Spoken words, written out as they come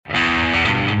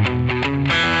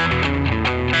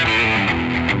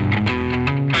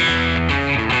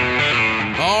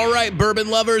bourbon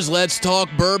lovers? Let's talk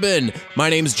bourbon. My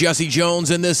name's Jesse Jones,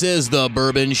 and this is the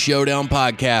Bourbon Showdown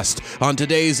Podcast. On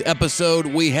today's episode,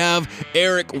 we have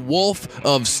Eric Wolf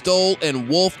of Stoll and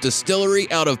Wolf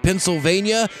Distillery out of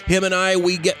Pennsylvania. Him and I,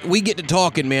 we get to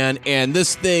talking, man, and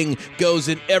this thing goes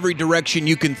in every direction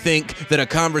you can think that a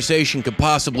conversation could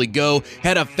possibly go.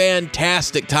 Had a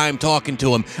fantastic time talking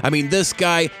to him. I mean, this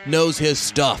guy knows his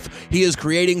stuff. He is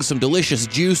creating some delicious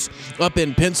juice up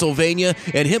in Pennsylvania,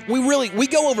 and we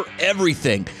go over everything.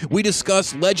 We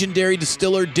discuss legendary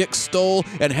distiller Dick Stoll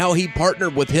and how he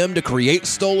partnered with him to create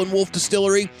Stoll and Wolf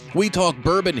Distillery. We talk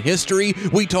bourbon history.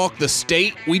 We talk the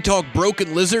state. We talk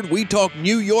Broken Lizard. We talk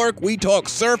New York. We talk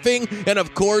surfing. And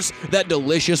of course, that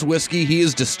delicious whiskey he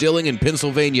is distilling in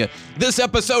Pennsylvania. This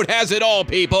episode has it all,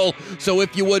 people. So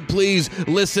if you would please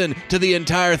listen to the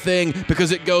entire thing,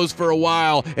 because it goes for a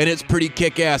while and it's pretty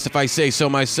kick-ass if I say so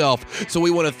myself. So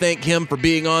we want to thank him for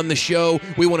being on the show.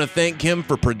 We want to thank him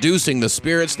for producing the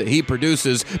spirits that he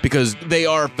produces, because they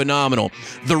are phenomenal.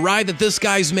 The rye that this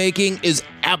guy's making is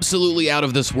absolutely out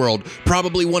of this world.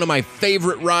 Probably one of my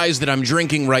favorite ryes that I'm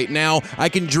drinking right now. I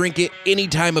can drink it any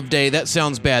time of day. That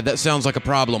sounds bad. That sounds like a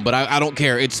problem, but I don't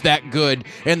care. It's that good.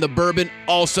 And the bourbon,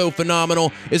 also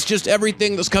phenomenal. It's just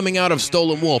everything that's coming out of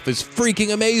Stoll and Wolf is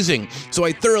freaking amazing. So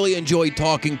I thoroughly enjoyed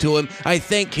talking to him. I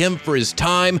thank him for his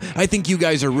time. I think you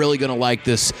guys are really going to like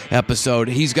this episode.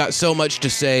 He's got so much to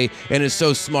say and is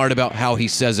so smart about how he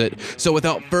says it. So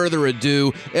without further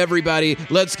ado, everybody,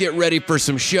 let's get ready for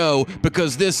some show,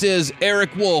 because this is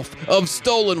Eric Wolf of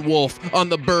Stoll and Wolf on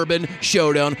the Bourbon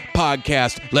Showdown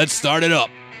Podcast. Let's start it up.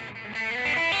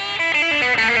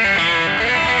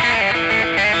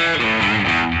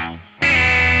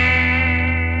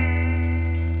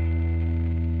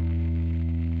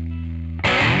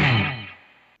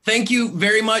 Thank you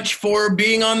very much for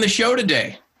being on the show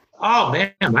today. Oh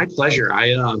man, my pleasure.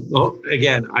 I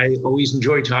always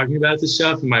enjoy talking about this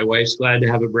stuff, and my wife's glad to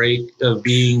have a break of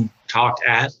being talked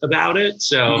at about it.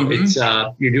 So it's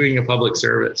you're doing a public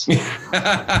service.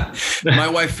 My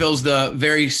wife feels the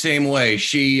very same way.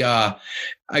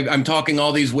 I'm talking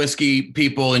all these whiskey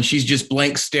people, and she's just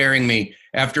blank staring me.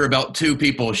 After about two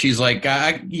people, she's like,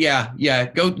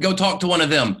 go talk to one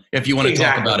of them if you want to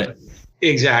talk about it.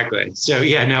 Exactly. So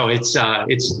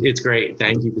it's great.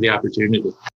 Thank you for the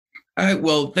opportunity. All right.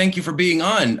 Well, thank you for being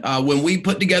on. When we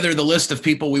put together the list of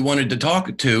people we wanted to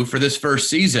talk to for this first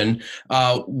season,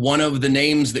 one of the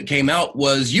names that came out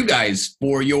was you guys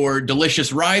for your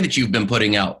delicious rye that you've been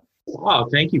putting out. Wow.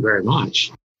 Thank you very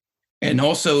much. And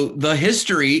also the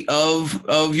history of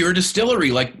your distillery,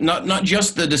 like not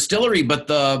just the distillery, but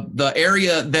the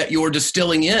area that you're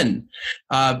distilling in.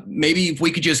 Maybe if we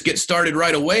could just get started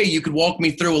right away, you could walk me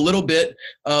through a little bit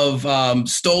of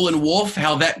Stoll and Wolf,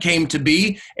 how that came to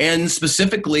be, and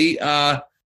specifically the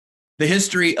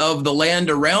history of the land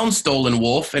around Stoll and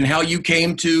Wolf and how you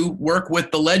came to work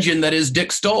with the legend that is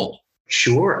Dick Stoll.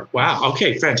 Sure. Wow.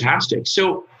 Okay. Fantastic.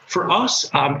 So for us,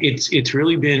 it's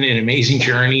really been an amazing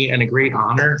journey and a great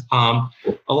honor.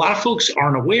 A lot of folks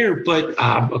aren't aware, but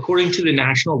according to the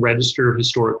National Register of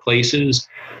Historic Places,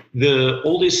 the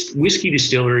oldest whiskey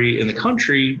distillery in the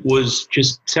country was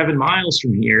just 7 miles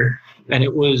from here. And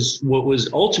it was what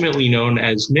was ultimately known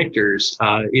as Michter's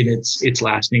in its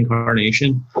last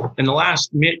incarnation. And the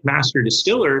last master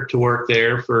distiller to work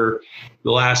there for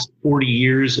the last 40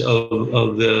 years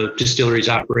of the distillery's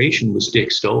operation was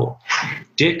Dick Stoll.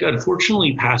 Dick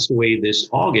unfortunately passed away this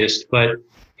August, but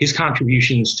his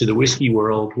contributions to the whiskey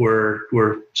world were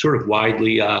sort of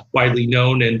widely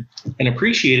known and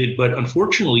appreciated. But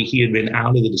unfortunately, he had been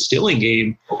out of the distilling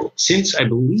game since, I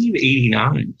believe,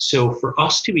 '89. So for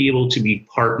us to be able to be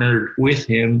partnered with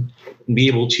him and be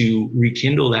able to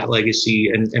rekindle that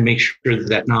legacy and make sure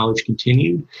that knowledge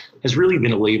continued has really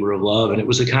been a labor of love. And it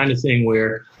was the kind of thing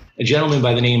where a gentleman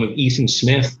by the name of Ethan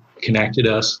Smith connected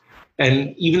us.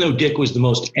 And even though Dick was the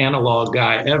most analog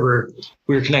guy ever,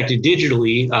 we were connected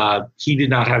digitally. He did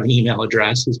not have an email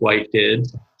address; his wife did.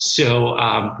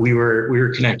 So we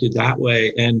were connected that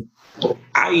way. And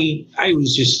I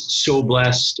was just so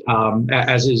blessed,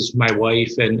 as is my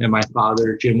wife and my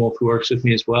father, Jim Wolf, who works with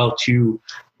me as well, to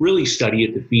really study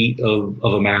at the feet of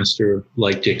a master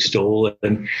like Dick Stoll.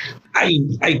 And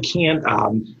I can't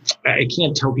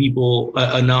tell people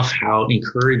enough how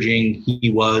encouraging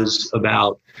he was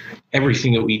about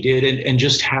everything that we did, and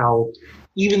just how,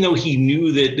 even though he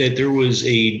knew that there was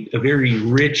a very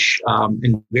rich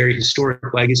and very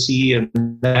historic legacy, and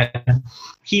that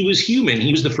he was human.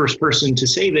 He was the first person to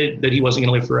say that he wasn't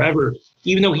going to live forever,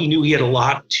 even though he knew he had a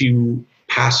lot to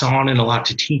pass on and a lot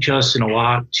to teach us and a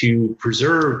lot to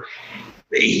preserve.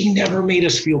 he never made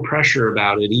us feel pressure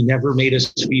about it. He never made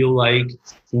us feel like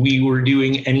we were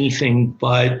doing anything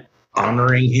but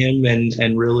honoring him,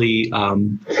 and really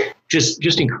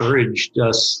just encouraged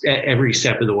us at every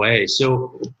step of the way.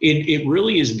 So it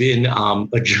really has been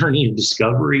a journey of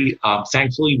discovery.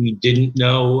 Thankfully, we didn't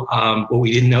know what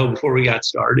we didn't know before we got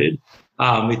started.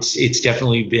 It's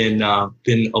definitely been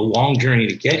a long journey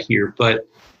to get here, but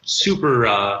super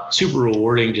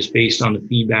rewarding just based on the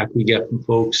feedback we get from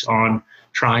folks on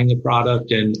trying the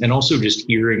product, and also just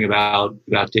hearing about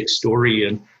Dick's story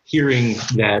and hearing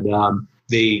that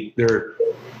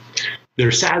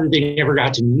they're sad that they never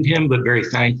got to meet him, but very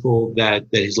thankful that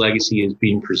his legacy is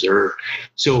being preserved.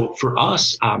 So for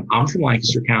us, I'm from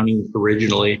Lancaster County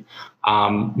originally.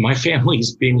 My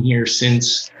family's been here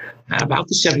since about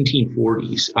the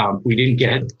 1740s. We didn't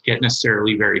get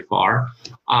necessarily very far.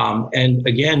 And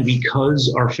again,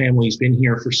 because our family's been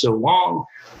here for so long,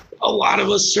 a lot of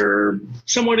us are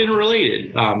somewhat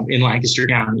interrelated in Lancaster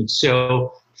County.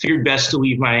 So figured best to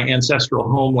leave my ancestral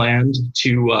homeland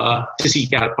to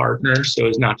seek out a partner so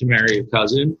as not to marry a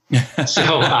cousin.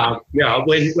 So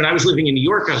when I was living in New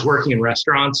York, I was working in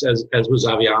restaurants, as was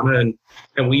Aviana,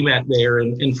 and we met there.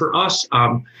 And for us,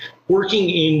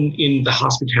 working in the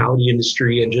hospitality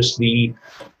industry and just the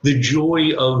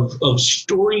joy of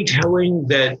storytelling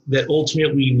that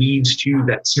ultimately leads to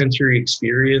that sensory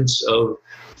experience of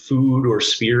food or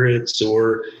spirits,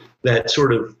 or that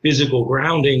sort of physical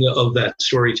grounding of that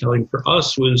storytelling for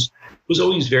us was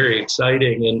always very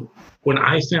exciting. And when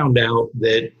I found out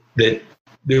that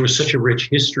there was such a rich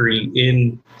history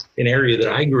in an area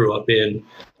that I grew up in,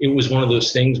 it was one of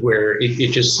those things where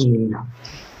it just seemed,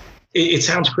 it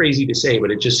sounds crazy to say,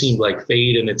 but it just seemed like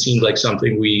fate, and it seemed like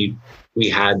something we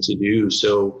had to do.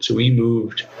 So we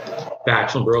moved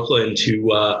back from Brooklyn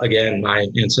to, again, my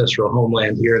ancestral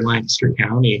homeland here in Lancaster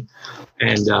County.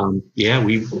 And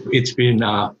it's been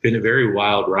a very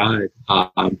wild ride.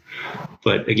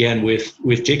 But again,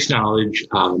 with Dick's knowledge,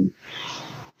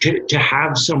 to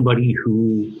have somebody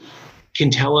who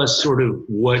can tell us sort of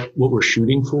what we're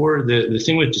shooting for. The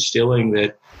thing with distilling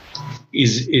that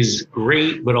is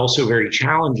great, but also very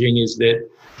challenging, is that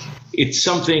it's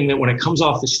something that when it comes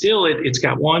off the still, it's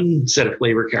got one set of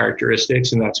flavor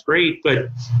characteristics, and that's great, but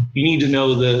you need to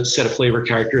know the set of flavor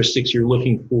characteristics you're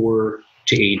looking for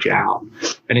to age out.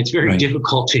 And it's very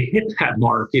difficult to hit that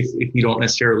mark if you don't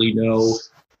necessarily know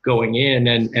going in.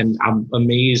 And I'm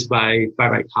amazed by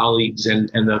my colleagues and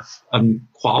the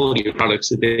quality of products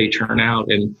that they turn out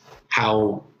and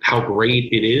how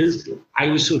great it is. I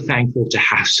was so thankful to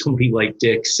have somebody like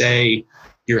Dick say,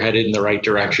 you're headed in the right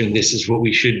direction. This is what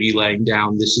we should be laying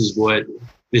down. This is what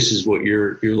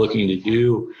you're looking to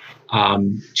do,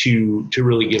 to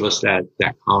really give us that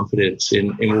confidence in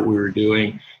what we were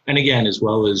doing. And again, as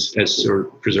well as sort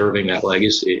of preserving that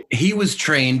legacy. He was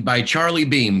trained by Charlie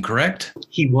Beam, correct?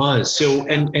 He was. So,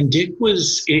 and Dick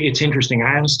was, it's interesting.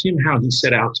 I asked him how he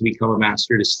set out to become a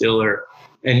master distiller,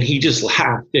 and he just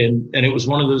laughed. And it was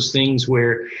one of those things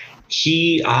where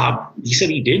he said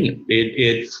he didn't.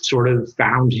 It sort of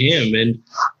found him. And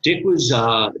Dick was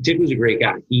a great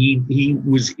guy. He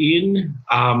was in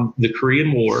the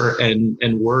Korean War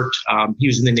and worked. He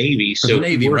was in the Navy. So the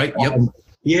Navy, right? Yep.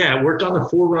 Yeah, worked on the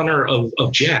Forerunner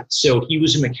of jets. So he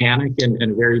was a mechanic and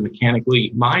a very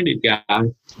mechanically minded guy.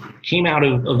 Came out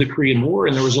of the Korean War,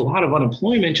 and there was a lot of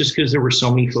unemployment just because there were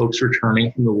so many folks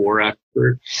returning from the war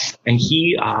effort. And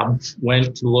he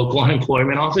went to the local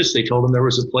unemployment office. They told him there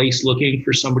was a place looking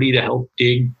for somebody to help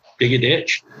dig a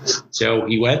ditch. So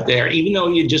he went there, even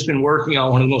though he had just been working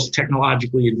on one of the most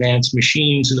technologically advanced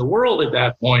machines in the world at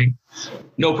that point.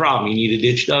 No problem. You need a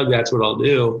ditch dug? That's what I'll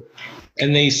do.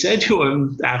 And they said to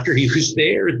him after he was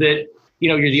there that,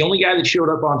 you're the only guy that showed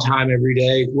up on time every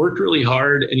day, worked really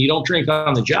hard, and you don't drink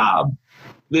on the job.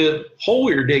 The hole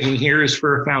we're digging here is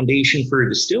for a foundation for a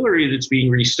distillery that's being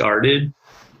restarted.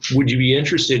 Would you be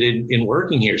interested in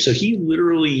working here? So he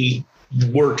literally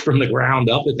worked from the ground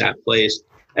up at that place.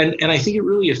 And I think it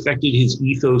really affected his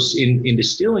ethos in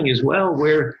distilling as well,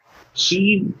 where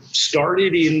he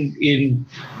started in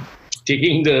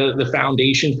digging the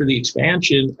foundation for the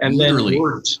expansion, and then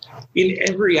worked in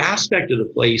every aspect of the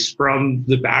place, from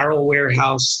the barrel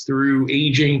warehouse through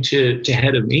aging to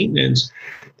head of maintenance.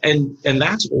 And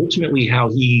that's ultimately how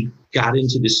he got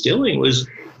into distilling. Was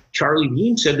Charlie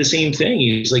Beam said the same thing.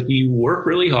 He's like, you work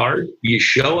really hard, you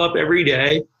show up every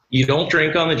day, you don't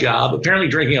drink on the job. Apparently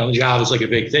drinking on the job is like a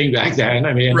big thing back then.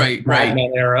 I mean, right.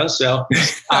 That era. So,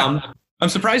 I'm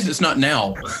surprised it's not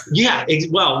now. Yeah,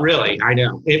 well, really, I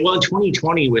know. In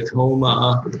 2020 with home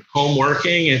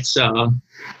working, it's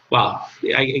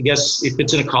I guess if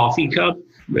it's in a coffee cup,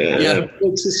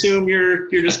 folks assume you're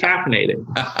just caffeinating.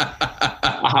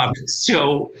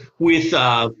 So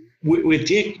with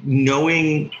Dick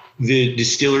knowing the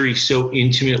distillery so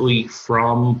intimately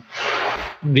from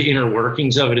the inner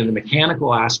workings of it and the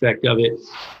mechanical aspect of it,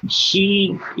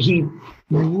 he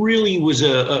really was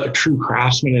a true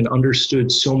craftsman and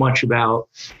understood so much about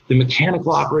the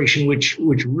mechanical operation, which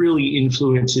really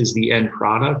influences the end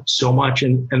product so much.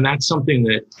 And that's something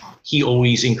that he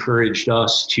always encouraged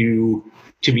us to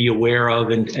be aware of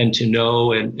and to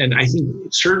know. And I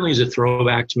think certainly is a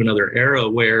throwback to another era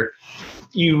where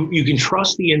you can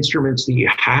trust the instruments that you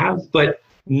have, but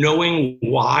knowing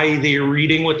why they're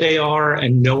reading what they are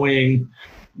and knowing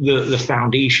the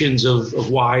foundations of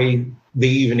why they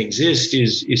even exist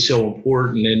is so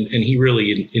important. And he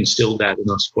really instilled that in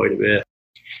us quite a bit.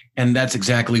 And that's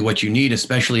exactly what you need,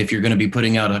 especially if you're going to be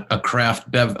putting out a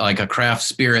craft like a craft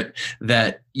spirit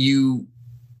that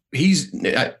he's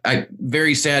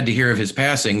very sad to hear of his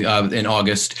passing in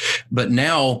August, but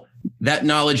now that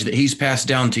knowledge that he's passed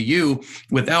down to you,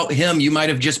 without him, you might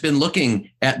have just been looking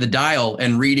at the dial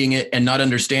and reading it and not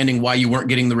understanding why you weren't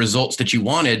getting the results that you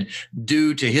wanted.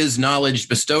 Due to his knowledge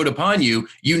bestowed upon you,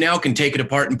 you now can take it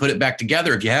apart and put it back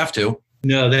together if you have to.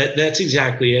 No, that's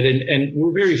exactly it. And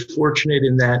we're very fortunate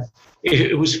in that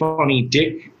it was funny.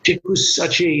 Dick was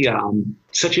such a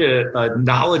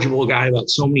knowledgeable guy about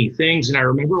so many things. And I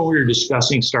remember when we were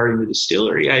discussing starting the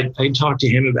distillery, I talked to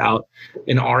him about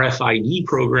an RFID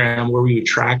program where we would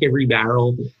track every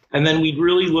barrel. And then we'd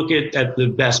really look at the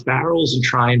best barrels and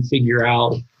try and figure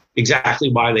out exactly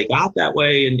why they got that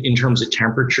way in terms of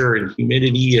temperature and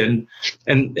humidity and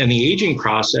the aging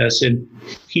process. And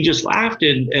he just laughed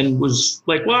and was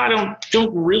like, well, I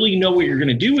don't really know what you're going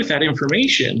to do with that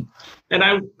information. And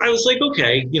I was like,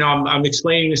 okay, I'm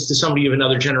explaining this to somebody of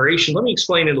another generation. Let me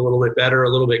explain it a little bit better, a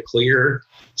little bit clearer.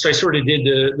 So I sort of did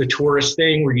the tourist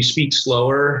thing where you speak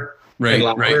slower and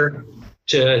louder.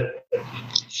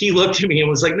 He looked at me and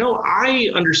was like, no, I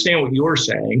understand what you're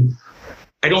saying.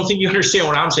 I don't think you understand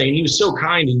what I'm saying. He was so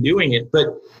kind in doing it. But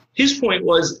his point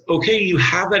was, okay, you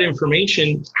have that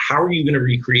information. How are you going to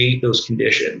recreate those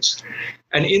conditions?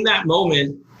 And in that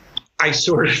moment, I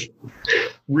sort of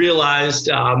realized,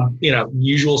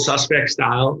 usual suspect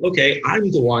style. Okay,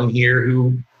 I'm the one here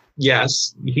who,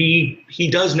 yes, he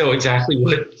does know exactly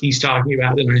what he's talking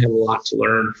about, and I have a lot to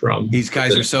learn from. These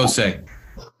guys are so sick.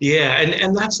 Yeah,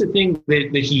 and that's the thing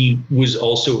that he was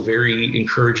also very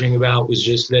encouraging about, was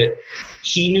just that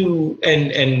he knew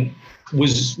and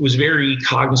was very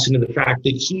cognizant of the fact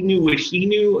that he knew what he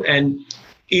knew, and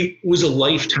it was a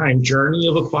lifetime journey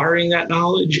of acquiring that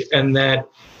knowledge, and that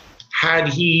had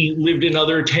he lived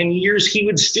another 10 years, he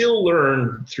would still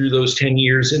learn through those 10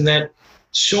 years, and that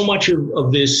so much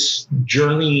of this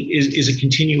journey is a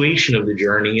continuation of the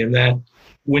journey, and that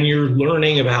when you're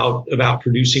learning about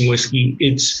producing whiskey,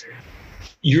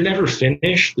 you're never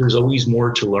finished. There's always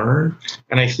more to learn.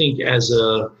 And I think as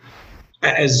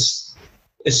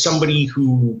somebody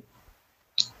who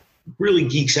really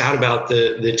geeks out about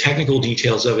the technical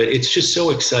details of it, it's just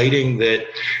so exciting that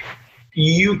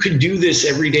you could do this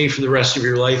every day for the rest of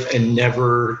your life and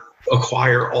never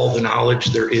acquire all the knowledge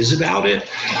there is about it.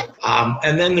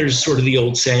 And then there's sort of the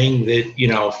old saying that,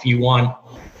 if you want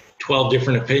 12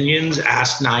 different opinions,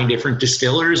 ask 9 different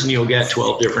distillers and you'll get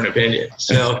 12 different opinions.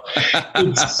 So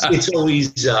it's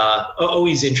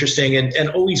always interesting and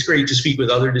always great to speak with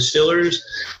other distillers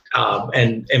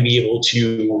and be able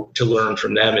to learn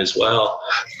from them as well.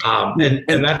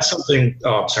 And that's something.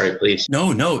 Oh, I'm sorry, please.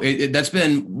 No, that's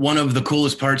been one of the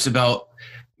coolest parts about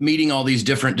meeting all these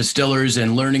different distillers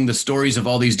and learning the stories of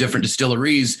all these different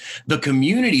distilleries. The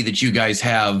community that you guys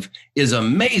have is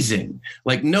amazing.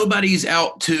 Like, nobody's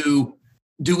out to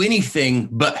do anything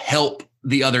but help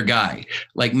the other guy.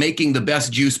 Like, making the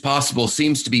best juice possible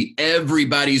seems to be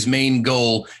everybody's main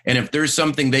goal. And if there's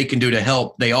something they can do to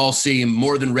help, they all seem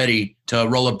more than ready to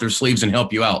roll up their sleeves and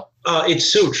help you out.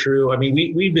 It's so true. I mean,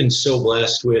 we've been so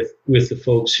blessed with the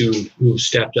folks who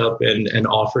stepped up and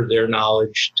offered their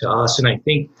knowledge to us. And I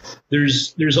think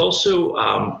there's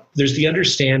also there's the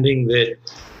understanding that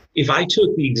if I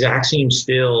took the exact same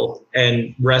still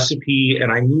and recipe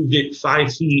and I moved it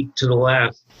 5 feet to the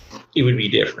left, it would be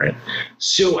different.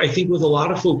 So I think with a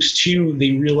lot of folks too,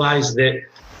 they realize that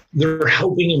they're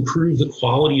helping improve the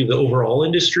quality of the overall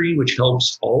industry, which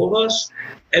helps all of us.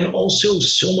 And also,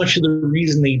 so much of the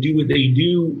reason they do what they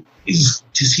do is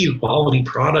to see a quality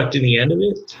product in the end of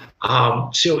it.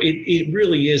 So it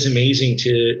really is amazing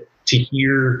to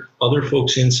hear other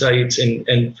folks' insights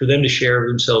and for them to share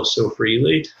themselves so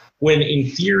freely, when in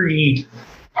theory,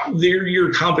 they're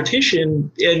your competition.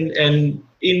 And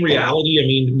in reality, I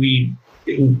mean,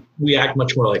 we act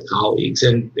much more like colleagues,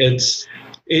 and it's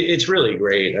really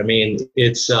great. I mean,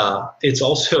 it's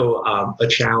also a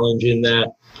challenge in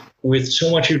that with so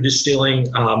much of distilling,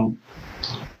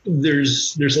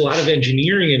 there's a lot of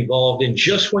engineering involved, and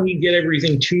just when you get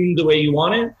everything tuned the way you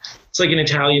want it, it's like an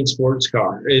Italian sports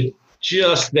car. It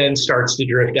just then starts to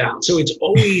drift out. So it's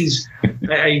always, we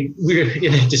were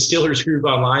in a distillers group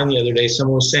online the other day.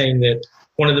 Someone was saying that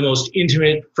one of the most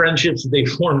intimate friendships that they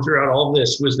formed throughout all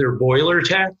this was their boiler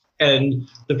tech and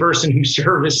the person who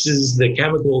services the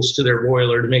chemicals to their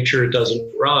boiler to make sure it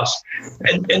doesn't rust.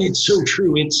 And it's so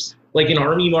true. It's like an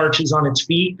army marches on its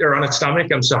feet or on its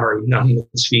stomach. I'm sorry, not on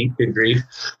its feet. Good grief.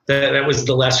 That was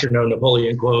the lesser known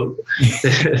Napoleon quote.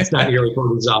 It's not nearly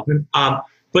quoted as often.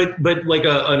 But like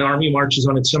an army marches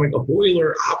on its stomach,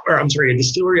 a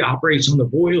distillery operates on the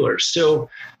boiler. So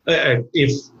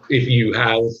if you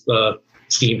have a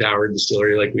steam powered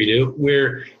distillery like we do,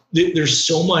 where there's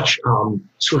so much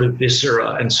sort of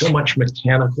viscera and so much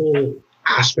mechanical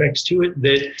aspects to it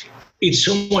that it's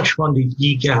so much fun to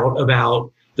geek out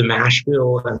about the mash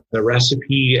bill and the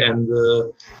recipe and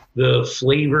the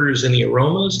flavors and the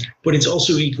aromas, but it's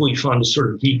also equally fun to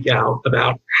sort of geek out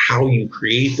about how you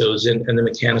create those and the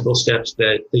mechanical steps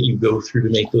that you go through to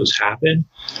make those happen.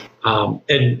 And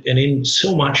in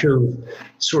so much of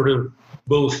sort of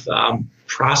both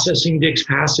processing Dick's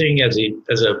passing as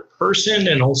a person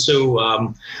and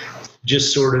also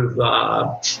just sort of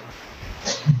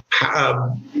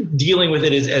dealing with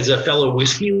it as a fellow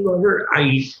whiskey lover,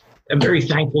 I'm very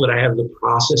thankful that I have the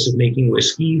process of making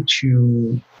whiskey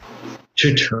to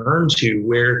turn to,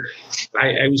 where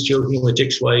I was joking with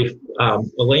Dick's wife,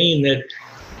 Elaine, that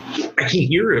I can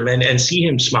hear him and see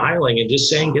him smiling and just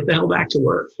saying, get the hell back to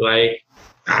work. Like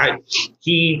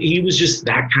he was just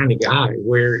that kind of guy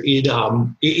where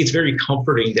it's very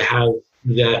comforting to have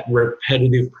that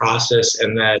repetitive process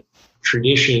and that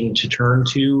tradition to turn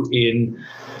to in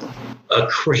a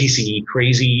crazy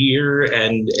year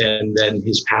and then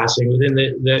his passing within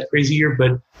that crazy year.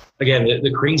 But again,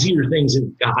 the crazier things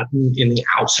have gotten in the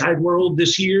outside world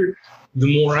this year,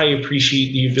 the more I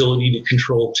appreciate the ability to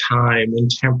control time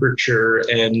and temperature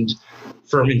and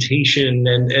fermentation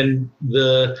and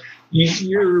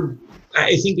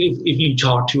I think if you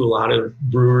talk to a lot of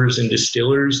brewers and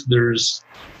distillers, there's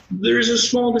a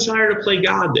small desire to play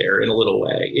God there in a little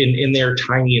way in their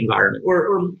tiny environment,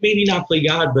 or maybe not play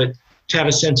God, but to have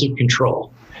a sense of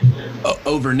control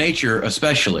over nature,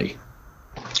 especially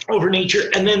over nature.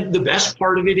 And then the best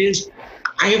part of it is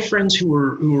I have friends who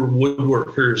are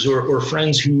woodworkers or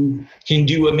friends who can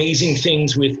do amazing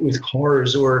things with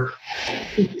cars and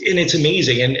it's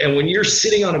amazing. And when you're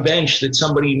sitting on a bench that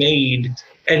somebody made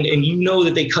and you know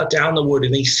that they cut down the wood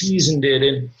and they seasoned it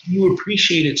and you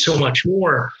appreciate it so much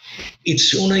more, it's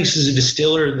so nice as a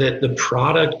distiller that the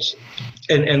product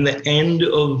and the end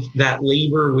of that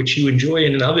labor, which you enjoy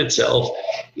in and of itself,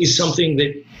 is something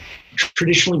that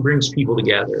traditionally brings people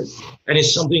together and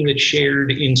is something that's shared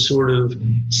in sort of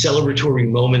celebratory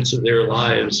moments of their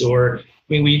lives. Or, I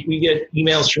mean, we get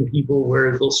emails from people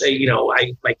where they'll say,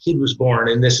 my kid was born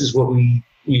and this is what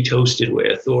we toasted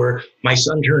with, or my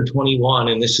son turned 21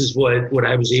 and this is what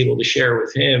I was able to share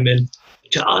with him. And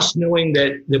to us, knowing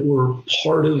that we're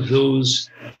part of those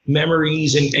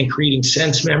memories and creating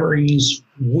sense memories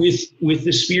with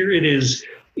the spirit is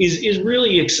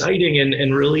really exciting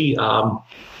and really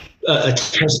a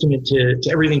testament to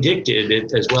everything Dick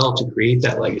did as well to create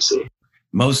that legacy.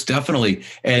 Most definitely.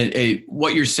 And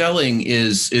what you're selling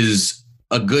is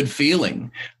a good feeling.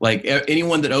 Like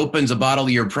anyone that opens a bottle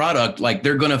of your product, like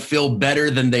they're going to feel better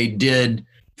than they did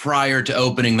prior to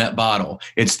opening that bottle.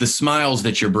 It's the smiles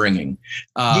that you're bringing.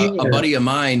 A buddy of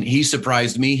mine, he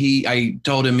surprised me. I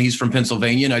told him he's from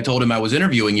Pennsylvania, and I told him I was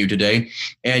interviewing you today,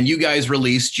 and you guys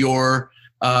released your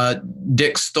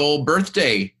Dick Stoll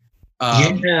birthday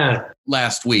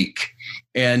last week.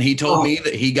 And he told me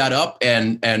that he got up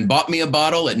and bought me a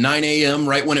bottle at 9 a.m.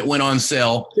 right when it went on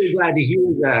sale. So glad to hear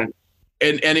that.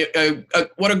 And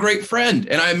what a great friend.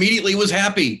 And I immediately was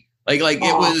happy.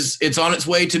 It's on its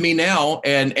way to me now.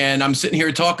 And I'm sitting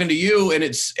here talking to you, and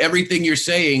it's everything you're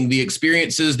saying, the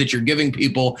experiences that you're giving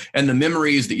people and the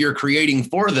memories that you're creating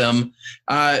for them.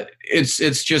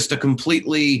 It's just a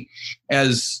completely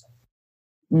as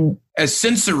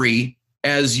sensory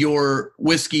as your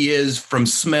whiskey is from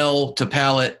smell to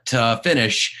palate to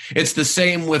finish. It's the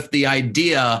same with the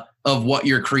idea of what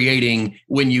you're creating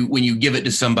when you give it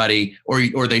to somebody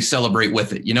or they celebrate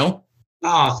with it,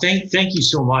 Oh, thank you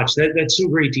so much. That's so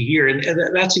great to hear. And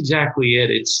that's exactly it.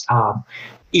 It's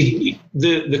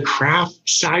the craft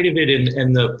side of it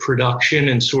and the production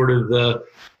and sort of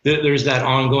there's that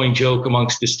ongoing joke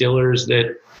amongst distillers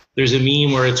that there's a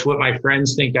meme where it's what my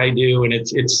friends think I do, and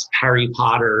it's Harry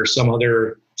Potter or some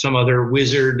other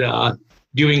wizard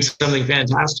doing something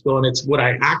fantastical, and it's what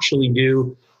I actually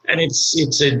do, and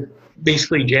it's a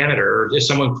basically janitor or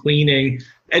someone cleaning,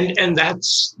 and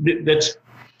that's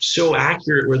so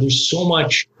accurate, where there's so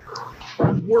much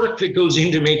work that goes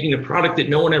into making a product that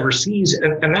no one ever sees,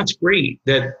 and that's great.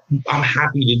 That I'm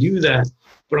happy to do that.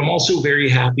 But I'm also very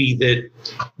happy that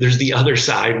there's the other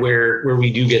side where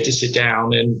we do get to sit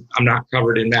down and I'm not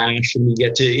covered in mash, and we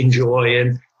get to enjoy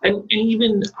and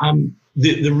even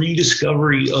the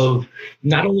rediscovery of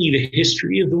not only the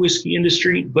history of the whiskey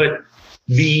industry, but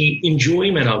the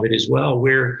enjoyment of it as well,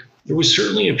 where there was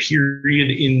certainly a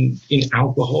period in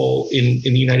alcohol in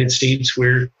the United States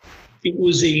where it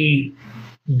was a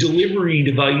delivery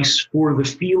device for the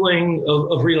feeling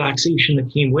of relaxation that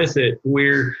came with it,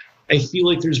 where I feel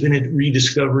like there's been a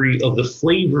rediscovery of the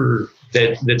flavor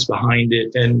that's behind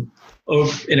it, and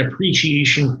of an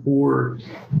appreciation for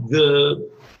the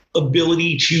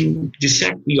ability to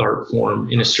dissect the art form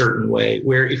in a certain way,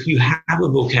 where if you have a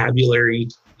vocabulary,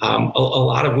 a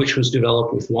lot of which was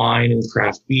developed with wine and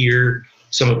craft beer,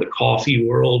 some of the coffee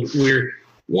world, where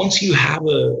once you have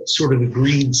a sort of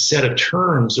agreed set of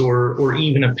terms or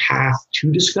even a path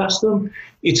to discuss them,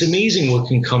 it's amazing what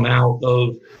can come out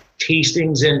of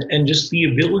tastings and just the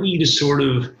ability to sort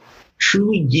of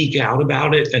truly geek out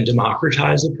about it and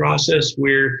democratize the process,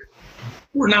 where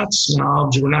we're not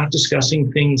snobs, we're not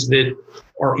discussing things that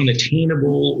are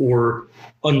unattainable or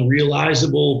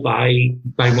unrealizable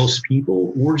by most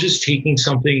people. We're just taking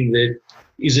something that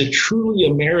is a truly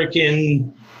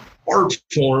American art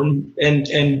form and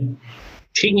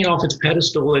taking it off its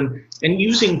pedestal and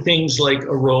using things like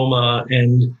aroma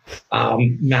and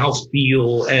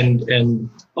mouthfeel and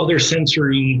other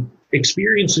sensory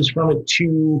experiences from it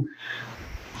to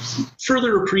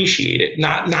further appreciate it,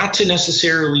 not to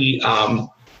necessarily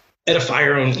edify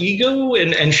our own ego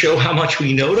and show how much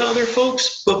we know to other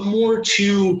folks, but more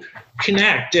to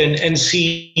connect and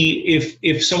see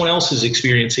if someone else is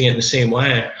experiencing it in the same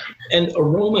way. And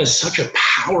aroma is such a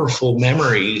powerful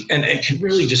memory, and it can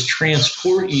really just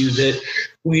transport you, that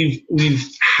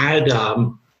we've had,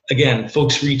 again,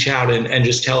 folks reach out and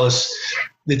just tell us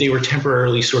that they were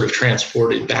temporarily sort of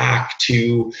transported back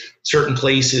to certain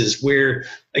places where,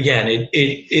 again,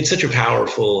 it's such a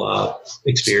powerful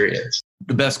experience.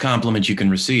 The best compliment you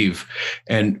can receive.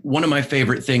 And one of my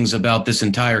favorite things about this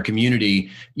entire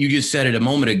community, you just said it a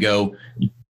moment ago,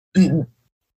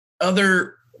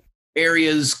 other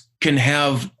areas can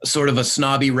have sort of a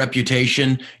snobby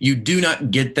reputation. You do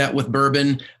not get that with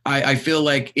bourbon. I feel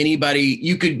like anybody,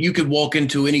 you could walk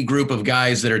into any group of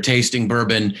guys that are tasting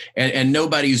bourbon and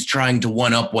nobody's trying to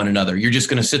one up one another. You're just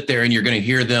going to sit there and you're going to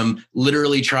hear them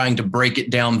literally trying to break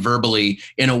it down verbally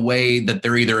in a way that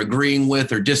they're either agreeing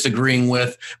with or disagreeing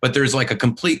with. But there's like a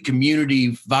complete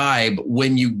community vibe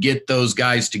when you get those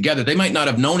guys together. They might not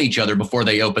have known each other before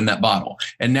they opened that bottle,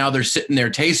 and now they're sitting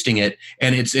there tasting it,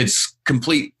 and it's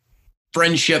complete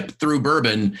friendship through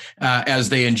bourbon as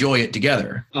they enjoy it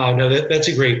together. Oh, no, that's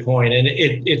a great point. And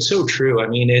it's so true. I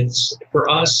mean, it's for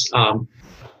us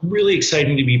really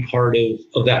exciting to be part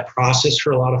of that process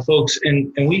for a lot of folks.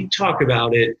 And we talk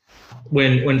about it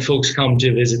when folks come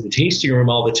to visit the tasting room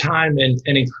all the time, and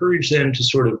encourage them to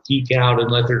sort of geek out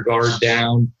and let their guard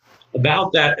down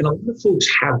about that. And a lot of folks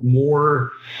have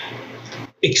more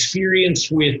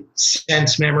experience with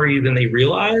sense memory than they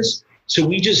realize. So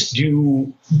we just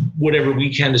do whatever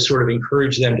we can to sort of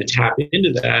encourage them to tap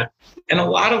into that. And a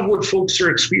lot of what folks are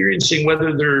experiencing,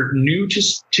 whether they're new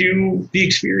to the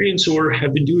experience or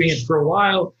have been doing it for a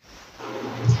while,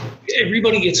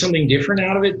 everybody gets something different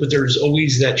out of it, but there's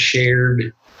always that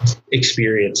shared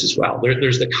experience as well.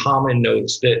 There's the common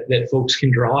notes that folks can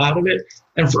draw out of it.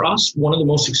 And for us, one of the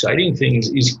most exciting things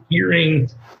is hearing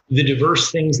the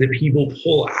diverse things that people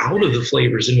pull out of the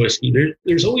flavors in whiskey.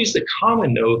 There's always the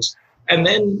common notes. And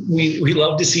then we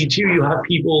love to see, too, you have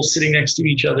people sitting next to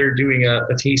each other doing a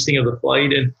tasting of the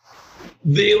flight, and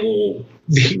they will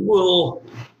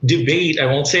debate, I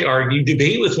won't say argue,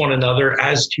 debate with one another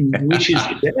as to which is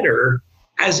better,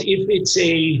 as if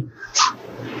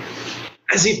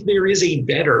there is a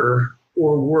better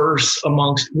or worse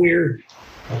amongst where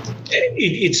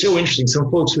it's so interesting. Some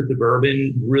folks with the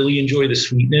bourbon really enjoy the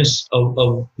sweetness of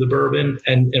the bourbon,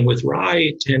 and with rye,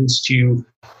 it tends to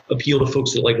appeal to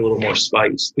folks that like a little more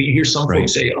spice. But you hear some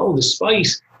folks say, oh, the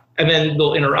spice, and then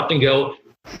they'll interrupt and go,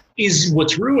 is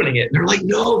what's ruining it. And they're like,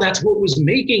 no, that's what was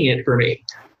making it for me.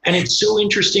 And it's so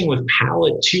interesting with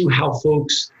palate too, how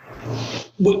folks,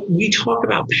 we talk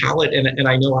about palate, and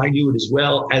I know I do it as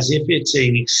well, as if it's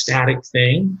a static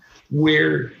thing,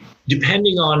 where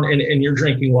depending on, and you're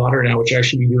drinking water now, which I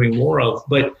should be doing more of,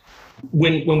 but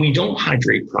when we don't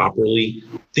hydrate properly,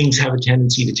 things have a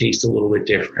tendency to taste a little bit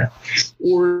different.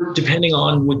 Or depending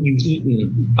on what you've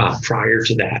eaten prior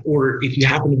to that, or if you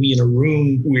happen to be in a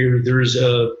room where there's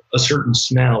a certain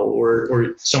smell,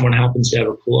 or someone happens to have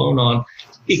a cologne on,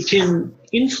 it can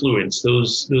influence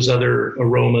those other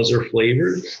aromas or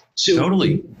flavors. So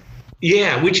Totally.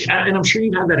 yeah, and I'm sure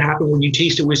you've had that happen when you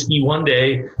taste a whiskey one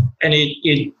day and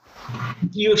it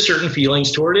you have certain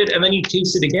feelings toward it, and then you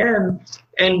taste it again,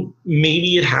 and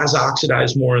maybe it has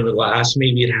oxidized more in the glass,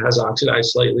 maybe it has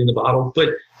oxidized slightly in the bottle, but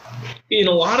in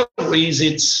a lot of ways,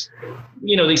 it's,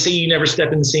 they say you never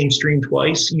step in the same stream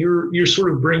twice. You're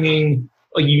sort of bringing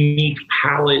a unique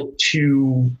palate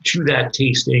to that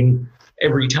tasting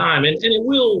every time, and it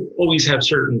will always have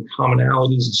certain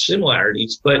commonalities and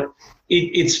similarities, but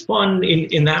it's fun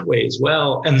in that way as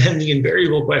well. And then the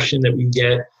invariable question that we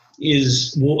get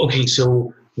is, well, okay,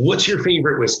 so what's your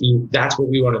favorite whiskey? That's what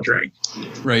we want to drink.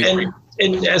 Right.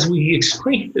 And as we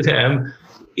explain to them,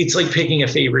 it's like picking a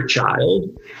favorite child,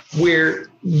 where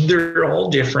they're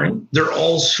all different. They're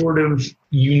all sort of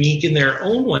unique in their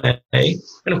own way.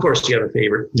 And of course you have a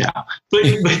favorite now, but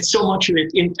so much of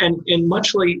it, and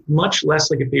much less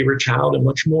like a favorite child, and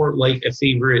much more like a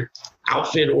favorite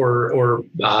outfit or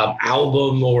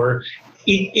album, or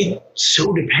it's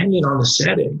so dependent on the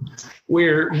setting.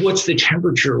 Where what's the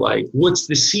temperature like? What's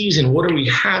the season? What are we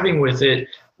having with it?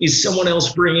 Is someone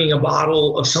else bringing a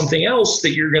bottle of something else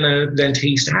that you're going to then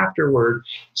taste afterward?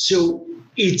 So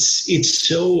it's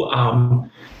so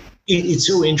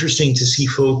interesting to see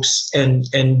folks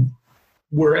and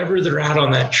wherever they're at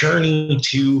on that journey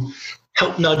to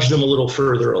help nudge them a little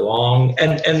further along,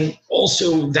 and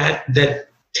also that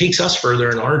takes us further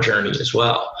in our journey as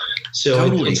well. So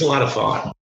Totally. It's a lot of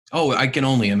fun. Oh, I can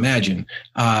only imagine.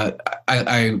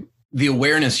 The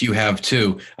awareness you have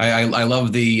too. I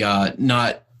love the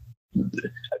not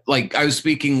like I was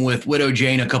speaking with Widow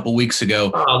Jane a couple weeks ago.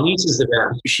 Oh, Lisa's the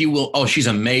best. She's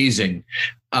amazing.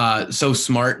 So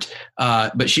smart.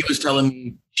 But she was telling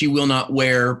me she will not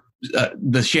wear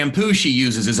the shampoo she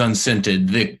uses is unscented.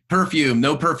 The perfume,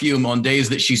 no perfume on days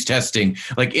that she's testing.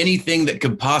 Like anything that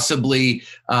could possibly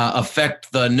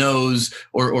affect the nose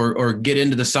or get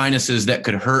into the sinuses that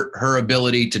could hurt her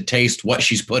ability to taste what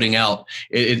she's putting out.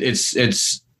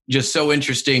 It's just so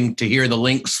interesting to hear the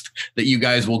links that you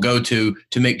guys will go to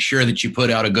make sure that you put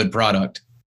out a good product.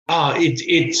 No,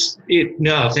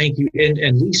 thank you.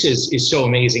 And Lisa is so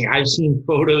amazing. I've seen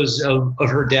photos of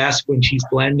her desk when she's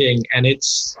blending, and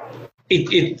it's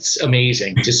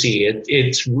amazing to see it.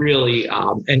 It's really,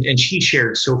 and she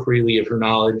shared so freely of her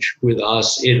knowledge with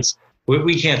us.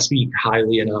 We can't speak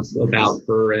highly enough about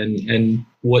her and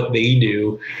what they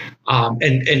do.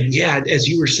 And yeah, as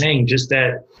you were saying, just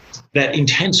that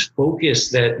intense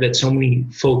focus that so many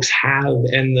folks have,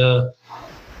 and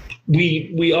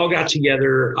we all got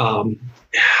together. I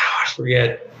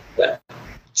forget. It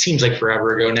seems like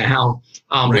forever ago now.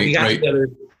 But we got together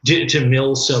to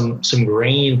mill some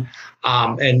grain.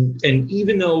 And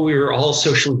even though we were all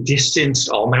socially distanced,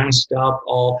 all masked up,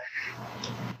 all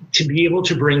to be able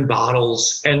to bring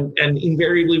bottles, and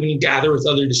invariably when you gather with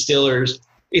other distillers,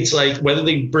 it's like whether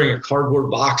they bring a cardboard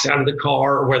box out of the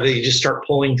car or whether they just start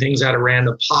pulling things out of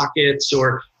random pockets,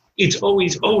 or it's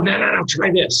always, no,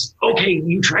 try this. Okay,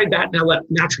 you tried that.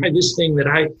 Now try this thing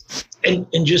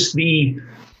and just the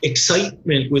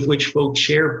excitement with which folks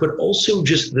share, but also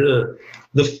just the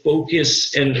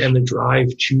focus and the drive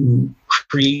to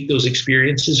create those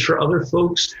experiences for other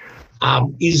folks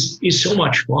is so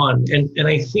much fun. And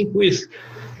I think with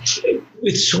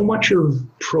so much of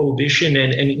Prohibition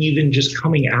and even just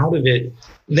coming out of it,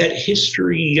 that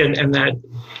history and that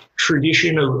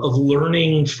tradition of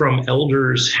learning from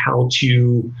elders how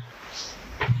to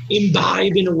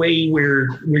imbibe in a way where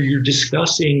you're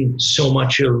discussing so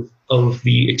much of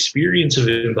the experience of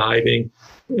imbibing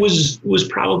was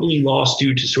probably lost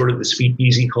due to sort of the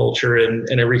speakeasy culture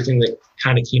and everything that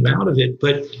kind of came out of it.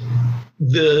 But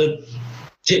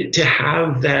to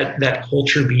have that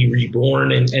culture be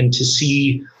reborn and to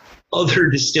see other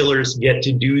distillers get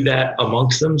to do that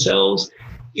amongst themselves,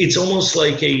 it's almost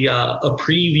like a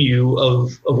preview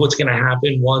of what's going to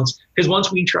happen because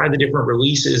once we try the different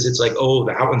releases, it's like, oh,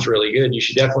 that one's really good. You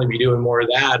should definitely be doing more of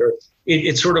that. Or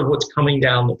it's sort of what's coming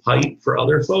down the pipe for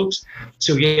other folks.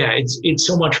 So yeah, it's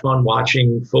so much fun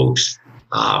watching folks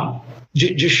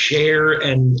just share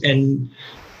and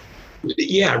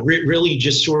yeah, really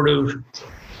just sort of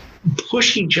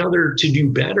push each other to do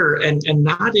better, and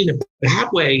not in a bad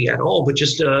way at all, but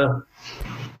just seeing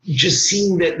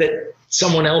that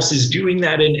someone else is doing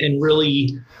that and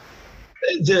really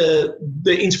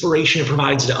the inspiration it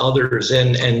provides to others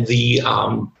and the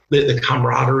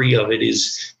camaraderie of it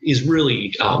is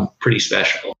really pretty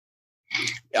special.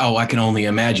 Oh, I can only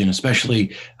imagine,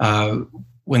 especially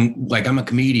when, like, I'm a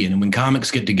comedian, and when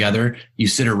comics get together, you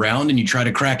sit around and you try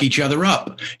to crack each other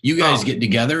up. You guys get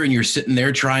together and you're sitting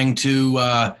there trying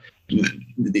to,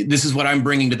 this is what I'm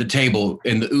bringing to the table,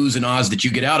 and the oohs and ahs that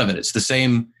you get out of it. It's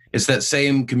that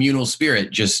same communal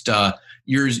spirit, just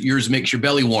yours makes your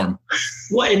belly warm.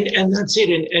 Well, and that's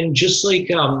it. And just like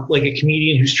a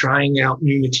comedian who's trying out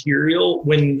new material,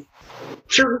 when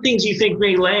certain things you think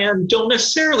may land don't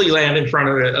necessarily land in front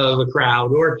of a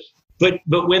crowd, but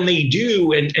when they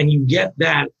do, and you get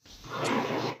that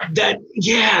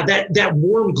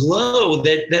warm glow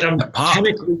that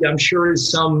chemically I'm sure is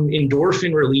some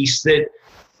endorphin release that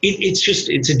it's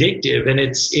addictive, and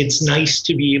it's nice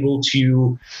to be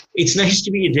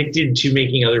addicted to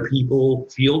making other people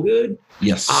feel good.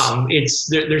 Yes.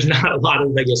 There's not a lot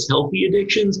of, I guess, healthy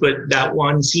addictions, but that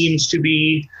one seems to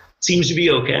be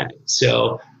okay.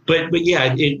 So, but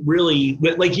yeah, it really,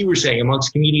 like you were saying,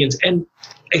 amongst comedians, and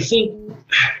I think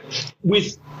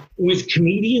with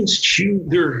comedians too,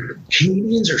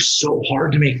 comedians are so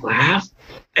hard to make laugh,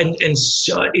 and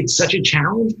so it's such a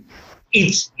challenge.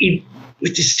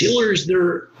 With distillers,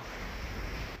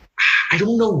 I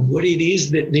don't know what it is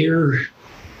that they're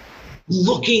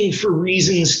looking for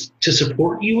reasons to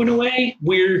support you in a way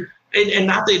where, and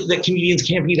not that comedians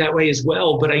can't be that way as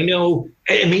well, but I know,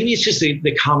 and maybe it's just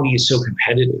the comedy is so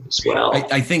competitive as well.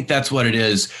 I think that's what it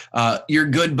is. Your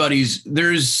good buddies,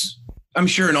 I'm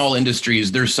sure in all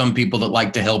industries, there's some people that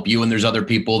like to help you, and there's other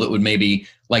people that would maybe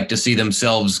like to see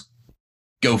themselves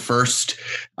go first.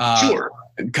 Sure.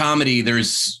 Comedy,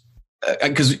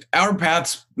 because our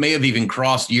paths may have even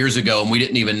crossed years ago and we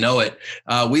didn't even know it.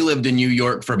 We lived in New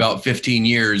York for about 15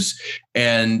 years,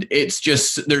 and it's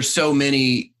just, there's so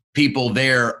many people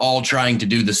there all trying to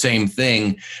do the same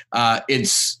thing.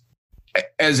 It's,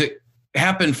 as it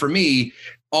happened for me,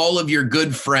 all of your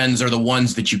good friends are the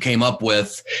ones that you came up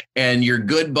with, and your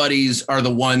good buddies are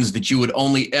the ones that you would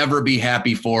only ever be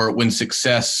happy for when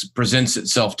success presents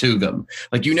itself to them.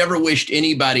 Like, you never wished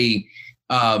anybody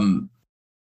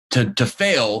to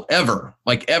fail ever,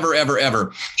 like ever.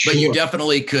 Sure. But you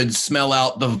definitely could smell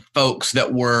out the folks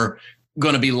that were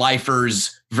going to be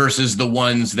lifers versus the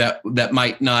ones that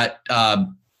might not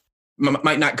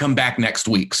come back next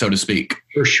week, so to speak.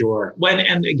 For sure.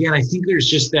 And again, I think there's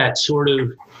just that sort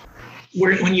of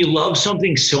when you love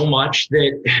something so much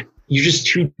that you're just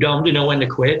too dumb to know when to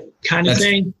quit kind of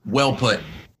thing. Well put.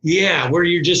 Yeah, where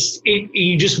you just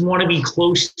want to be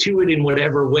close to it in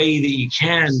whatever way that you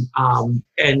can,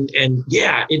 and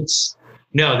yeah,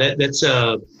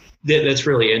 that's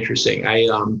really interesting.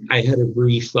 I had a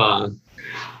brief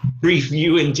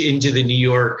view into the New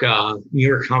York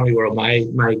comedy world.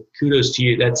 My kudos to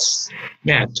you.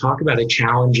 Talk about a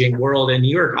challenging world, and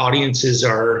New York audiences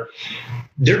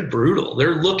they're brutal.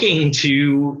 They're looking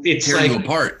to tear you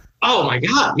apart. Oh my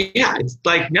God. Yeah. It's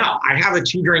like, no, I have a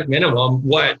 2-drink minimum.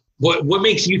 What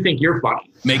makes you think you're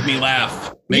funny? Make me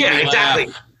laugh.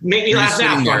 Exactly. Make me laugh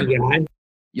now, funny guy.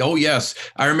 Oh, yes.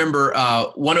 I remember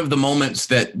one of the moments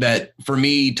that for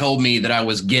me told me that I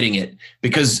was getting it,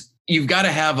 because you've got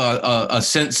to have a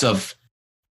sense of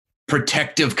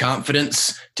protective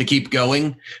confidence to keep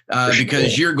going,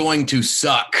 because you're going to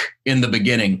suck in the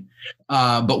beginning.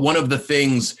 But one of the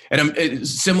things, and it's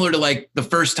similar to like the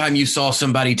first time you saw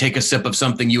somebody take a sip of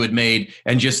something you had made,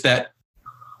 and just that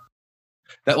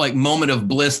like moment of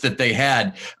bliss that they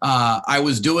had. I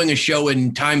was doing a show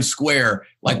in Times Square,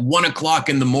 like 1:00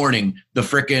 in the morning,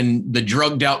 the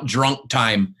drugged out drunk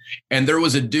time. And there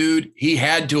was a dude, he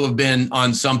had to have been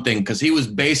on something because he was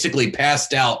basically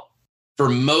passed out for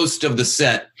most of the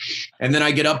set. And then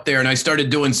I get up there and I started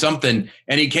doing something,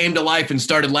 and he came to life and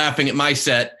started laughing at my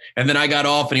set. And then I got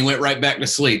off and he went right back to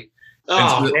sleep.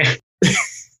 Oh, man.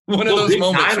 One of those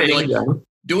moments where you're like,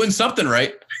 doing something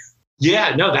right.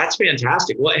 Yeah, no, that's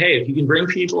fantastic. Well, hey, if you can bring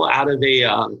people out of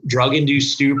a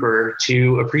drug-induced stupor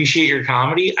to appreciate your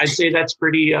comedy, I'd say that's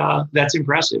that's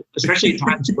impressive, especially at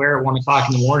Times Square at 1:00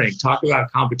 in the morning. Talk about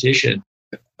competition.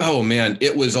 Oh, man,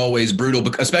 it was always brutal,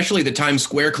 especially the Times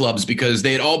Square clubs, because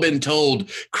they had all been told,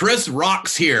 Chris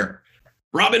Rock's here.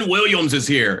 Robin Williams is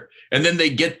here. And then they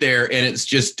get there and it's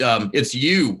just, it's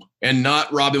you and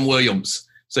not Robin Williams.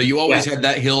 So you always had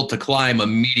that hill to climb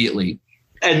immediately.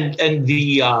 And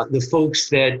the folks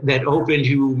that opened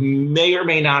who may or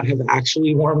may not have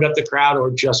actually warmed up the crowd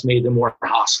or just made them more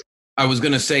hostile. I was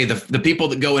going to say the people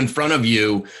that go in front of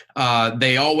you,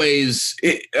 they always,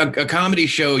 a comedy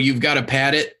show, you've got to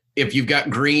pad it. If you've got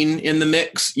green in the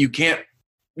mix, you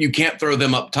you can't throw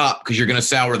them up top because you're going to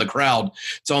sour the crowd.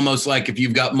 It's almost like if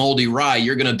you've got moldy rye,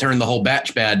 you're going to turn the whole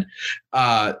batch bad.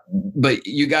 But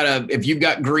if you've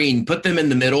got green, put them in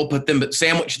the middle,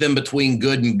 sandwich them between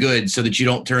good and good so that you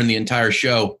don't turn the entire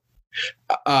show.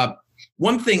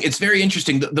 One thing, it's very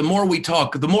interesting. The more we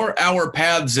talk, the more our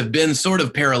paths have been sort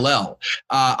of parallel.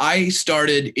 I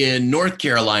started in North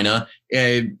Carolina,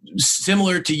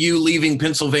 similar to you leaving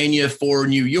Pennsylvania for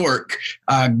New York.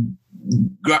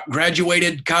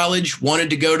 Graduated college,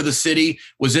 wanted to go to the city,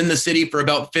 was in the city for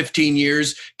about 15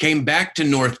 years, came back to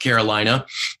North Carolina.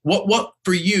 What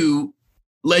for you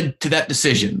led to that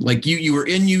decision? Like you were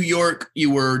in New York,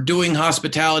 you were doing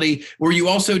hospitality. Were you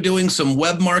also doing some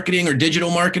web marketing or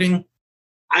digital marketing?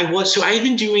 I was. So I had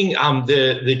been doing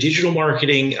the digital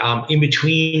marketing in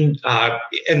between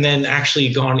and then actually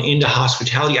gone into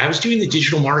hospitality. I was doing the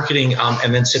digital marketing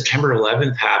and then September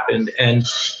 11th happened. And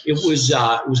it was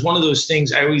one of those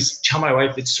things. I always tell my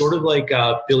wife, it's sort of like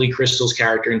Billy Crystal's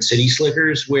character in City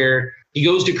Slickers, where he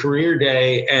goes to career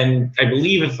day. And I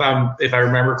believe if I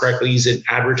remember correctly, he's an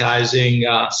advertising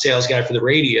sales guy for the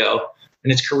radio.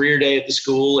 And it's career day at the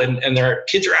school, and their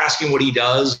kids are asking what he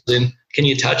does, and can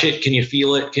you touch it? Can you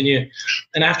feel it?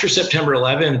 And after September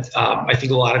 11th, I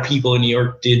think a lot of people in New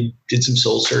York did some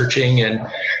soul searching and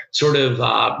sort of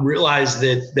realized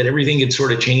that everything had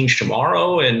sort of changed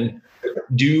tomorrow, and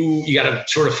you got to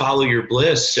sort of follow your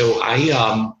bliss. So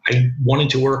I wanted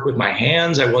to work with my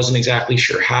hands. I wasn't exactly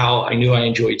sure how. I knew I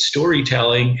enjoyed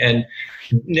storytelling and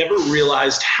never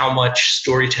realized how much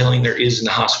storytelling there is in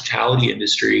the hospitality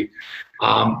industry.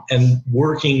 And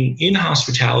working in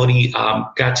hospitality,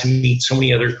 got to meet so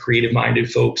many other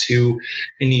creative-minded folks who,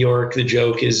 in New York, the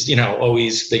joke is,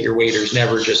 always that your waiter's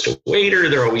never just a waiter.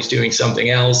 They're always doing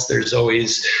something else. There's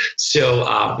always they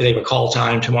have a call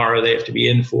time tomorrow they have to be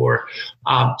in for.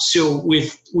 So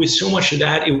with so much of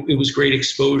that, it was great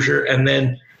exposure. And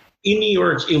then in New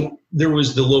York, there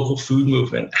was the local food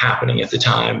movement happening at the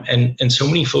time, and so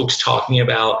many folks talking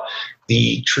about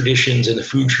the traditions and the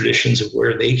food traditions of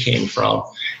where they came from.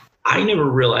 I never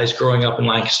realized growing up in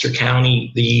Lancaster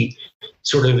County the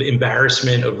sort of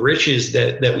embarrassment of riches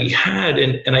that we had,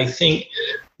 and I think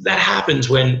that happens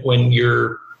when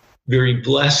you're very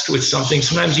blessed with something.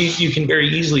 Sometimes you can very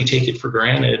easily take it for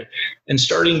granted, and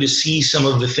starting to see some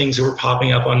of the things that were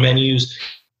popping up on menus.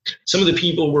 Some of the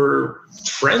people were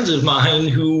friends of mine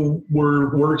who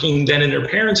were working then in their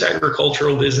parents'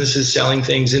 agricultural businesses, selling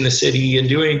things in the city and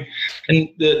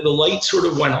the light sort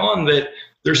of went on that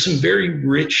there's some very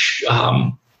rich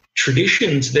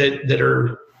traditions that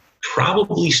are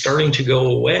probably starting to go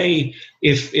away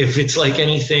if it's like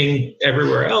anything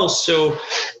everywhere else. So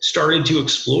started to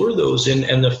explore those.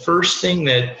 And the first thing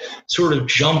that sort of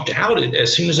jumped out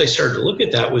as soon as I started to look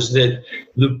at that was that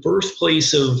the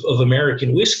birthplace of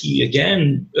American whiskey,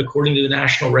 again, according to the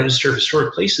National Register of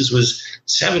Historic Places, was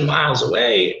 7 miles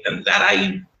away. And that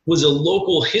I was a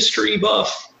local history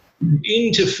buff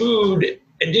into food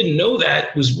and didn't know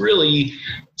that was really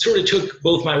sort of took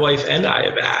both my wife and I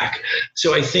aback.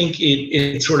 So I think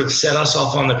it sort of set us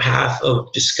off on the path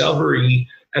of discovery,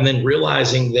 and then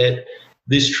realizing that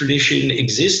this tradition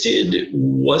existed,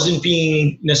 wasn't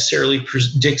being necessarily,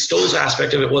 Dick Stoll's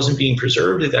aspect of it wasn't being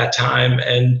preserved at that time,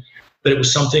 but it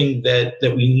was something that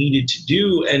we needed to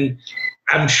do. And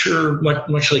I'm sure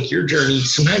much like your journey,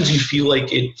 sometimes you feel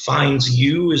like it finds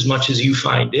you as much as you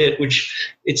find it, which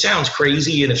it sounds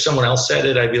crazy. And if someone else said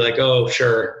it, I'd be like, oh,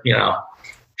 sure,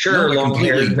 sure, no,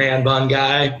 long-haired man bun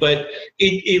guy. But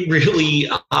it really,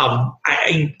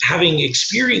 having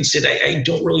experienced it, I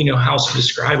don't really know how to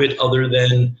describe it other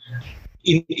than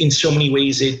in so many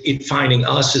ways it finding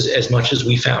us as much as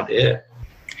we found it.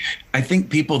 I think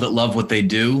people that love what they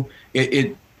do,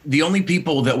 the only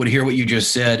people that would hear what you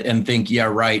just said and think, yeah,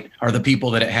 right, are the people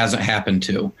that it hasn't happened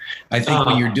to. I think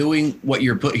when you're doing what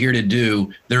you're put here to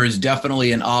do, there is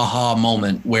definitely an aha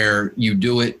moment where you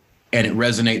do it and it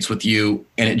resonates with you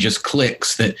and it just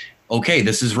clicks that, okay,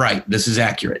 this is right. This is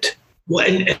accurate. Well,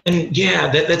 and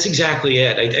yeah, that's exactly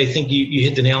it. I think you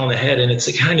hit the nail on the head. And it's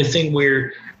the kind of thing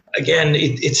where, again,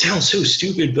 it sounds so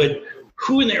stupid, but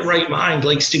who in their right mind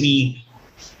likes to be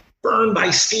burned by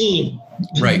steam,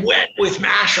 right, wet with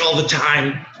mash all the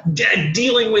time,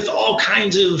 dealing with all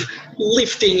kinds of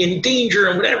lifting and danger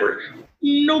and whatever?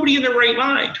 Nobody in their right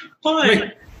mind. But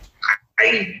right.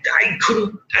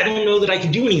 I don't know that I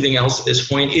can do anything else at this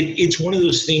point. It's one of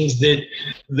those things that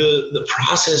the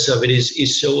process of it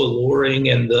is so alluring,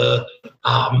 and the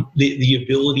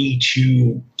ability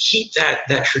to keep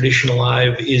that tradition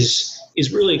alive is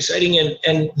really exciting.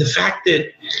 And the fact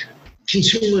that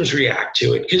consumers react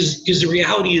to it, because the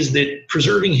reality is that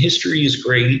preserving history is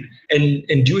great,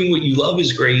 and doing what you love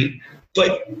is great.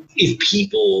 But if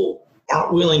people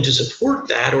aren't willing to support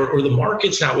that, or the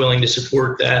market's not willing to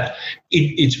support that,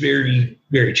 it's very,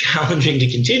 very challenging to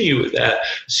continue with that.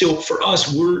 So for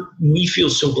us, we feel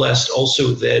so blessed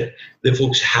also that the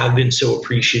folks have been so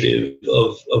appreciative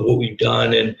of what we've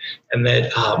done, and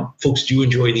that folks do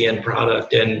enjoy the end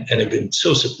product and have been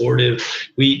so supportive.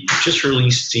 We just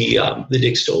released the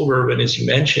Dick Stoll bourbon, as you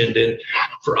mentioned, and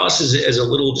for us as a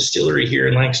little distillery here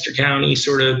in Lancaster County,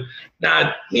 sort of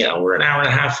not, we're an hour and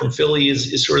a half from Philly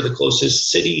is sort of the closest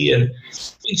city, and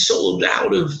we sold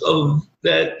out of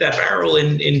that barrel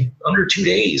in under 2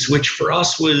 days, which for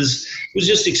us was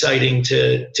just exciting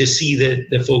to see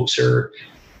that the folks are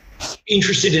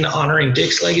interested in honoring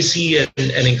Dick's legacy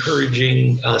and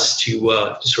encouraging us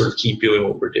to sort of keep doing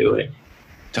what we're doing.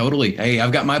 Totally. Hey,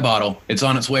 I've got my bottle. It's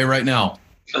on its way right now.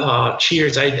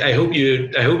 Cheers. I hope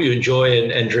you enjoy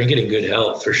and drink it in good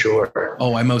health for sure.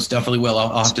 Oh, I most definitely will.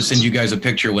 I'll have to send you guys a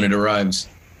picture when it arrives.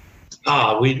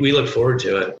 We look forward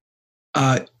to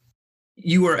it.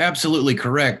 You are absolutely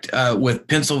correct. With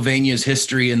Pennsylvania's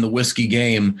history in the whiskey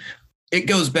game, it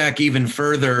goes back even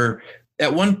further.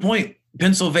 At one point,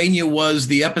 Pennsylvania was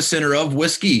the epicenter of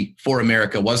whiskey for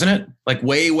America, wasn't it? Like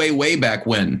way, way, way back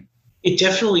when. It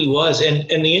definitely was. And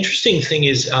the interesting thing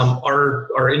is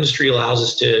our industry allows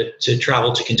us to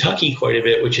travel to Kentucky quite a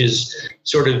bit, which is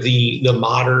sort of the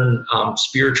modern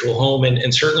spiritual home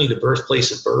and certainly the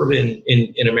birthplace of bourbon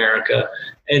in America.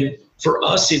 And for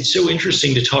us, it's so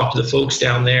interesting to talk to the folks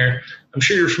down there. I'm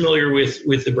sure you're familiar with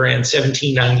the brand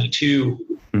 1792.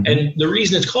 Mm-hmm. And the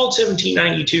reason it's called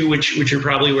 1792, which you're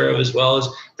probably aware of as well, is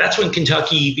that's when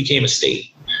Kentucky became a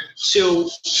state. So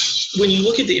when you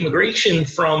look at the immigration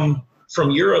from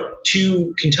Europe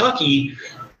to Kentucky,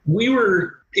 we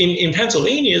were in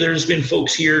Pennsylvania. There's been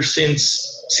folks here since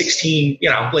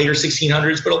later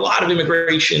 1600s, but a lot of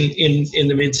immigration in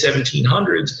the mid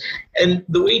 1700s. And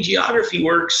the way geography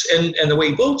works and the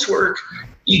way boats work,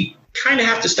 you kind of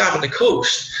have to stop at the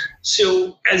coast.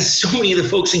 So as so many of the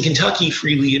folks in Kentucky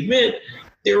freely admit,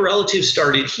 their relatives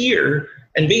started here.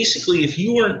 And basically, if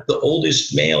you weren't the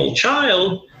oldest male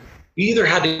child, you either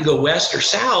had to go west or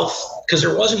south because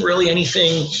there wasn't really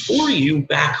anything for you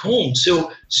back home.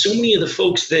 So many of the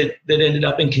folks that ended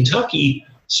up in Kentucky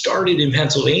started in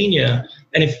Pennsylvania.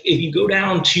 And if you go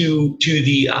down to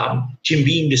the Jim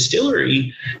Beam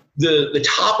distillery, the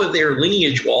top of their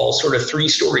lineage wall, sort of 3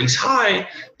 stories high,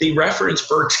 they reference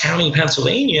Berks County,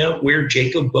 Pennsylvania, where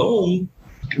Jacob Boehme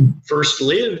first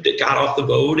lived, got off the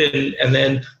boat, and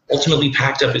then ultimately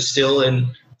packed up his still and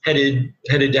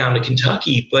headed down to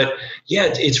Kentucky. But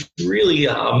yeah, it's really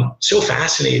so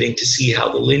fascinating to see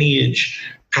how the lineage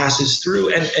passes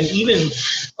through, and even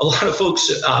a lot of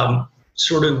folks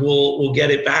sort of will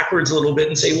get it backwards a little bit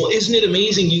and say, well, isn't it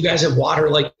amazing you guys have water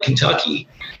like Kentucky?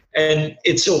 And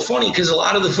it's so funny because a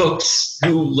lot of the folks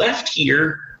who left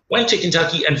here went to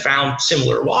Kentucky and found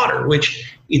similar water,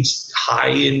 which it's high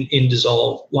in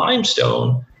dissolved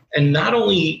limestone. And not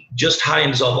only just high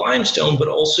in dissolved limestone, but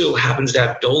also happens to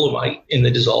have dolomite in the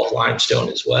dissolved limestone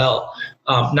as well.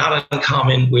 Not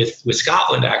uncommon with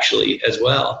Scotland, actually, as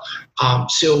well.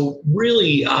 So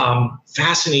really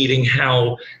fascinating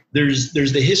how there's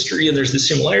the history and there's the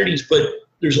similarities, but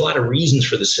there's a lot of reasons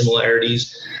for the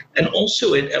similarities. And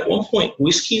also at one point,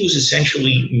 whiskey was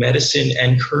essentially medicine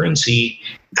and currency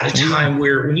at a time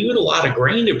where when you had a lot of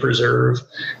grain to preserve,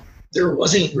 there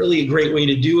wasn't really a great way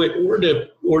to do it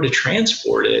or to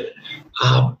transport it.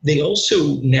 They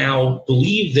also now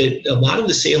believe that a lot of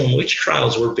the Salem witch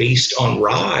trials were based on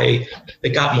rye that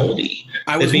got moldy.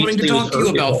 I was wanting to talk to you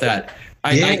about that.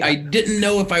 I didn't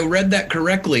know if I read that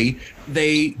correctly.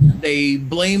 They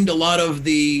blamed a lot of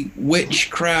the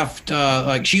witchcraft,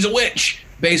 like she's a witch,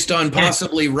 based on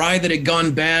possibly rye that had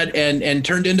gone bad and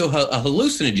turned into a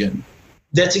hallucinogen.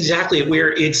 That's exactly it,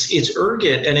 where it's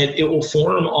ergot and it will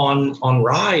form on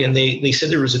rye. And they said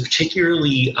there was a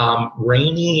particularly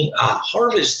rainy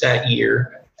harvest that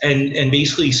year. And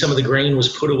basically some of the grain was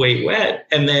put away wet.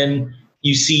 And then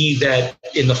you see that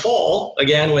in the fall,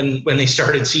 again, when they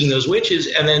started seeing those witches,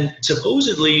 and then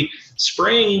supposedly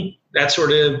spring, that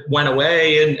sort of went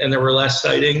away and there were less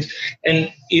sightings.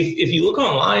 And if you look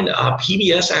online,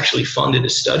 PBS actually funded a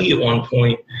study at one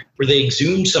point where they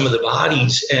exhumed some of the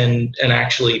bodies and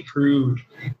actually proved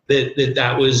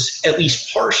that was at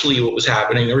least partially what was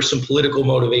happening. There were some political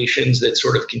motivations that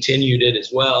sort of continued it as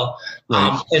well.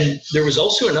 And there was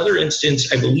also another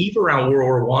instance, I believe, around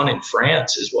World War I in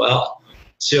France as well.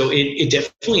 So it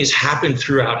definitely has happened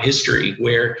throughout history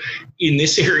where in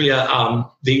this area,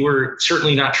 they were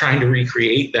certainly not trying to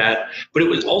recreate that, but it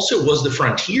was the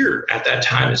frontier at that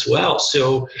time as well.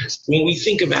 So when we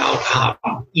think about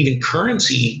even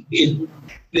currency,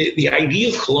 the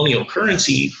idea of colonial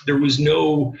currency, there was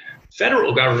no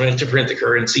federal government to print the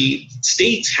currency.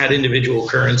 States had individual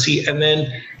currency. And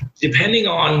then depending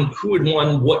on who had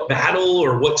won what battle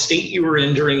or what state you were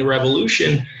in during the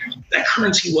revolution, that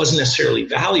currency wasn't necessarily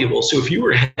valuable. So if you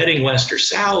were heading west or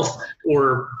south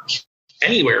or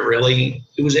anywhere really,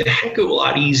 it was a heck of a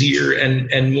lot easier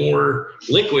and more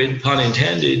liquid, pun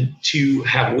intended, to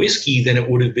have whiskey than it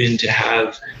would have been to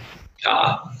have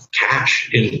cash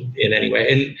in any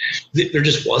way. And there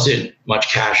just wasn't much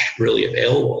cash really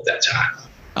available at that time.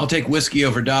 I'll take whiskey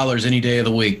over dollars any day of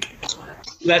the week.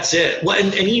 That's it. Well,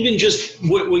 and even just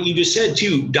what you just said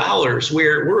too, dollars,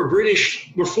 where we're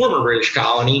former British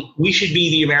colony, we should be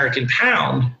the American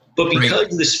pound. But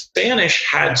because the Spanish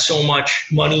had so much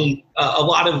money, a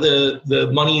lot of the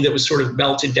money that was sort of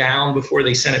melted down before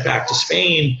they sent it back to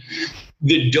Spain,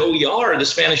 the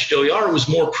Spanish dollars was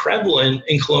more prevalent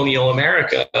in colonial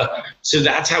America. So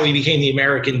that's how we became the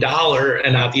American dollar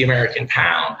and not the American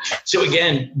pound. So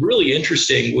again, really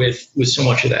interesting with so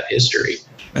much of that history.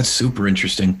 That's super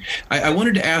interesting. I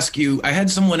wanted to ask you, I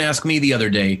had someone ask me the other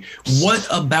day, what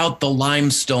about the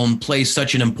limestone plays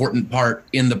such an important part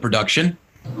in the production?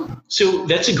 So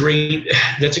that's a great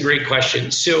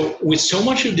question. So with so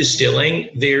much of distilling,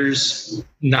 there's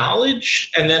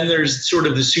knowledge, and then there's sort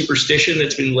of the superstition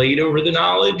that's been laid over the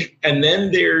knowledge, and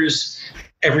then there's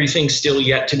everything still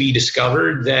yet to be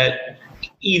discovered that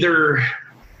either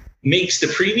makes the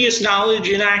previous knowledge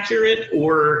inaccurate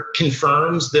or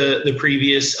confirms the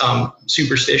previous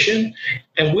superstition.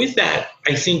 And with that,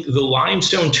 I think the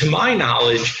limestone, to my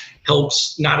knowledge,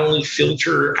 helps not only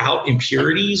filter out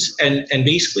impurities and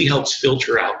basically helps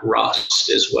filter out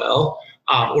rust as well,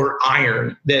 or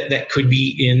iron that could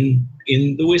be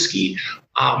in the whiskey,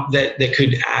 that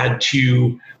could add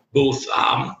to both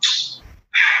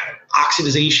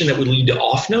oxidization that would lead to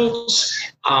off notes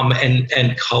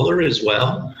and color as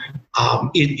well.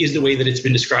 It is the way that it's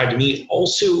been described to me.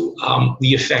 Also,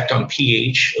 the effect on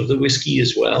pH of the whiskey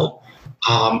as well,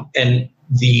 and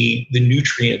the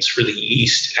nutrients for the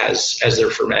yeast as they're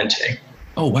fermenting.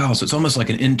 Oh, wow. So it's almost like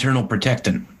an internal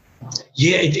protectant.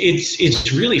 Yeah,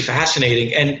 it's really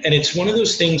fascinating. And it's one of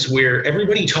those things where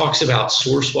everybody talks about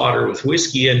source water with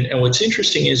whiskey. And what's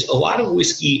interesting is a lot of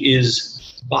whiskey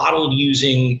is bottled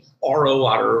using RO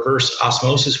water, reverse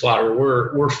osmosis water.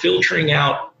 We're filtering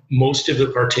out most of the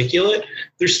particulate.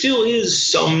 There still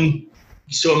is some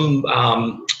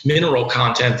mineral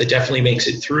content that definitely makes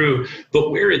it through,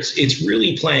 but where it's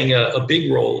really playing a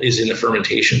big role is in the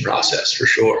fermentation process for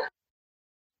sure.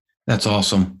 That's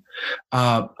awesome.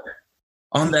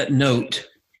 On that note,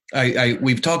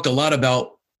 we've talked a lot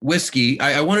about whiskey.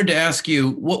 I wanted to ask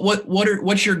you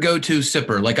what's your go-to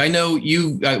sipper? Like, I know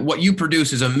what you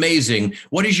produce is amazing.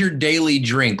 What is your daily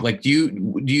drink? Like, do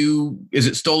you is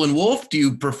it Stolen Wolf? Do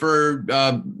you prefer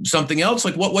something else?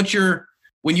 Like,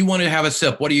 when you want to have a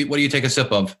sip, what do you take a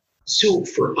sip of? So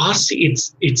for us,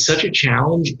 it's such a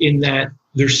challenge in that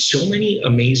there's so many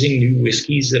amazing new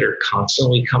whiskeys that are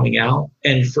constantly coming out,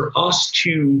 and for us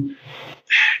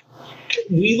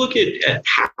we look at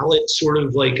palate sort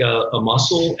of like a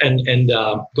muscle and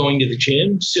going to the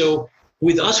gym. So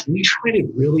with us, we try to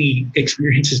really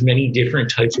experience as many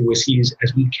different types of whiskeys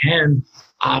as we can.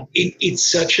 It's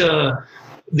such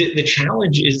the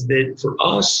challenge is that for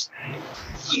us,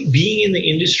 being in the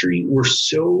industry, we're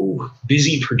so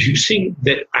busy producing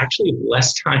that I actually have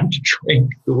less time to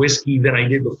drink the whiskey than I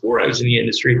did before I was in the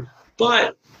industry.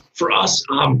 But for us,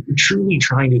 truly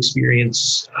trying to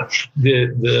experience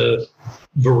the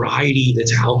variety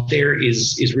that's out there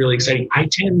is really exciting. I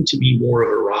tend to be more of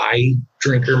a rye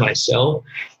drinker myself.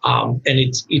 And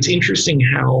it's interesting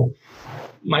how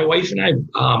my wife and I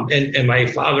and my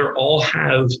father all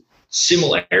have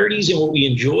similarities in what we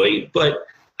enjoy, but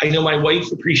I know my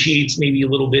wife appreciates maybe a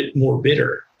little bit more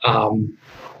bitter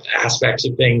aspects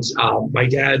of things. My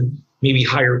dad maybe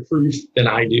higher proof than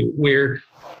I do, where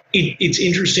it's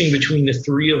interesting between the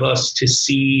three of us to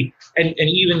see and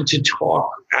even to talk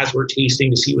as we're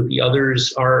tasting to see what the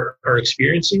others are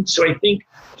experiencing. So I think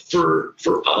for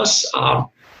us,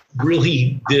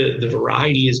 really the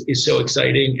variety is so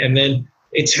exciting. And then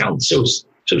it sounds so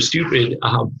stupid,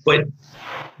 but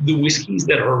the whiskeys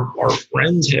that our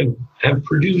friends have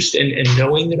produced and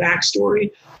knowing the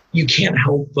backstory, you can't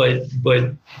help but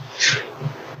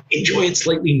enjoy it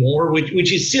slightly more,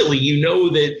 which is silly. You know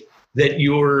that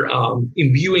you're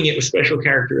imbuing it with special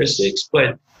characteristics,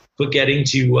 but but getting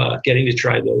to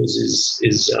try those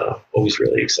is always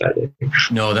really exciting.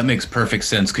 No, that makes perfect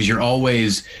sense, because you're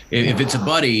always, if it's a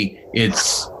buddy,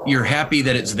 you're happy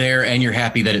that it's there and you're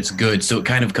happy that it's good. So it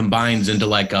kind of combines into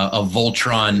like a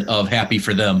Voltron of happy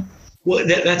for them. Well,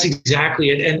 that's exactly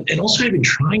it. And also I've been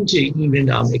trying to even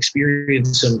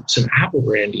experience some apple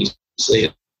brandies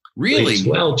Really? as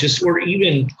well, or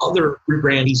even other fruit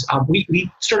brandies.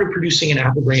 We started producing an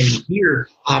apple brandy here.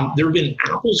 There have been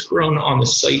apples grown on the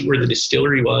site where the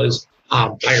distillery was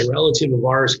by a relative of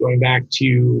ours going back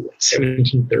to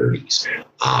 1730s.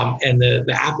 And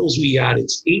the apples we got,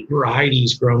 it's 8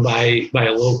 varieties grown by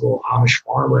a local Amish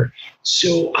farmer.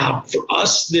 So for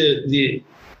us, the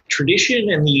tradition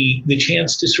and the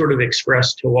chance to sort of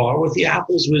express terroir with the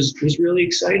apples was really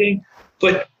exciting.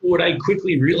 But what I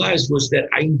quickly realized was that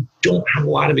I don't have a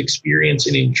lot of experience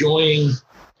in enjoying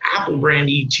apple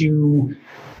brandy to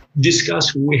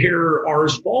discuss where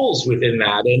ours falls within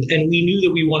that. And we knew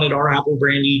that we wanted our apple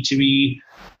brandy to be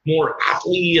more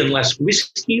apple-y and less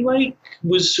whiskey-like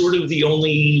was sort of the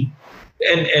only,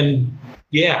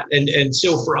 and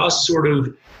so for us sort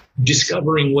of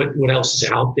discovering what else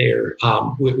is out there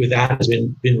with that has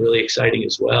been really exciting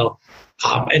as well.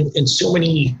 And so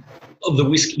many of the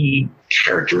whiskey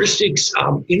characteristics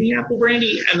in the apple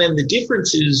brandy, and then the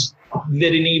differences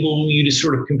that enable you to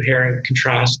sort of compare and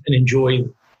contrast and enjoy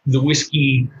the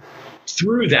whiskey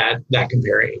through that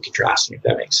comparing and contrasting, if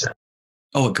that makes sense.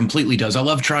 Oh, it completely does. I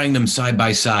love trying them side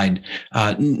by side.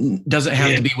 Doesn't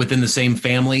have to be within the same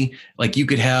family. Like you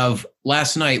could have,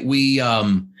 last night we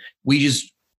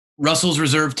just Russell's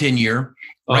Reserve 10-year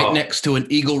right next to an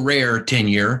Eagle Rare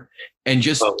 10-year, and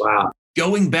just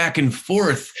going back and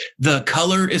forth. The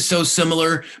color is so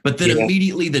similar, but then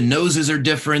immediately the noses are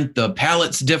different. The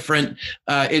palate's different.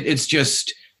 It's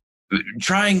just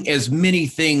trying as many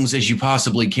things as you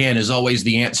possibly can is always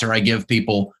the answer I give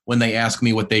people when they ask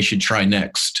me what they should try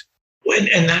next.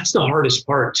 And that's the hardest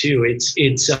part too.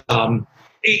 It's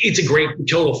a great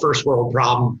total first world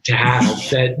problem to have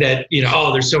that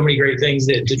there's so many great things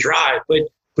to try, but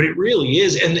it really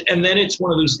is. And then it's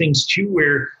one of those things too,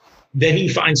 where then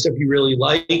you find stuff you really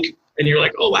like and you're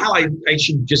like, oh wow, I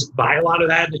should just buy a lot of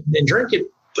that and drink it.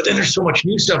 But then there's so much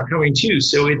new stuff coming too.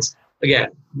 So it's, again,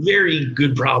 very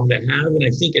good problem to have. And I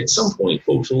think at some point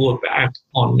folks will look back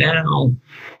on now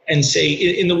and say,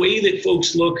 in the way that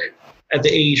folks look at the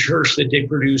A.H. Hirsch that Dick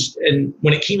produced, and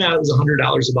when it came out, it was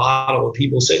 $100 a bottle, and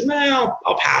people said, no,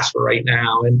 I'll pass for right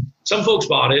now. And some folks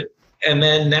bought it. And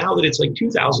then now that it's like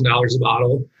 $2,000 a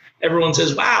bottle, everyone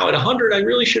says, wow, at 100, I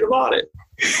really should have bought it.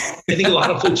 I think a lot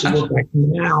of folks will look back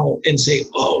now and say,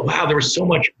 oh, wow, there was so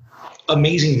much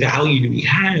amazing value to be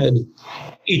had.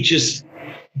 It just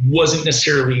wasn't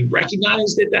necessarily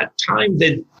recognized at that time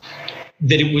that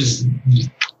it was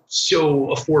so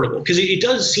affordable, because it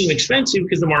does seem expensive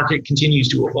because the market continues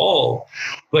to evolve.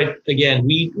 But again,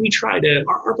 we try to,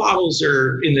 our bottles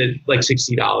are in the like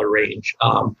 $60 range,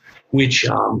 which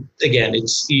again,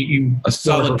 it's a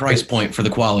solid price point for the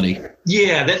quality.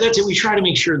 Yeah, that's it. We try to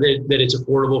make sure that it's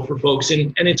affordable for folks.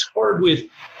 And it's hard with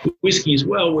whiskey as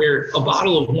well, where a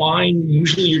bottle of wine,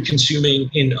 usually you're consuming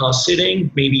in a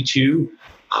sitting, maybe 2,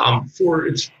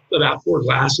 it's about 4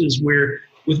 glasses, where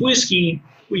with whiskey,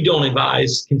 we don't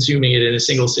advise consuming it in a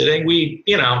single sitting.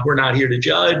 We're not here to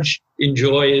judge.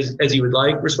 Enjoy as you would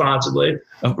like, responsibly.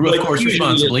 Of course,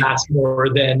 responsibly. That's more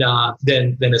than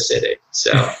a sitting.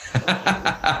 So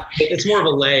it's more of a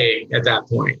laying at that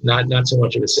point, not so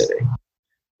much of a sitting.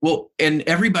 Well, and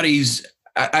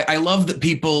I love that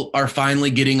people are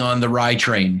finally getting on the rye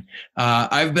train.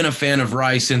 I've been a fan of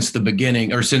rye since the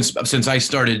beginning, or since I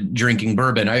started drinking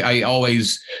bourbon. I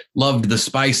always loved the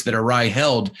spice that a rye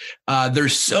held.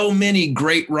 There's so many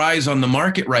great ryes on the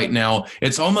market right now.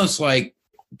 It's almost like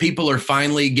people are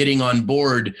finally getting on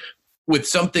board with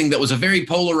something that was a very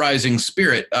polarizing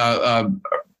spirit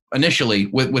initially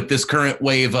with this current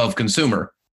wave of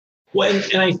consumer. Well,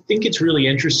 and I think it's really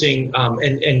interesting,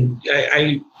 and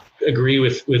I agree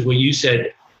with what you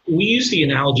said. We use the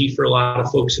analogy for a lot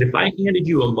of folks that if I handed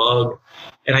you a mug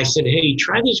and I said, hey,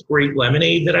 try this great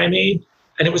lemonade that I made,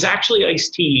 and it was actually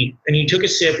iced tea, and you took a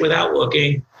sip without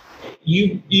looking,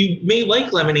 you may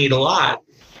like lemonade a lot,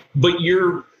 but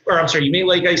you may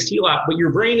like iced tea a lot, but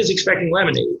your brain is expecting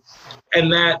lemonade.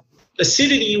 And that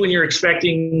acidity, when you're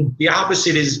expecting the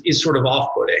opposite, is sort of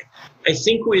off-putting. I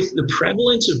think with the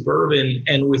prevalence of bourbon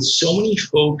and with so many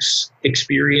folks'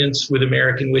 experience with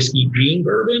American whiskey being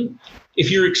bourbon, if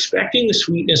you're expecting the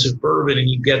sweetness of bourbon and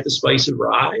you get the spice of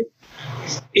rye,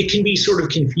 it can be sort of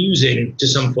confusing to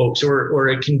some folks, or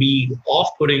it can be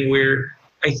off-putting, where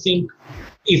I think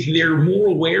if they're more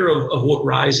aware of what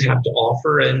ryes have to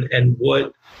offer and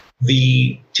what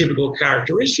the typical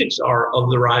characteristics are of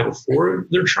the rye before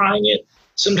they're trying it.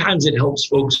 Sometimes it helps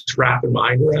folks wrap their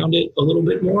mind around it a little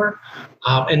bit more.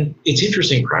 And it's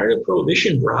interesting, prior to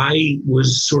Prohibition, rye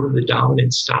was sort of the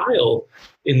dominant style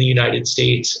in the United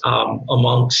States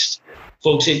amongst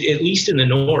folks, at least in the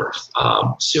North.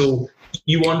 So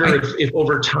you wonder if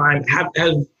over time, have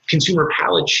consumer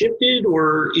palates shifted,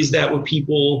 or is that what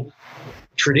people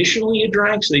traditionally had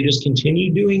drank, so they just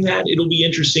continue doing that? It'll be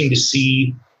interesting to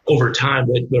see over time,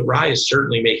 but rye is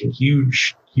certainly making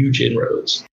huge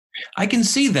inroads. I can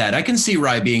see that. I can see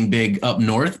rye being big up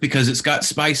north because it's got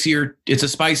spicier. It's a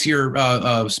spicier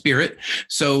spirit.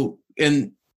 So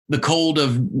in the cold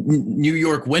of New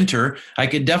York winter, I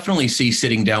could definitely see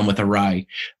sitting down with a rye.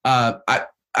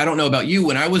 I don't know about you.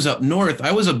 When I was up north,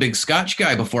 I was a big Scotch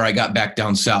guy before I got back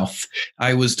down south.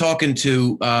 I was talking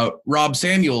to Rob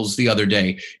Samuels the other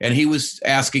day, and he was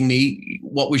asking me,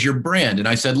 what was your brand? And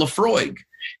I said, Laphroaig.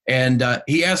 And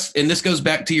he asked, and this goes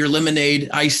back to your lemonade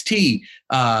iced tea.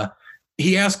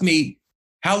 He asked me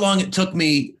how long it took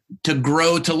me to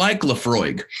grow to like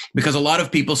Laphroaig, because a lot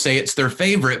of people say it's their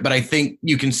favorite, but I think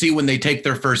you can see when they take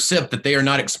their first sip that they are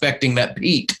not expecting that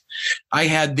peat. I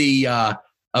had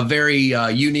a very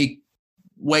unique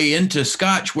way into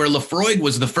Scotch where Laphroaig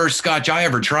was the first Scotch I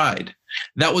ever tried.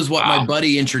 That was what my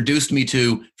buddy introduced me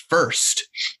to first.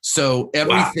 So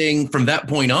everything from that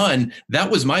point on, that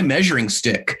was my measuring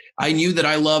stick. I knew that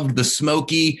I loved the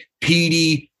smoky,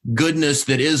 peaty goodness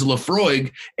that is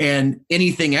Laphroaig, and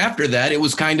anything after that, it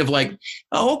was kind of like,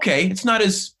 oh, okay, it's not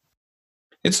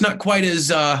quite as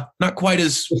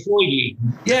Laphroaig.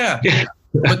 Yeah.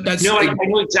 But that's no, I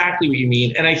know exactly what you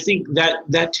mean. And I think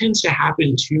that tends to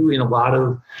happen too in a lot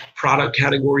of product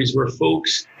categories where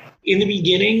folks in the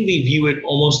beginning, they view it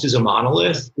almost as a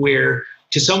monolith, where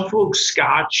to some folks,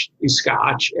 Scotch is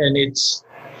Scotch and it's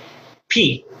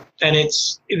peat. And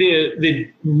it's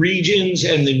the regions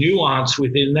and the nuance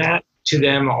within that to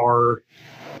them are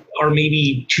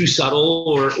maybe too subtle,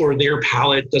 or their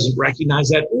palate doesn't recognize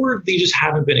that, or they just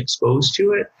haven't been exposed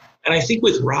to it. And I think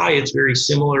with rye, it's very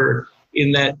similar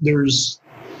in that there's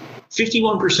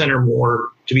 51% or more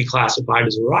to be classified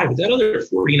as a rye, but that other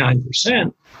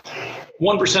 49%,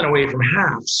 1% away from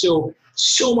half. So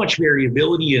much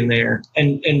variability in there.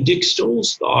 And Dick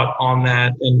Stoll's thought on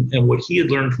that and what he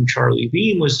had learned from Charlie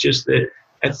Beam was just that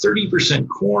at 30%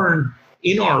 corn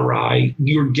in our rye,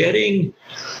 you're getting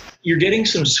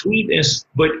some sweetness,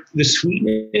 but the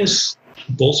sweetness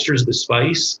bolsters the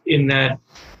spice in that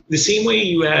the same way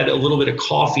you add a little bit of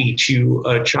coffee to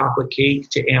a chocolate cake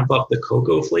to amp up the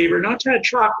cocoa flavor, not to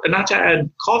add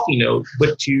coffee note,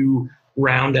 but to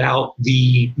round out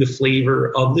the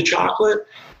flavor of the chocolate.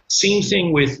 Same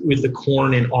thing with the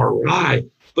corn in our rye.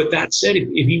 But that said,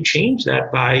 if you change that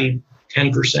by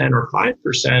 10% or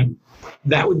 5%,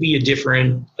 that would be a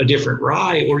different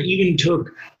rye, or even took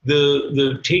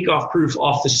the takeoff proof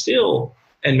off the still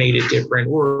and made it different,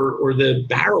 or the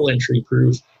barrel entry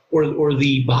proof, or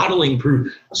the bottling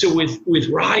proof. So with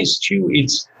ryes too,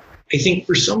 it's, I think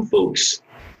for some folks,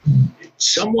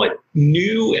 somewhat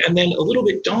new and then a little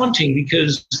bit daunting,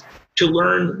 because to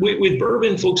learn with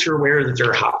bourbon, folks are aware that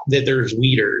they're hot, that there's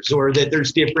wheaters, or that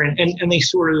there's different, and they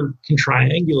sort of can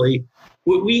triangulate.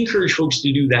 What we encourage folks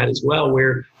to do that as well,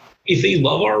 where if they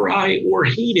love our rye or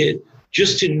hate it,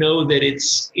 just to know that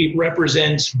it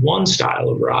represents one style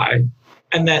of rye,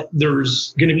 and that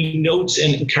there's going to be notes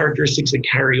and characteristics that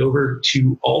carry over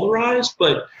to all the ryes,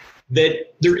 but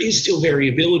that there is still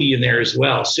variability in there as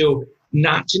well. So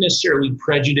not to necessarily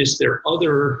prejudice their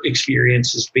other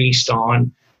experiences based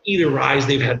on either ryes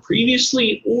they've had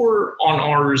previously or on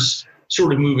ours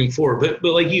sort of moving forward.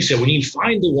 But like you said, when you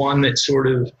find the one that sort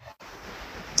of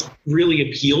really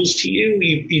appeals to you,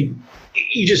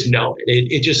 you just know it.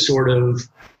 It just sort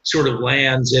of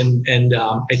lands. And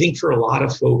I think for a lot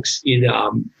of folks,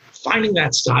 finding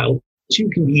that style too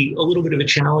can be a little bit of a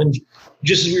challenge.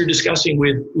 Just as we were discussing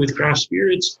with craft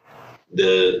spirits,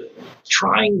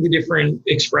 trying the different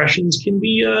expressions can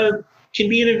be an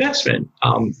investment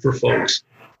for folks.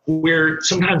 Where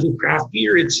sometimes with craft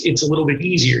beer, it's a little bit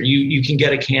easier. You can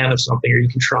get a can of something, or you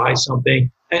can try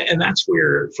something. And that's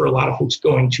where, for a lot of folks,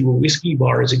 going to a whiskey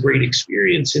bar is a great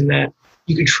experience, in that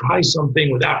you can try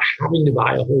something without having to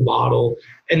buy a whole bottle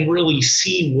and really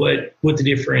see what the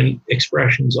different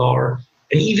expressions are.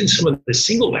 And even some of the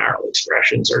single barrel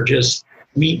expressions are just,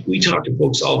 we talk to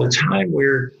folks all the time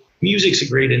where music's a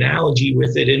great analogy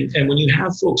with it. And when you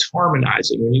have folks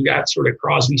harmonizing, when you got sort of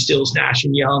Crosby, Stills, Nash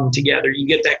and Young together, you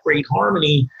get that great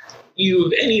harmony. You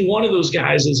have any one of those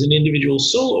guys as an individual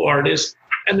solo artist,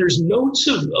 and there's notes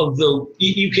of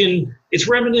it's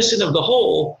reminiscent of the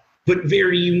whole, but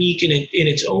very unique in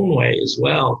its own way as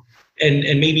well,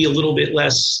 and maybe a little bit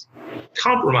less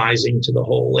compromising to the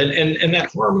whole. And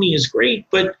that harmony is great,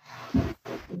 but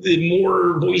the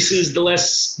more voices, the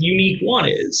less unique one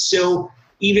is. So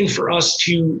even for us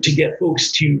to get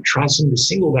folks to try some of the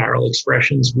single barrel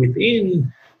expressions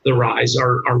within the Rise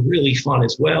are really fun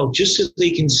as well, just so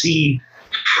they can see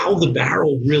how the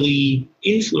barrel really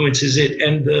influences it.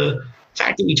 And the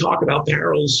fact that we talk about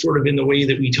barrels sort of in the way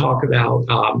that we talk about,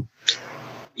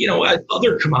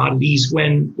 other commodities,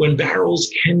 when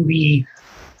barrels can be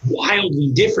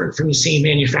wildly different from the same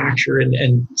manufacturer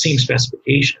and same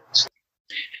specifications.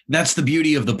 That's the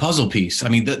beauty of the puzzle piece. I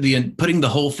mean, the putting the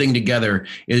whole thing together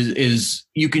is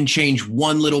you can change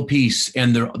one little piece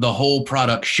and the whole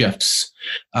product shifts.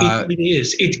 It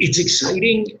is. It's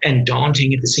exciting and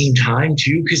daunting at the same time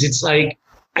too, because it's like,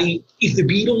 if the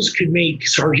Beatles could make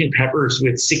Sgt. Pepper's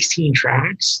with 16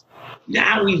 tracks,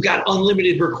 now we've got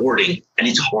unlimited recording, and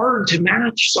it's hard to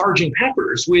match Sgt.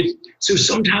 Pepper's with. So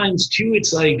sometimes too,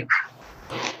 it's like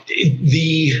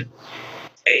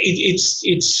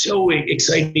it's so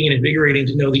exciting and invigorating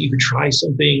to know that you could try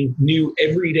something new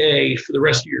every day for the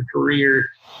rest of your career,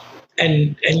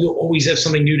 and you'll always have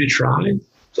something new to try.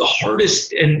 The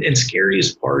hardest and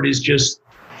scariest part is just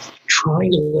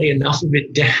trying to lay enough of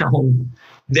it down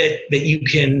that you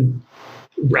can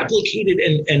replicate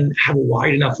it and have a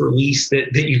wide enough release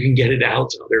that you can get it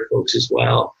out to other folks as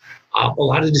well. A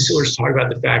lot of distillers talk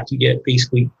about the fact you get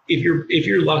basically, if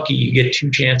you're lucky, you get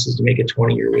 2 chances to make a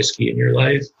 20-year whiskey in your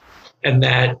life. And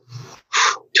that,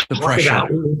 the pressure.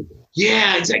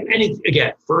 Yeah, exactly. And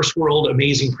again, first world,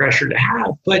 amazing pressure to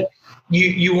have, but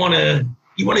you want to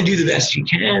do the best you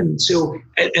can. So,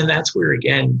 and that's where,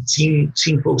 again, seeing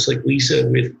folks like Lisa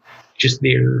with just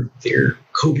their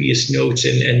copious notes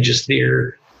and just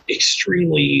their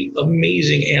extremely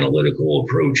amazing analytical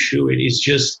approach to it is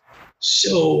just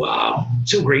so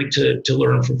great to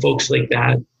learn from folks like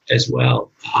that as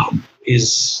well.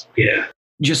 Just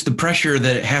the pressure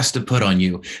that it has to put on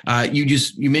you.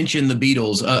 You mentioned the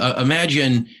Beatles.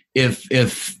 Imagine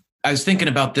if I was thinking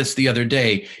about this the other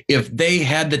day, if they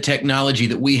had the technology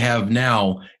that we have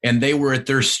now and they were at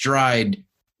their stride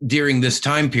during this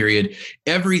time period,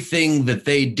 everything that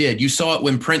they did, you saw it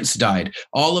when Prince died,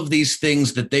 all of these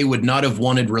things that they would not have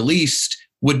wanted released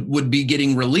would be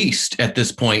getting released at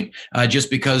this point, just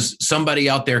because somebody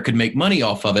out there could make money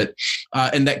off of it,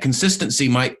 and that consistency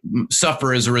might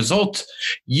suffer as a result.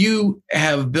 You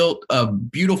have built a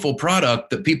beautiful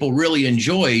product that people really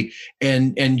enjoy,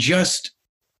 and just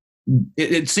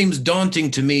it seems daunting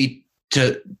to me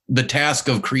to the task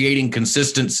of creating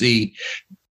consistency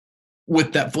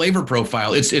with that flavor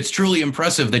profile. It's truly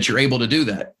impressive that you're able to do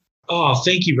that. Oh,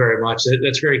 thank you very much.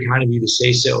 That's very kind of you to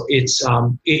say so.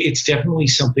 It's definitely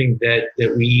something that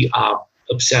we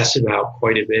obsess about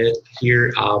quite a bit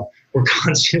here. We're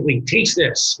constantly, taste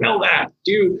this, smell that,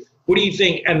 dude, what do you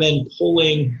think? And then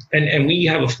pulling, and we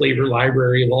have a flavor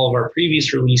library of all of our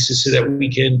previous releases so that we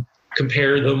can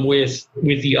compare them with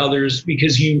the others,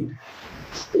 because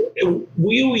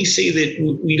we always say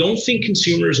that we don't think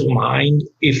consumers will mind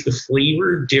if the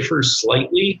flavor differs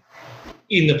slightly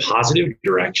in the positive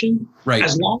direction. Right.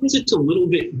 As long as it's a little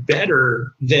bit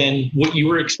better than what you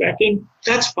were expecting,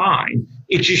 that's fine.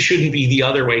 It just shouldn't be the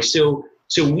other way. So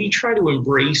we try to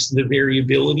embrace the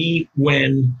variability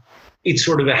when it's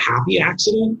sort of a happy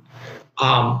accident.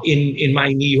 In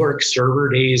my New York server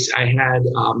days, I had,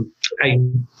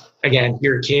 again,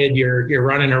 you're a kid, you're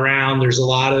running around. There's a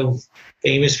lot of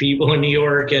famous people in New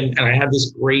York. And I had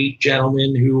this great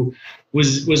gentleman who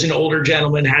was an older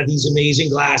gentleman, had these amazing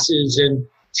glasses and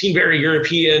seemed very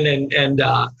European. And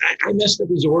I messed up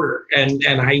his order. And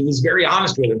I was very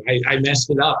honest with him. I messed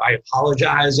it up. I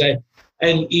apologize.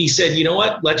 And he said, you know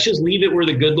what, let's just leave it where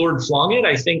the good Lord flung it.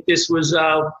 I think this was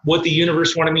what the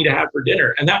universe wanted me to have for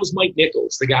dinner. And that was Mike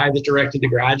Nichols, the guy that directed The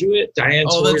Graduate. Diane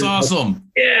Sawyer's that's awesome.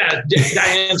 Yeah,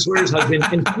 Diane Sawyer's husband.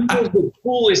 And he was the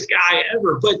coolest guy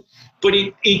ever. But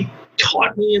it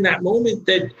taught me in that moment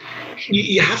that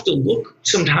you have to look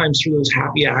sometimes for those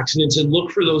happy accidents and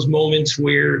look for those moments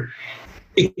where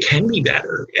it can be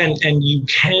better and you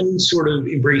can sort of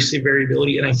embrace the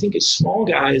variability. And I think as small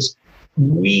guys,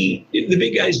 the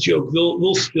big guys joke,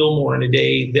 we'll spill more in a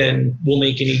day than we'll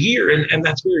make in a year. And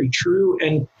that's very true.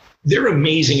 And they're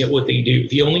amazing at what they do.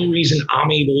 The only reason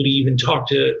I'm able to even talk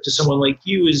to someone like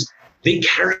you is they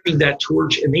carried that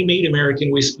torch and they made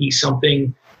American whiskey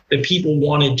something that people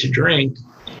wanted to drink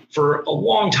for a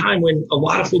long time. When a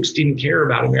lot of folks didn't care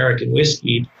about American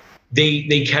whiskey,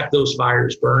 they kept those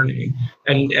fires burning.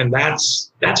 And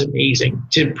that's amazing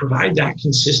to provide that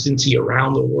consistency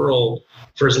around the world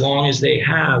for as long as they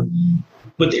have.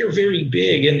 but they're very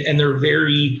big and they're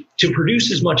very, to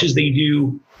produce as much as they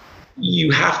do,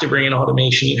 you have to bring in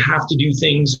automation. You have to do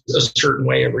things a certain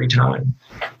way every time.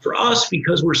 For us,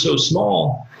 because we're so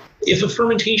small, if a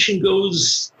fermentation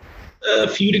goes a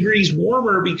few degrees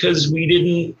warmer because we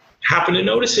didn't happen to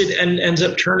notice it and ends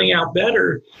up turning out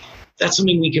better, that's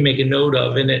something we can make a note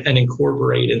of and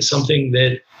incorporate, and something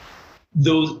that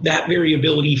that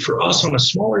variability for us on a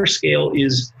smaller scale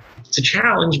it's a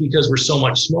challenge because we're so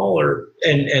much smaller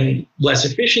and less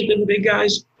efficient than the big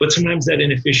guys, but sometimes that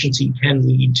inefficiency can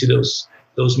lead to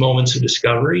those moments of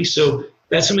discovery. So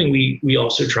that's something we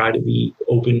also try to be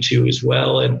open to as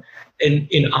well. And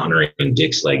in honoring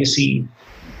Dick's legacy,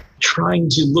 trying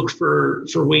to look for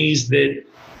ways that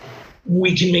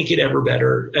we can make it ever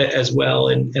better as well.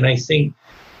 And I think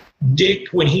Dick,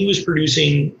 when he was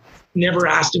producing, never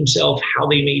asked himself how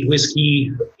they made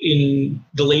whiskey in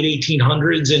the late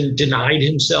 1800s and denied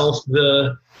himself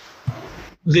the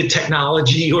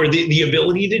technology or the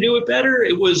ability to do it better.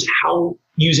 It was how,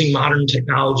 using modern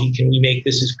technology, can we make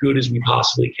this as good as we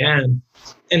possibly can?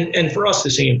 And for us,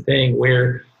 the same thing,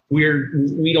 where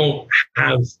we don't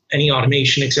have any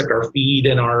automation except our feed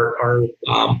and our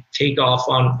takeoff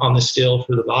on the still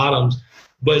for the bottoms.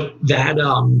 But that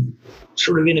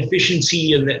sort of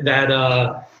inefficiency and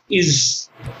that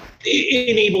it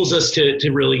enables us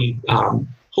to really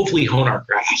hopefully hone our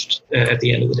craft at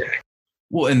the end of the day.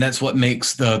 Well, and that's what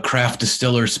makes the craft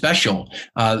distiller special.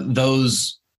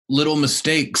 Those little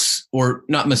mistakes, or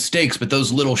not mistakes, but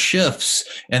those little shifts,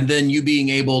 and then you being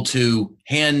able to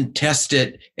hand test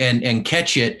it and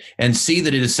catch it and see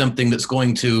that it is something that's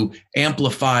going to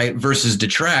amplify versus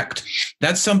detract.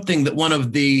 That's something that one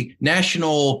of the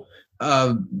national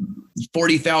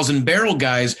 40,000 barrel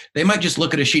guys, they might just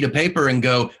look at a sheet of paper and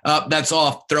go, that's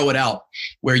off, throw it out.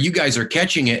 Where you guys are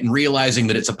catching it and realizing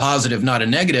that it's a positive, not a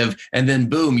negative, and then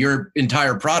boom, your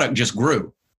entire product just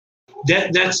grew.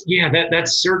 That's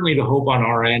certainly the hope on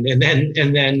our end. And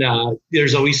then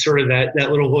there's always sort of that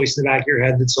little voice in the back of your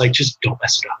head that's like, just don't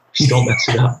mess it up. Just don't mess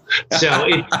it up. So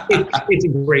it's a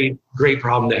great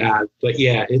problem to have. But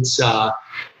yeah, it's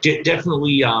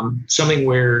definitely something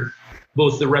where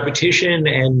both the repetition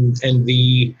and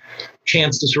the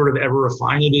chance to sort of ever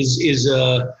refine it is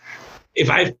if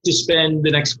I have to spend the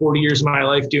next 40 years of my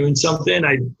life doing something,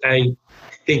 I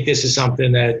think this is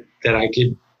something that I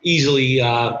could easily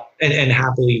and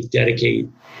happily dedicate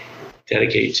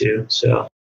to. So,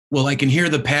 well, I can hear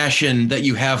the passion that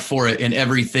you have for it in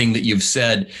everything that you've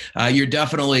said.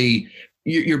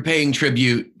 You're paying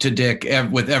tribute to Dick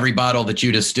with every bottle that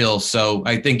you distill. So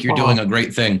I think you're doing a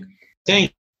great thing.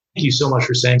 Thank you so much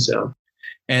for saying so.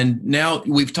 And now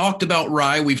we've talked about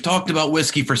rye. We've talked about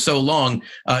whiskey for so long.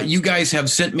 You guys have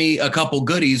sent me a couple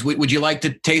goodies. Would you like to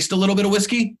taste a little bit of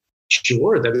whiskey?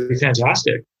 Sure. That'd be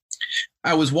fantastic.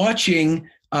 I was watching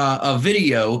a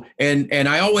video, and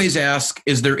I always ask,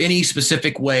 is there any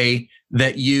specific way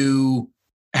that you,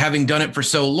 having done it for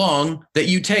so long, that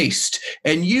you taste?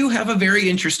 And you have a very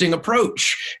interesting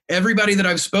approach. Everybody that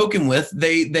I've spoken with,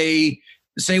 they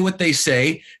say what they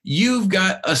say. You've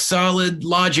got a solid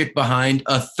logic behind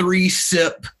a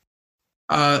 3-sip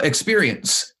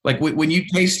experience. Like when you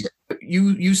taste it,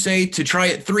 you say to try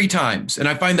it 3 times. And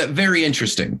I find that very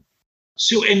interesting.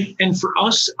 So, and for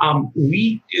us, to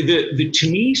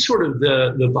me, sort of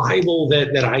the Bible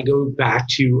that I go back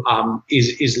to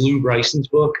is Lou Bryson's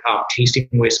book, Tasting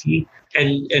Whiskey.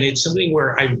 And it's something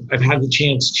where I've had the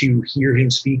chance to hear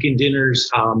him speak in dinners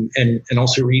and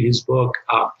also read his book.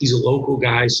 He's a local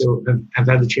guy, so I've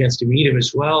had the chance to meet him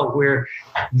as well, where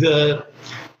the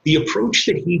approach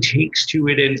that he takes to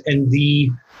it and the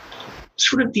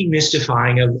sort of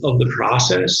demystifying of the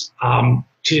process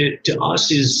to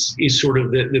us is sort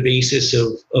of the basis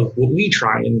of what we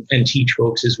try and teach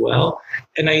folks as well.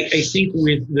 And I think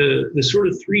with the sort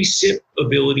of 3-sip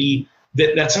ability,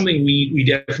 that's something we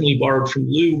definitely borrowed from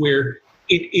Lou, where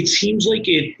it seems like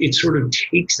it sort of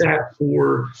takes that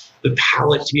for the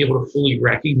palate to be able to fully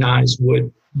recognize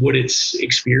what it's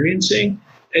experiencing.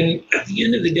 And at the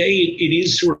end of the day, it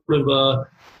is sort of a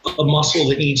muscle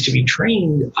that needs to be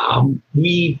trained.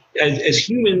 We, as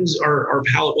humans, our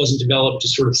palate wasn't developed to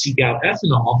sort of seek out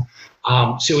ethanol.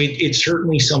 So it's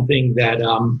certainly something that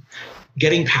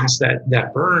getting past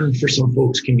that burn for some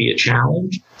folks can be a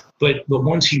challenge. But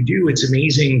once you do, it's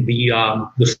amazing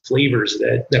the flavors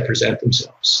that present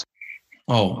themselves.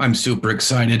 Oh, I'm super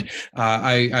excited.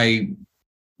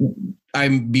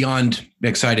 I'm beyond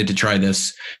excited to try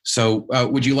this. So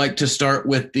would you like to start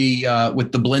with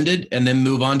the blended and then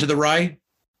move on to the rye?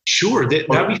 Sure, that'd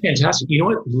be fantastic. You know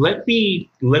what? Let me.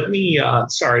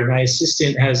 Sorry, my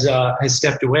assistant has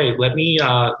stepped away. Let me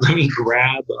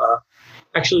grab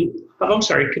Actually, I'm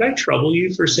sorry, could I trouble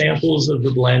you for samples of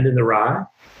the blend and the rye?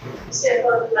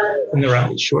 In the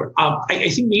rye, sure. I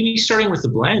think maybe starting with the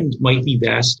blend might be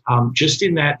best, just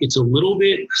in that it's a little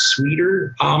bit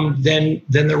sweeter than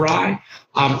the rye.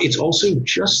 It's also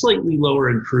just slightly lower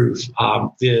in proof.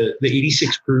 The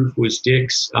 86 proof was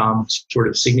Dick's sort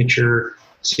of signature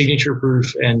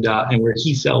proof, and where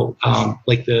he felt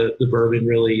like the bourbon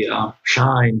really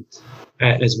shined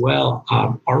as well.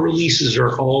 Our releases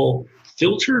are all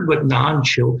filtered, but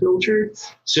non-chill filtered.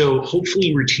 So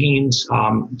hopefully retains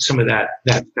some of that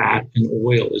fat and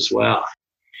oil as well.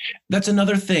 That's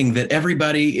another thing that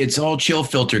it's all chill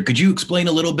filtered. Could you explain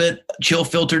a little bit chill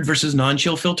filtered versus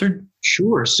non-chill filtered?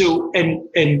 Sure. So,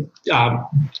 I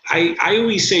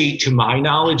always say, to my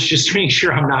knowledge, just to make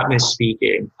sure I'm not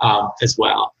misspeaking as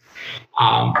well.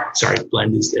 Sorry,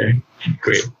 blend is there.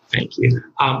 Great. Thank you.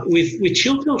 With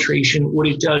chill filtration, what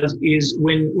it does is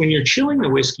when you're chilling the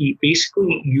whiskey,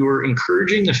 basically you're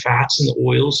encouraging the fats and the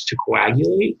oils to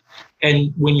coagulate.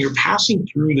 And when you're passing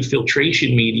through the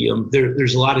filtration medium,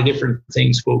 there's a lot of different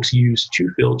things folks use to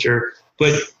filter.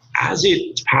 But as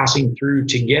it's passing through,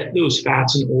 to get those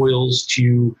fats and oils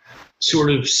to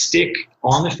sort of stick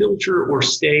on the filter or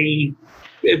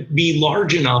be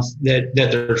large enough that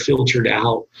they're filtered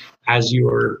out as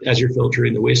you're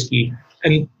filtering the whiskey.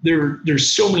 And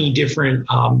there's so many different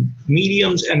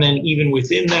mediums, and then even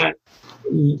within that,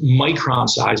 micron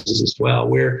sizes as well,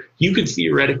 where you could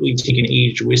theoretically take an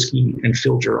aged whiskey and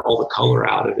filter all the color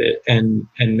out of it and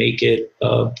make it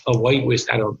a white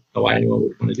whiskey. I don't know why anyone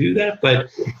would want to do that, but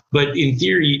in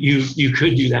theory, you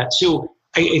could do that. So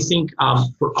I think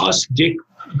for us, Dick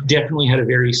definitely had a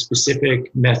very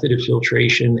specific method of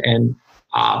filtration and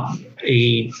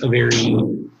a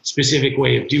very specific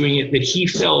way of doing it that he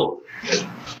felt,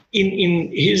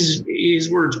 in his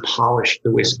words, polished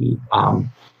the whiskey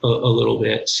a little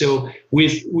bit. So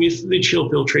with the chill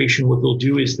filtration, what they'll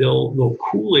do is they'll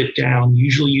cool it down,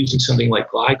 usually using something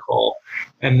like glycol,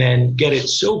 and then get it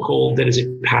so cold that as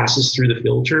it passes through the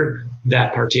filter,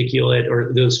 that particulate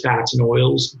or those fats and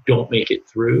oils don't make it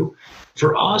through.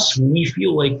 For us, we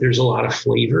feel like there's a lot of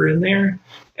flavor in there.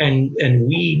 And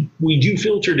we do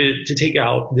filter to take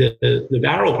out the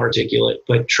barrel particulate,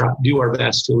 but do our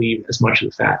best to leave as much of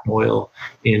the fat and oil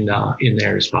in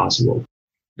there as possible.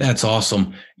 That's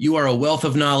awesome. You are a wealth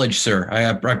of knowledge, sir. I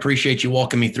appreciate you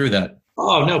walking me through that.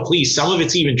 Oh, no, please. Some of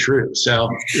it's even true. So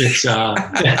it's so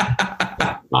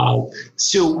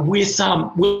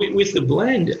with the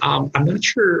blend, I'm not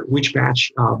sure which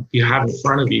batch you have in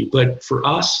front of you, but for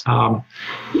us,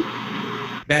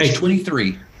 batch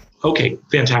 23. Okay,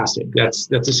 fantastic. That's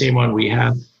the same one we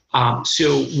have.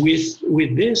 So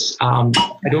with this, I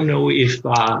don't know if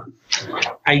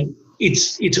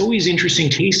it's always interesting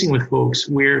tasting with folks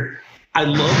where I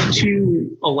love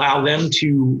to allow them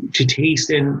to taste,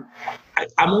 and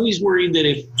I'm always worried that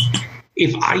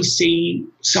if I say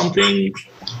something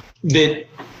that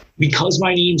because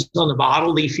my name's on the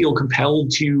bottle, they feel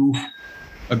compelled to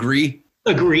agree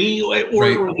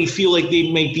or they feel like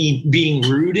they might be being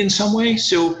rude in some way.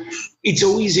 So it's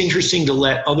always interesting to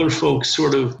let other folks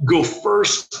sort of go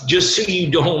first, just so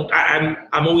you don't. I'm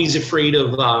always afraid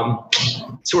of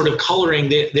sort of coloring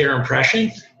their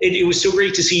impression. It was so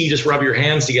great to see you just rub your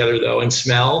hands together though and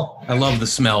smell. I love the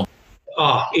smell.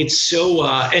 It's so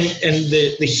and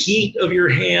the heat of your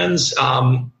hands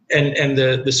and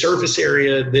the surface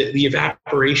area, the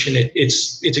evaporation.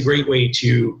 It's a great way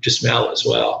to smell as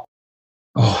well.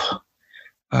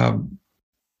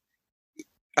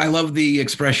 I love the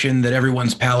expression that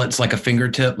everyone's palate's like a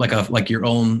fingertip, like your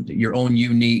own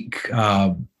unique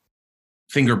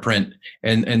fingerprint.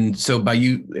 And so by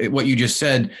what you just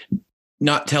said,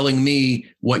 not telling me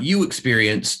what you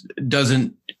experienced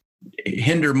doesn't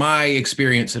hinder my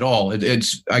experience at all.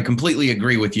 I completely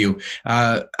agree with you.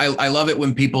 I love it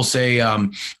when people say, "Oh,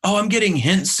 I'm getting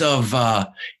hints of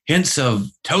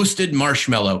toasted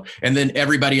marshmallow," and then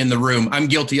everybody in the room, I'm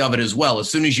guilty of it as well. As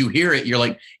soon as you hear it, you're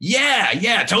like,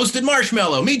 "Yeah, toasted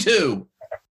marshmallow, me too."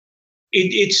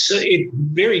 It's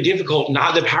very difficult.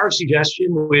 Not the power of suggestion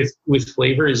with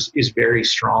flavor is very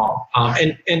strong,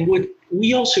 and what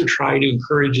we also try to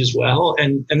encourage as well.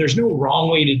 And there's no wrong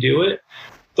way to do it.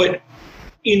 But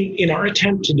in our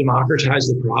attempt to democratize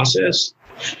the process,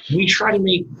 we try to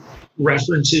make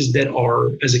references that are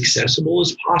as accessible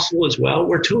as possible as well.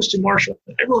 Where toasted marshmallow,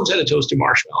 everyone's had a toasted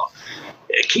marshmallow.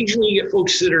 Occasionally you get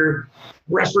folks that are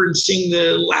referencing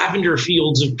the lavender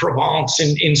fields of Provence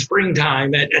in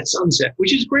springtime at sunset,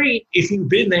 which is great if you've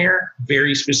been there,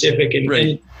 very specific. And, right.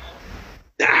 And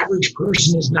the average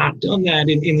person has not done that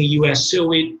in the US.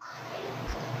 So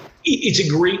it's a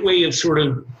great way of sort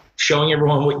of showing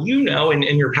everyone what you know and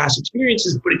your past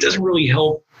experiences, but it doesn't really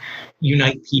help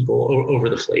unite people over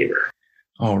the flavor.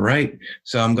 All right.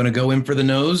 So I'm going to go in for the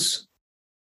nose.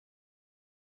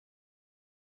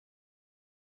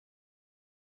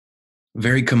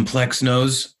 Very complex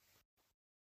nose.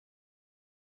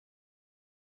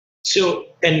 So,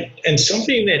 and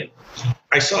something that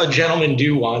I saw a gentleman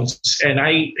do once, and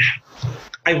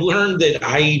I've learned that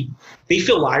they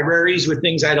fill libraries with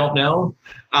things I don't know.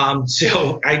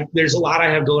 There's a lot I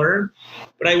have to learn.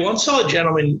 But I once saw a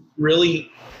gentleman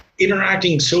really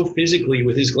interacting so physically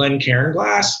with his Glencairn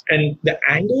glass, and the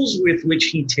angles with which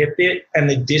he tipped it and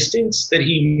the distance that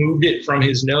he moved it from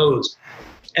his nose.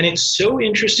 And it's so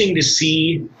interesting to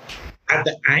see at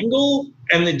the angle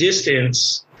and the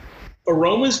distance,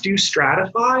 aromas do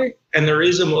stratify, and there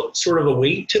is a sort of a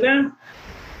weight to them.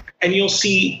 And you'll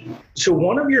see, so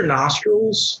one of your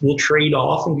nostrils will trade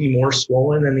off and be more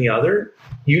swollen than the other,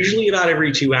 usually about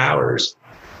every 2 hours.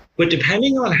 But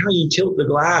depending on how you tilt the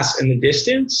glass and the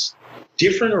distance,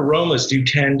 different aromas do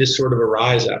tend to sort of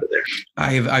arise out of there.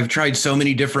 I've tried so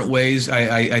many different ways.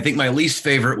 I think my least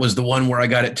favorite was the one where I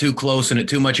got it too close and at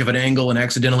too much of an angle and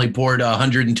accidentally poured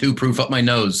 102 proof up my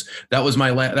nose. That was my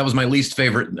least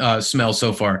favorite smell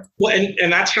so far. Well,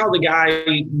 and that's how the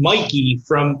guy Mikey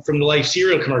from the Life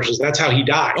cereal commercials, that's how he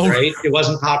died, right? It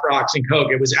wasn't Pop Rocks and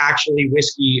Coke. It was actually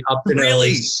whiskey up the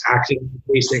nose, accidentally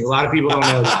tasting. A lot of people don't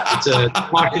know that. It's a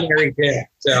cautionary tale.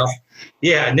 So.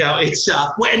 Yeah, no, it's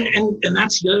and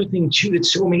that's the other thing too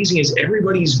that's so amazing is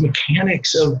everybody's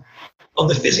mechanics of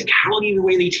the physicality, the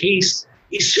way they taste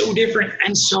is so different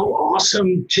and so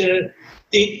awesome.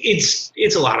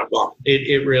 It's a lot of fun.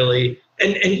 It really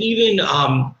and even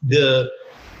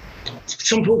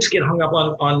some folks get hung up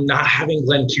on not having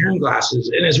Glencairn glasses,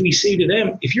 and as we say to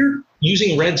them, if you're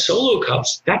using red Solo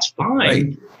cups, that's fine.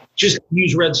 Right. Just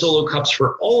use red Solo cups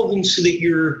for all of them so that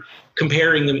you're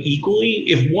comparing them equally.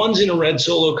 If one's in a red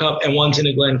Solo cup and one's in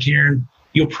a Glencairn,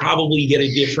 you'll probably get a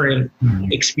different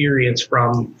experience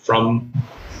from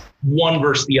one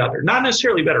versus the other. Not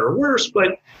necessarily better or worse,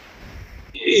 but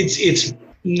it's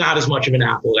not as much of an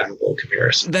apple-to-apple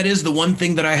comparison. That is the one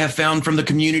thing that I have found from the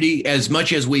community. As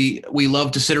much as we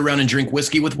love to sit around and drink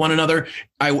whiskey with one another,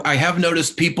 I have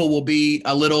noticed people will be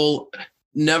a little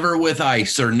never with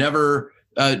ice or never.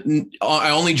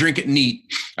 I only drink it neat.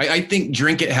 I think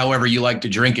drink it however you like to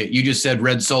drink it. You just said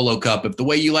red Solo cup. If the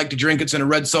way you like to drink it's in a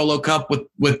red Solo cup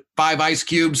with 5 ice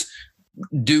cubes,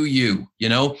 do you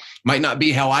know? Might not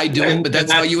be how I do it, but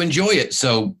that's how you enjoy it.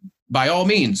 So by all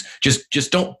means,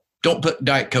 just don't put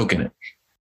Diet Coke in it.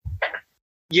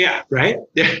 Yeah, right.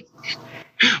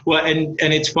 Well, and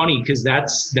it's funny because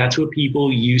that's what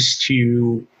people used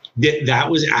to. That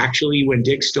was actually when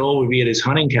Dick Stoll would be at his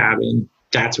hunting cabin.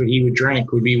 That's what he would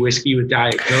drink, would be whiskey with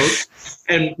Diet Coke.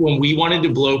 And when we wanted to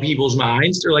blow people's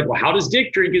minds, they're like, well, how does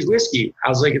Dick drink his whiskey? I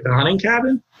was like, at the hunting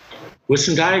cabin with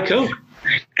some Diet Coke.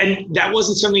 And that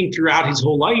wasn't something throughout his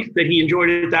whole life that he enjoyed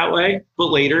it that way. But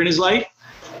later in his life,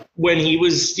 when he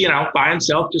was, by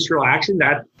himself, just relaxing,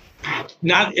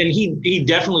 he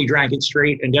definitely drank it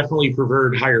straight and definitely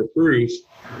preferred higher proof.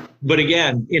 But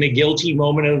again, in a guilty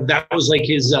moment that was like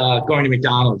his going to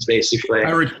McDonald's, basically.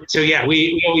 So yeah,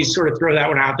 we always sort of throw that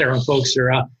one out there when folks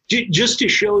are just to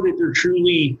show that there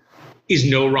truly is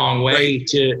no wrong way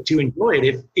to enjoy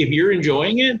it. If you're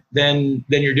enjoying it, then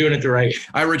you're doing it the right way.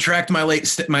 I retract my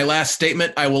last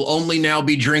statement. I will only now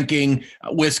be drinking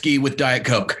whiskey with Diet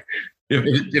Coke. If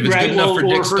it's good enough for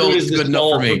Dick Stoll, it's good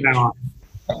enough for me.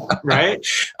 Right.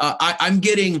 I'm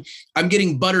getting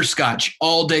butterscotch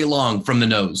all day long from the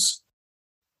nose.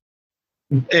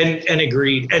 And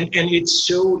agreed. And it's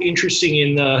so interesting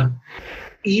in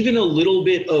even a little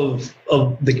bit of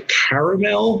the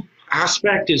caramel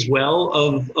aspect as well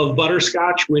of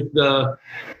butterscotch with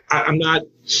I'm not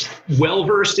well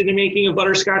versed in the making of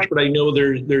butterscotch, but I know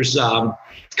there's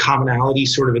commonality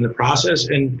sort of in the process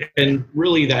and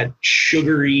really that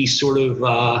sugary sort of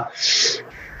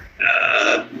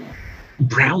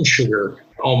brown sugar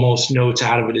almost notes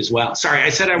out of it as well. Sorry, I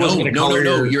said I wasn't going to color.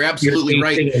 No, you're absolutely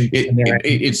right.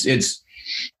 It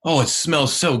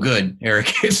smells so good,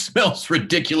 Eric. It smells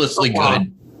ridiculously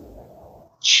good.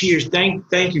 Cheers. Thank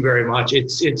you very much.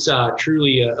 It's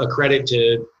truly a credit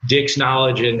to Dick's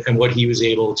knowledge and what he was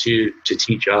able to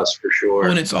teach us for sure.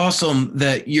 Well, and it's awesome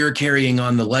that you're carrying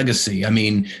on the legacy. I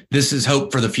mean, this is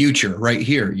hope for the future right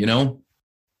here,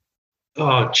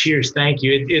 Oh, cheers. Thank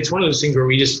you. It's one of those things where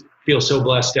we just feel so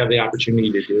blessed to have the opportunity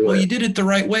to do it. Well, you did it the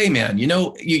right way, man.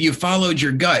 You followed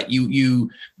your gut.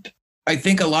 I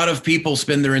think a lot of people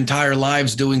spend their entire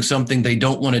lives doing something they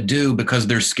don't want to do because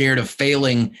they're scared of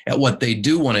failing at what they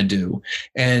do want to do.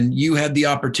 And you had the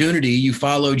opportunity, you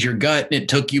followed your gut, and it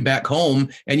took you back home,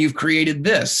 and you've created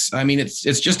this. I mean, it's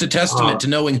just a testament to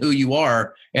knowing who you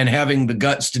are and having the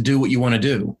guts to do what you want to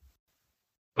do.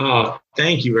 Oh,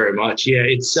 thank you very much. Yeah,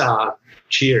 it's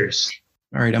cheers.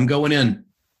 All right, I'm going in.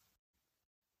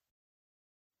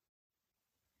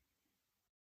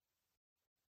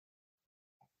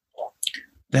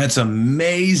 That's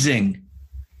amazing.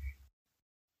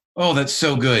 Oh, that's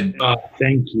so good.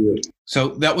 Thank you. So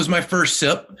that was my first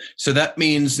sip. So that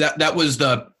means that was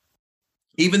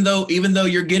even though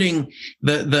you're getting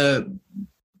the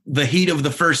heat of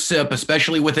the first sip,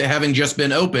 especially with it having just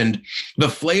been opened, the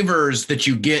flavors that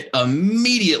you get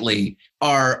immediately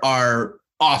are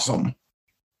awesome.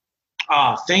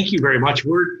 Thank you very much.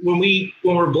 When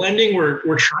we're blending,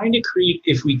 we're trying to create,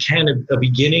 if we can, a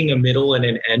beginning, a middle, and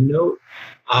an end note.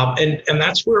 And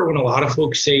that's where, when a lot of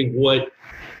folks say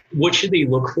what should they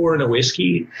look for in a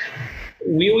whiskey,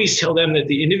 we always tell them that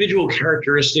the individual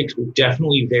characteristics will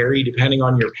definitely vary depending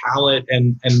on your palate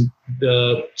and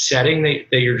the setting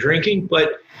that you're drinking.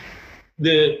 But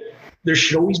there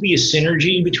should always be a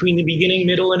synergy between the beginning,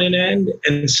 middle, and an end.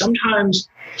 And sometimes,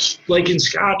 like in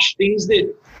Scotch, things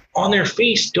that on their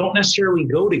face don't necessarily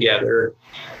go together,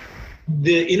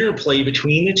 the interplay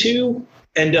between the two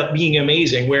end up being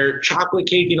amazing, where chocolate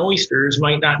cake and oysters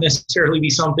might not necessarily be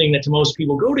something that to most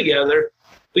people go together,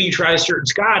 but you try a certain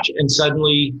Scotch and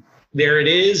suddenly there it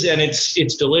is, and it's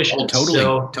delicious.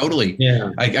 Oh, totally.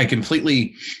 Yeah. I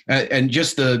completely, and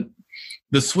just the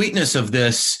sweetness of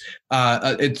this,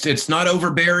 it's not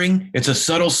overbearing. It's a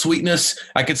subtle sweetness.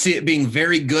 I could see it being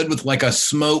very good with like a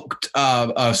smoked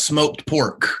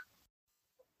pork.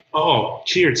 Oh,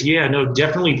 cheers. Yeah, no,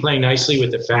 definitely playing nicely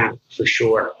with the fat for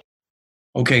sure.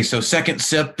 Okay, so second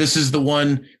sip. This is the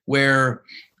one where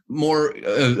more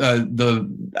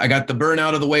I got the burn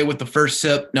out of the way with the first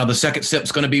sip. Now the second sip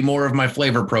is going to be more of my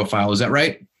flavor profile. Is that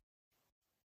right?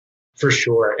 For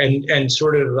sure, and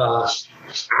sort of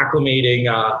acclimating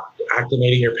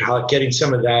your palate, getting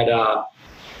some of that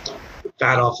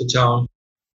fat off the tongue.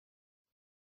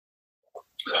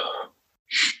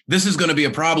 This is going to be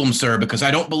a problem, sir, because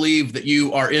I don't believe that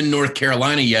you are in North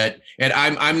Carolina yet, and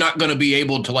I'm not going to be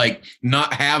able to like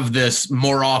not have this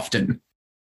more often.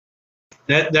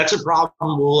 That's a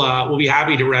problem. We'll be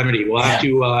happy to remedy. We'll have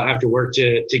to work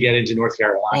to get into North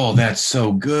Carolina. Oh, that's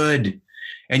so good.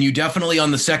 And you definitely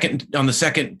on the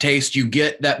second taste, you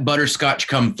get that butterscotch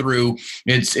come through.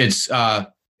 It's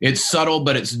subtle,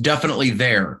 but it's definitely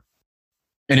there,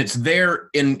 and it's there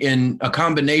in a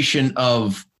combination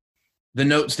of the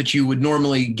notes that you would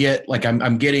normally get. Like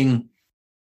I'm getting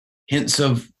hints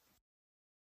of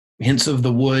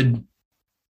the wood,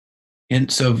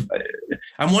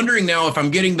 I'm wondering now if I'm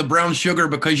getting the brown sugar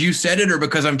because you said it or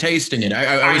because I'm tasting it.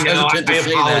 I was hesitant to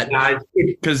say that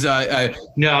because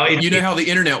you know how the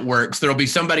internet works. There'll be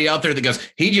somebody out there that goes,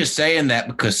 he just saying that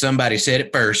because somebody said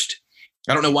it first.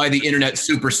 I don't know why the internet's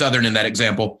super Southern in that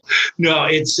example. No,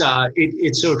 it's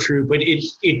so true, but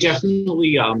it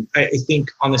definitely, I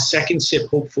think on the second sip,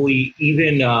 hopefully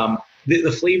even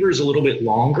the flavor is a little bit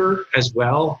longer as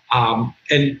well.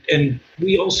 And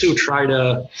we also try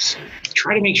to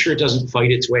make sure it doesn't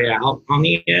fight its way out on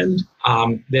the end,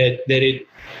 that it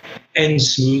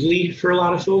ends smoothly for a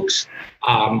lot of folks,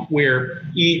 where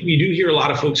you do hear a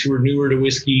lot of folks who are newer to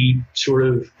whiskey sort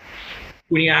of,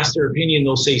 when you ask their opinion,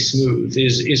 they'll say smooth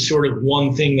is sort of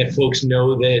one thing that folks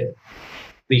know that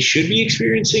they should be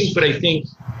experiencing. But I think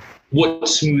what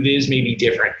smooth is may be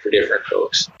different for different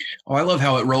folks. Oh, I love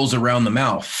how it rolls around the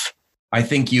mouth. I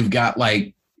think you've got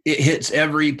like, it hits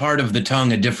every part of the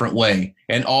tongue a different way,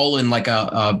 and all in like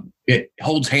it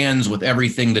holds hands with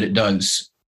everything that it does.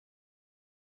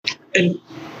 And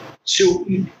so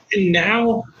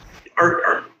now,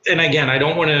 and again, I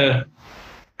don't want to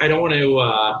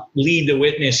lead the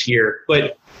witness here,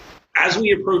 but as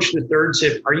we approach the third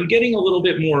sip, are you getting a little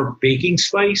bit more baking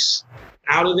spice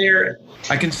out of there?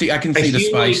 I can see the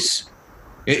spice.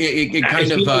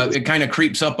 It kind of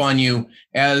creeps up on you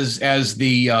as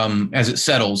it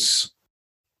settles.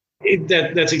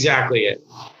 That's exactly it.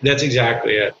 That's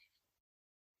exactly it.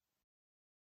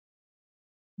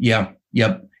 Yeah.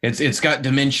 Yep. It's got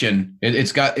dimension.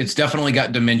 It's definitely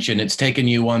got dimension. It's taken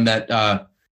you on that.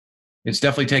 It's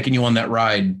definitely taking you on that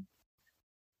ride.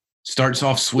 Starts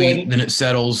off sweet, then it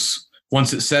settles.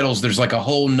 Once it settles, there's like a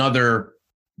whole nother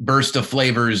burst of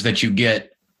flavors that you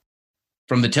get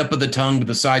from the tip of the tongue to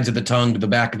the sides of the tongue to the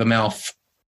back of the mouth.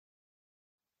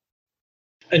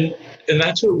 And and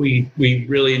that's what we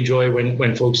really enjoy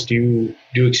when folks do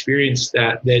experience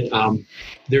that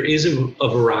there is a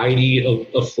variety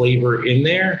of flavor in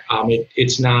there.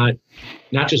 It's not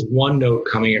just one note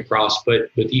coming across, but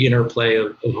the interplay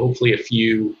of hopefully a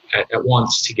few at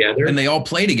once together. And they all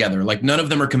play together. Like none of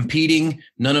them are competing.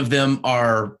 None of them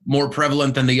are more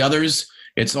prevalent than the others.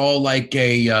 It's all like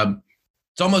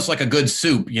it's almost like a good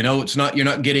soup. You know, you're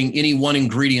not getting any one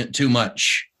ingredient too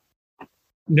much.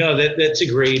 No, that's a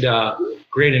great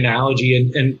analogy.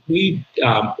 And we,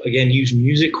 again, use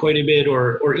music quite a bit,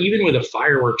 or even with a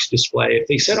fireworks display. If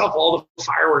they set off all the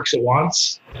fireworks at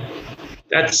once,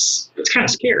 that's kind of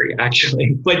scary,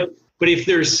 actually. But if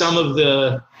there's some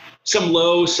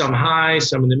low, some high,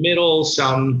 some in the middle,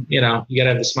 some, you got to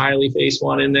have the smiley face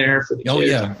one in there for the kids. Oh,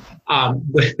 yeah.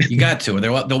 But you got to.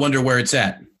 They'll wonder where it's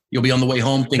at. You'll be on the way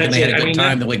home thinking they had a good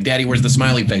time. They're like, Daddy, where's the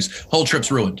smiley face? Whole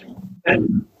trip's ruined.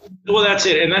 Well, that's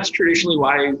it. And that's traditionally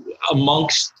why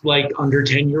amongst like under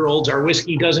 10-year-olds, our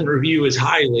whiskey doesn't review as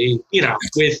highly,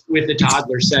 with the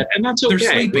toddler set. And that's okay.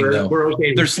 They're sleeping, though. We're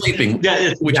okay. They're sleeping,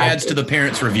 which adds to the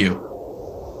parents' review.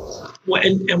 Well,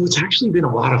 and what's actually been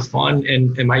a lot of fun,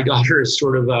 and my daughter is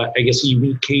sort of a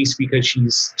unique case because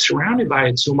she's surrounded by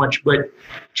it so much, but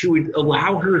to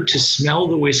allow her to smell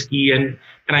the whiskey, and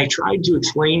I tried to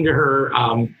explain to her,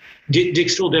 Dick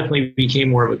Stoll definitely became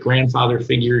more of a grandfather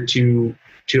figure to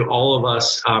all of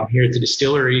us here at the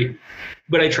distillery.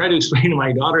 But I tried to explain to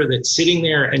my daughter that sitting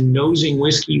there and nosing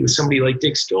whiskey with somebody like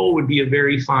Dick Stoll would be a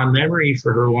very fond memory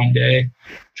for her one day.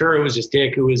 Sure, it was just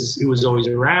Dick who was always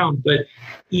around, but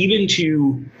even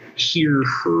to hear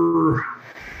her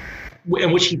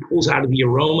and what she pulls out of the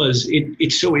aromas,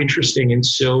 it's so interesting, and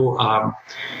so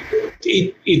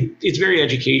it's very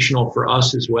educational for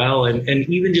us as well, and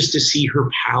even just to see her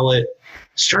palate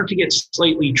start to get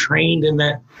slightly trained in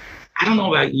that. I don't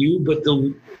know about you, but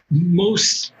the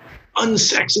most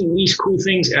unsexy, least cool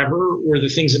things ever were the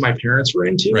things that my parents were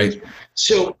into. Right.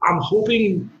 So I'm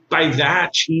hoping by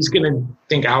that she's going to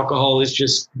think alcohol is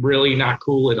just really not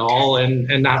cool at all, and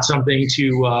not something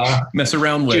to mess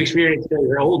around with. To experience when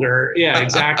you're older. Yeah,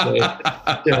 exactly.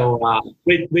 So,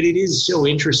 but it is so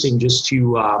interesting just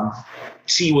to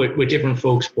see what different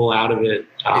folks pull out of it.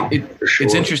 For sure.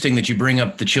 It's interesting that you bring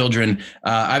up the children.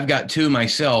 I've got two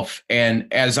myself, and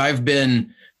as I've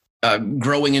been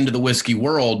growing into the whiskey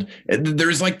world,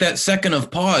 there's like that second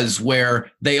of pause where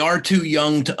they are too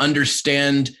young to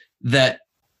understand that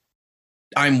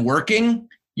I'm working.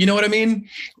 You know what I mean?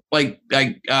 Like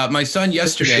my son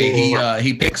yesterday, sure.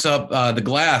 he picks up the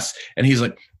glass and he's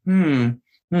like, I'm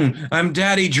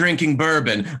daddy drinking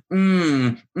bourbon.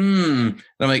 And I'm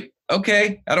like,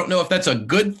 okay, I don't know if that's a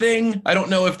good thing. I don't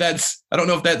know if that's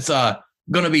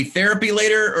going to be therapy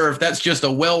later, or if that's just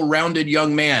a well-rounded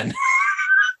young man.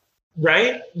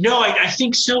 Right? No, I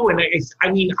think so. And I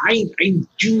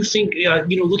do think,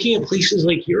 looking at places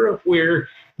like Europe where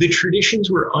the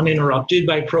traditions were uninterrupted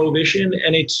by Prohibition,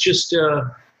 and it's just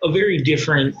a very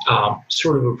different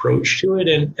sort of approach to it.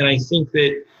 And I think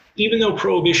that even though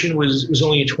Prohibition was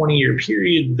only a 20-year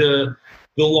period, the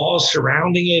laws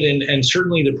surrounding it and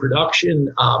certainly the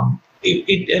production,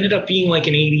 it ended up being like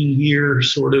an 80-year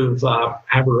sort of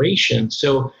aberration.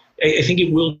 So I think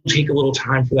it will take a little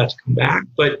time for that to come back.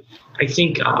 But I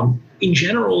think in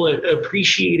general,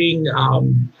 appreciating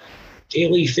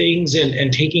daily things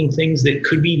and taking things that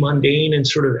could be mundane and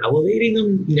sort of elevating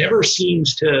them never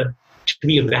seems to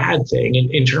be a bad thing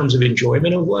in terms of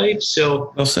enjoyment of life.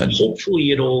 So well said.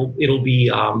 Hopefully it'll be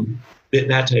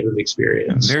that type of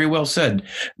experience. Very well said.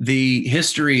 The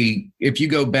history, if you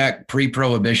go back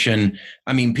pre-Prohibition,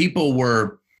 I mean, people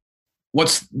were,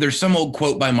 there's some old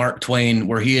quote by Mark Twain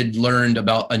where he had learned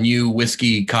about a new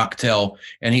whiskey cocktail.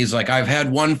 And he's like, I've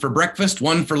had one for breakfast,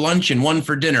 one for lunch, and one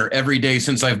for dinner every day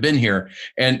since I've been here.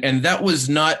 And that was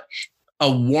not a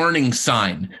warning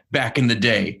sign back in the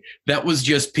day. That was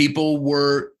just people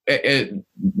were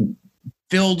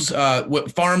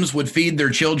farms would feed their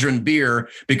children beer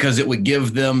because it would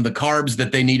give them the carbs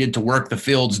that they needed to work the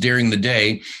fields during the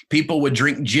day. People would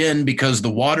drink gin because the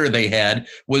water they had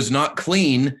was not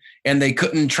clean and they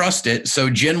couldn't trust it. So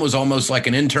gin was almost like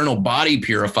an internal body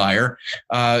purifier.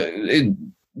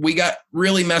 We got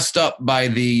really messed up by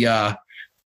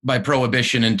by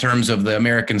Prohibition in terms of the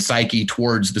American psyche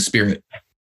towards the spirit.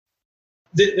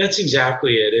 That's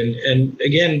exactly it. And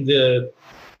again,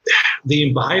 the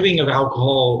imbibing of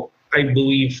alcohol, I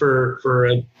believe, for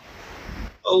a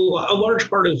large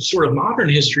part of sort of modern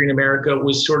history in America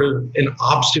was sort of an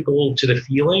obstacle to the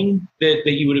feeling that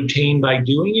you would obtain by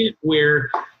doing it,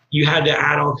 where you had to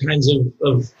add all kinds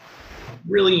of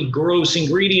really gross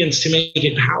ingredients to make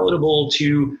it palatable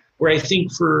to where I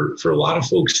think for a lot of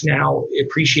folks now,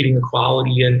 appreciating the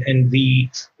quality and the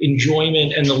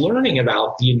enjoyment and the learning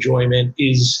about the enjoyment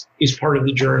is part of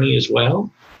the journey as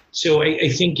well. So I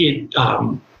think it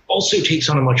also takes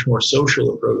on a much more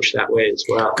social approach that way as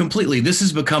well. Completely. This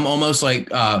has become almost like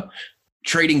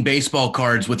trading baseball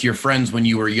cards with your friends when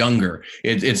you were younger.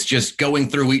 It's just going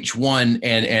through each one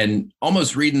and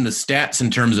almost reading the stats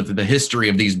in terms of the history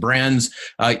of these brands.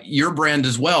 Your brand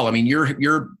as well. I mean,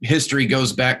 your history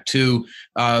goes back to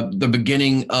the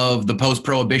beginning of the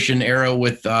post-prohibition era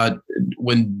with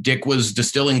when Dick was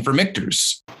distilling for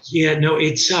Michter's. Yeah, no,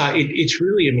 it's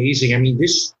really amazing. I mean,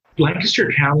 this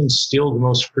Lancaster County is still the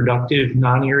most productive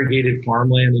non-irrigated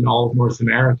farmland in all of North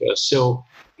America. So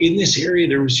in this area,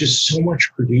 there was just so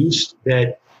much produced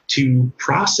that to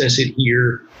process it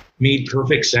here made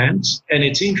perfect sense. And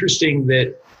it's interesting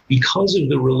that because of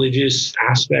the religious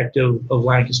aspect of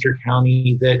Lancaster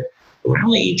County, that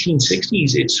around the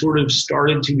 1860s, it sort of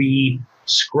started to be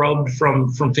scrubbed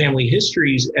from family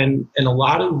histories, and a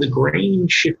lot of the grain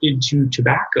shifted to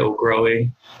tobacco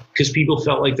growing because people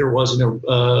felt like there wasn't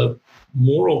a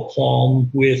moral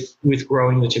qualm with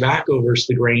growing the tobacco versus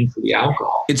the grain for the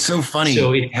alcohol. It's so funny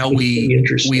how we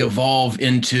evolve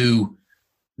into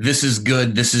this is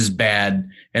good, this is bad.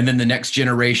 And then the next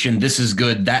generation, this is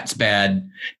good, that's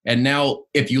bad. And now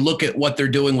if you look at what they're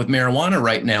doing with marijuana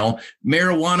right now,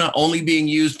 marijuana only being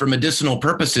used for medicinal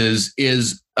purposes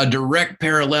is a direct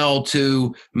parallel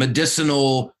to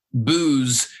medicinal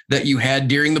booze that you had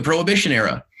during the Prohibition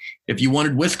era. If you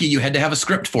wanted whiskey, you had to have a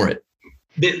script for it.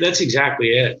 That's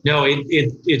exactly it. No,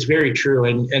 it's very true.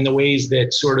 And the ways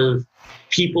that sort of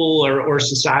people or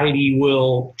society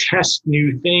will test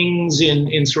new things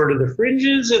in sort of the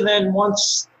fringes. And then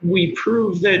once we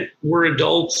prove that we're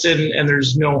adults and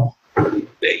there's no,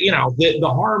 the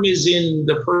harm is in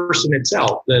the person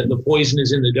itself. The poison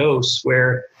is in the dose,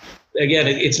 where, again,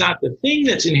 it's not the thing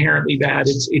that's inherently bad.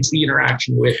 It's the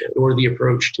interaction with it or the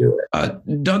approach to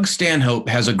it. Doug Stanhope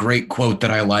has a great quote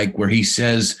that I like where he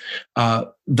says,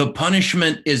 the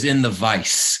punishment is in the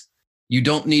vice. You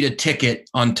don't need a ticket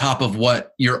on top of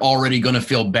what you're already going to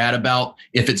feel bad about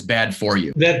if it's bad for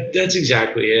you. That's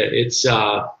exactly it.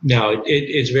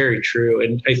 It's very true.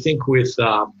 And I think with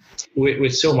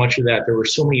so much of that, there were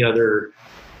so many other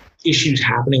issues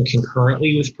happening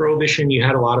concurrently with Prohibition. You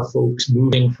had a lot of folks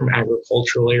moving from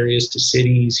agricultural areas to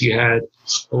cities. You had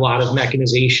a lot of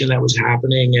mechanization that was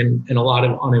happening and a lot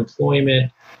of unemployment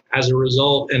as a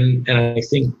result. And I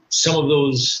think some of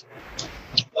those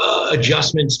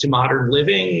adjustments to modern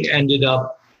living ended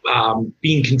up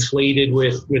being conflated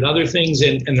with other things.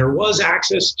 And there was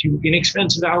access to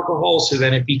inexpensive alcohol. So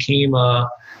then it became a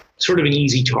sort of an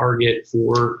easy target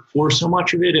for so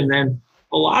much of it. And then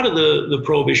a lot of the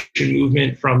Prohibition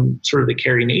movement from sort of the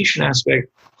Carrie Nation aspect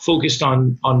focused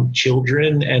on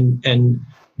children and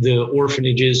the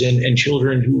orphanages and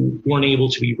children who weren't able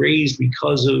to be raised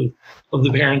because of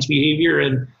the parents' behavior.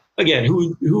 And again,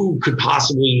 who could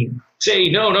possibly say,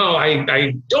 no,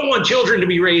 I don't want children to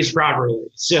be raised properly.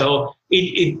 So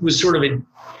it was sort of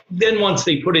then once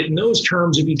they put it in those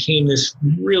terms, it became this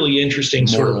really interesting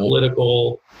sort of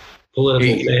political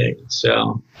thing.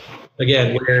 So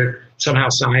again, where somehow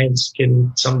science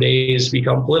can some days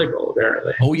become political,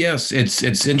 apparently. Oh, yes.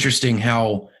 It's interesting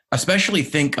how, especially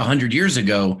think 100 years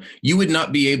ago, you would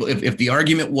not be able, if the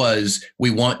argument was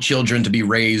we want children to be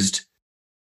raised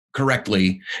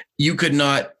correctly, you could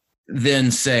not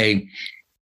then say,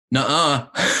 nuh-uh,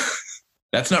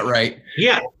 that's not right.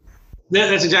 Yeah,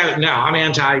 that's exactly, no, I'm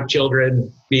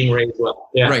anti-children being raised well.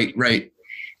 Yeah. Right.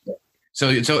 So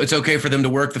it's okay for them to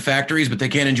work the factories, but they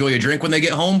can't enjoy a drink when they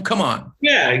get home? Come on.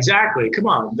 Yeah, exactly. Come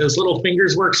on. Those little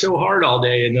fingers work so hard all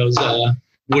day in those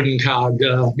wooden cog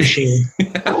machine.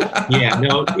 Yeah,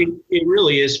 no, it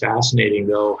really is fascinating,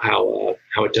 though, how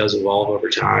it does evolve over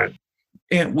time.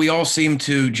 And we all seem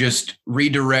to just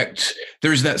redirect.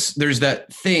 There's that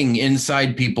thing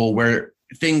inside people where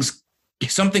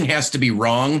something has to be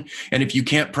wrong. And if you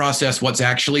can't process what's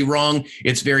actually wrong,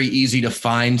 it's very easy to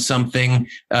find something,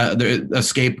 a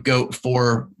scapegoat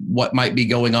for what might be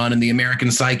going on in the American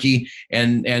psyche.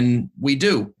 And we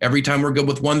do. Every time we're good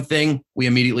with one thing, we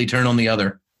immediately turn on the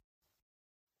other.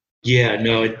 Yeah,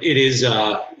 no, it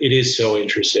is so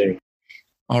interesting.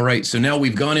 All right. So now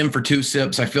we've gone in for 2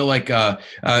 sips. I feel like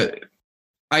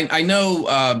I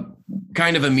know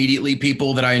kind of immediately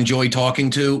people that I enjoy talking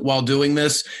to while doing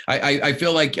this. I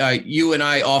feel like you and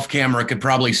I off camera could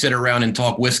probably sit around and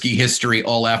talk whiskey history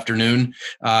all afternoon.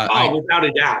 Without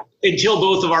a doubt. Until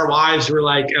both of our wives were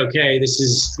like, okay, this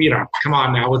is, come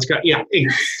on now, let's go. Yeah,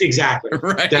 exactly.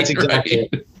 Right, that's exactly right.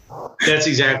 it. That's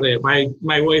exactly it.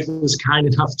 My wife was kind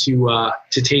enough to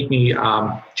take me to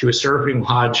a surfing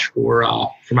lodge for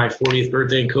my 40th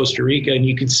birthday in Costa Rica, and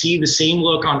you could see the same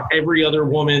look on every other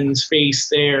woman's face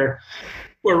there,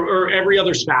 or every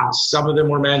other spouse. Some of them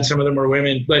were men, some of them were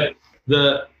women, but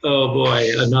oh boy,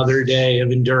 another day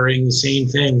of enduring the same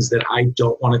things that I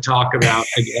don't want to talk about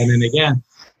again and again.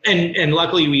 And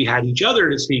luckily we had each other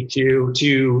to speak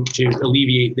to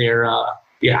alleviate their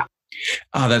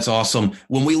Oh, that's awesome.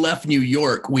 When we left New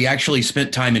York, we actually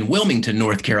spent time in Wilmington,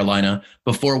 North Carolina,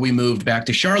 before we moved back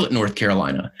to Charlotte, North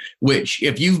Carolina, which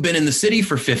if you've been in the city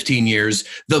for 15 years,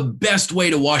 the best way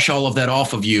to wash all of that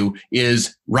off of you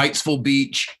is Wrightsville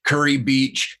Beach, Curry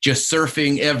Beach, just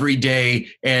surfing every day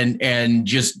and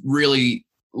just really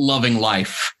loving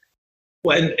life.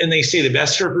 Well, and they say the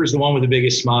best surfer is the one with the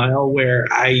biggest smile, where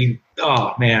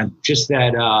just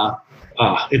that,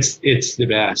 it's the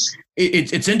best.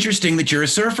 It's interesting that you're a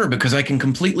surfer, because I can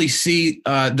completely see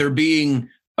there being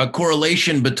a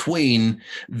correlation between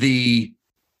the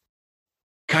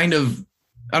kind of,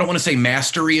 I don't want to say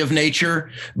mastery of nature,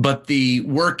 but the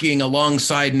working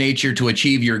alongside nature to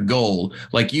achieve your goal.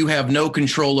 Like, you have no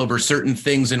control over certain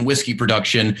things in whiskey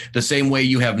production, the same way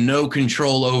you have no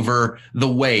control over the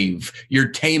wave. You're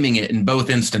taming it in both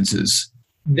instances.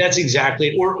 That's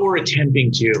exactly, or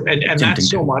attempting to, and that's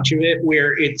so much of it,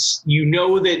 where it's,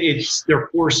 that there are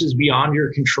forces beyond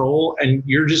your control, and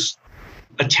you're just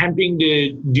attempting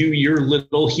to do your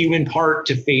little human part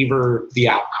to favor the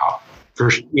outcome.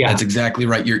 That's exactly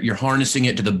right. You're harnessing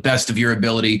it to the best of your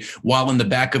ability, while in the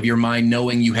back of your mind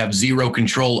knowing you have zero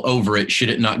control over it should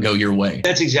it not go your way.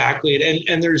 That's exactly it,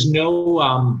 and there's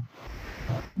no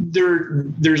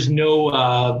there's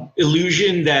no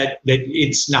illusion that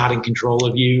it's not in control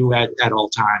of you at all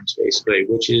times, basically,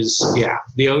 which is,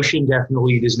 the ocean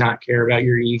definitely does not care about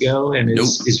your ego, and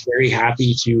is very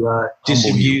happy to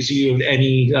disabuse you of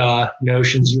any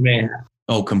notions you may have.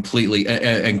 Oh, completely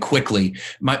and quickly.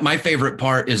 My favorite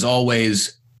part is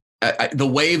always the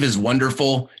wave is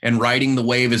wonderful and riding the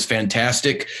wave is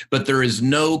fantastic, but there is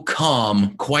no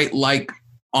calm quite like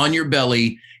on your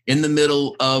belly in the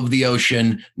middle of the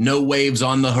ocean, no waves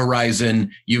on the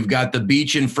horizon. You've got the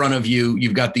beach in front of you.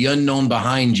 You've got the unknown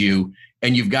behind you,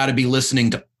 and you've got to be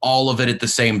listening to all of it at the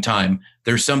same time.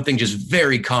 There's something just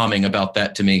very calming about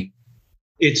that to me.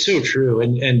 It's so true,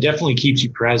 and definitely keeps you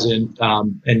present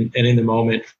and in the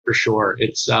moment, for sure.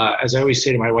 It's as I always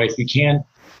say to my wife, you can't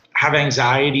have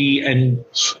anxiety and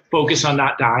focus on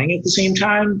not dying at the same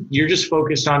time. You're just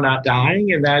focused on not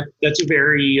dying, and that's a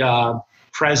very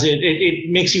present. It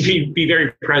makes you be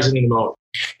very present in the moment.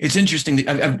 It's interesting.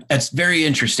 That's very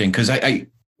interesting, because I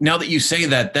now that you say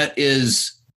that, that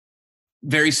is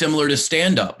very similar to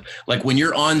stand-up. Like, when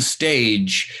you're on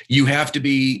stage, you have to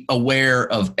be aware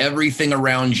of everything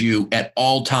around you at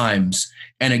all times.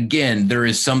 And again, there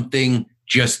is something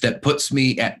just that puts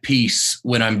me at peace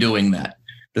when I'm doing that.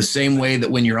 The same way that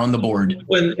when you're on the board.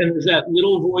 And there's that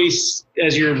little voice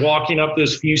as you're walking up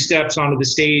those few steps onto the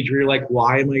stage where you're like,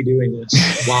 why am I doing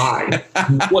this? Why?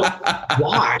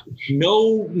 Why?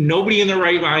 Nobody in their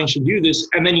right mind should do this.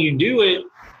 And then you do it,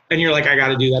 and you're like, I got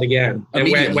to do that again.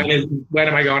 And when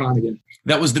am I going on again?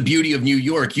 That was the beauty of New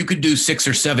York. You could do 6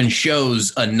 or 7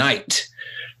 shows a night.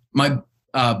 My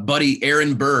buddy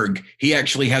Aaron Berg, he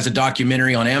actually has a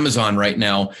documentary on Amazon right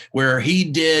now where he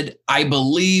did, I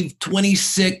believe,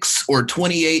 26 or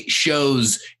 28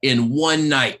 shows in one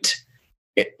night.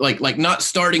 Like not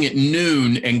starting at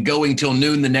noon and going till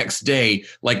noon the next day.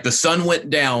 Like, the sun went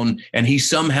down and he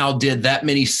somehow did that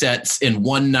many sets in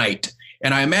one night.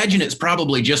 And I imagine it's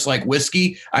probably just like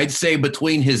whiskey. I'd say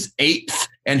between his 8th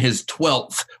and his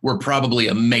 12th were probably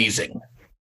amazing.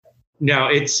 No,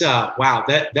 it's wow.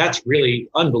 That's really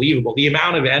unbelievable. The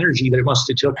amount of energy that it must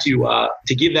have took to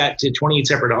give that to 28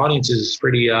 separate audiences is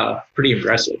pretty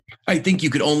impressive. I think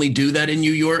you could only do that in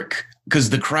New York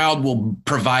because the crowd will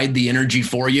provide the energy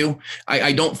for you.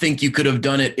 I don't think you could have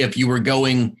done it if you were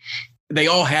going. They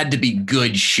all had to be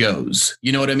good shows.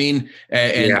 You know what I mean?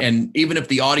 And even if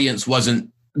the audience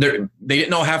wasn't there, they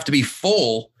didn't all have to be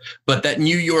full. But that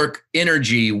New York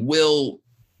energy will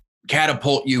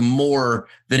catapult you more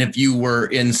than if you were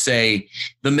in, say,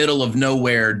 the middle of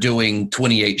nowhere doing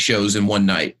 28 shows in one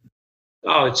night.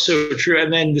 Oh, it's so true.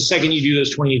 And then the second you do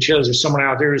those 28 shows, there's someone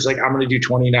out there who's like, I'm going to do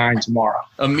 29 tomorrow.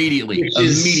 Immediately.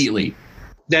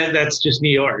 That's just New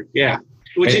York. Yeah.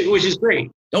 Which is great.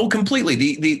 Oh, completely.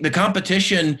 The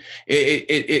competition,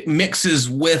 it mixes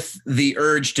with the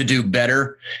urge to do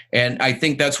better. And I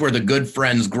think that's where the good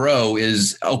friends grow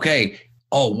is, okay,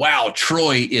 oh, wow,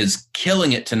 Troy is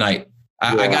killing it tonight.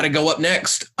 I got to go up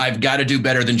next. I've got to do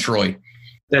better than Troy.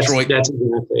 That's Troy. that's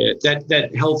exactly it.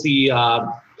 That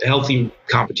healthy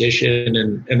competition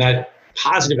and that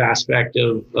positive aspect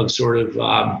of sort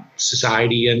of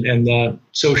society and the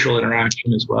social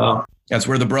interaction as well. That's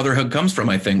where the brotherhood comes from,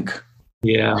 I think.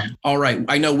 Yeah. All right.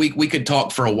 I know we could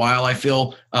talk for a while. I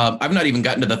feel I've not even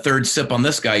gotten to the third sip on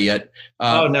this guy yet.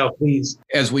 Oh no, please.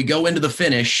 As we go into the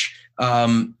finish,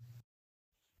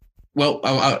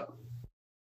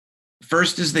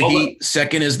 first is the heat,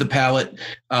 second is the palate,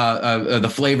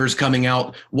 the flavors coming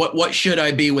out. What should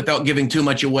I be, without giving too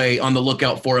much away, on the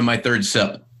lookout for in my third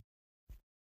sip?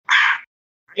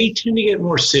 I tend to get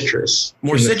more citrus.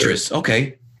 More citrus.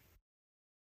 Okay.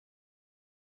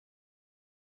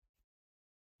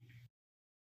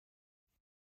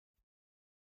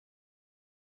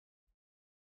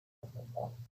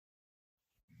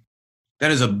 That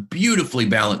is a beautifully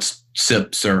balanced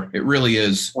sip, sir. It really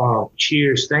is. Oh,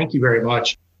 cheers. Thank you very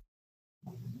much.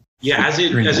 Yeah, as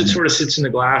it sort of sits in the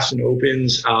glass and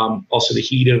opens, also the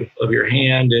heat of your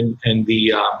hand and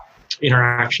the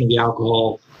interaction of the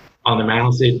alcohol on the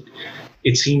mouth,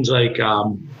 it seems like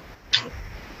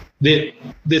the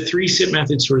 3-sip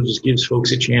method sort of just gives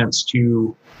folks a chance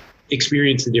to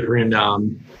experience the different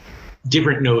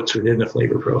notes within the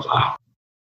flavor profile.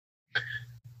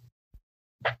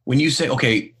 When you say,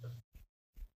 okay,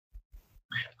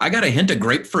 I got a hint of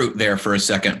grapefruit there for a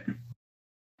second.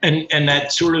 And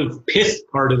that sort of pith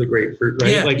part of the grapefruit,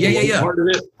 right? Yeah. Part of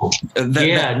it.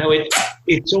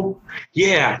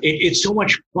 It's so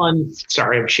much fun.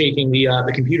 Sorry, I'm shaking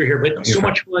the computer here, but so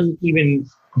much fun even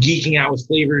geeking out with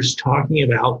flavors, talking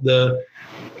about the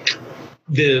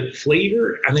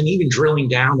flavor, and then even drilling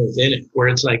down within it, where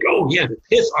it's like, oh yeah, the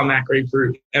pith on that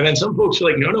grapefruit, and then some folks are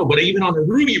like, no, but even on the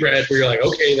ruby red, where you're like,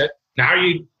 okay, that now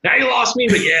you lost me,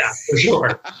 but yeah, for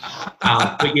sure.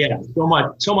 But yeah,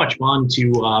 so much fun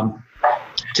to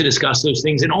discuss those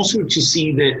things, and also to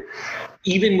see that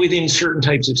even within certain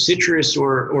types of citrus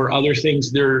or other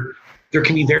things, there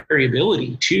can be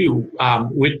variability too,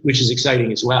 which is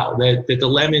exciting as well. That the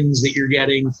lemons that you're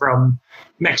getting from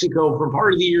Mexico for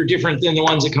part of the year different than the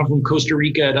ones that come from Costa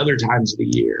Rica at other times of the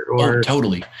year.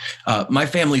 Totally. My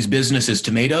family's business is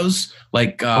tomatoes.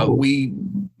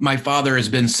 My father has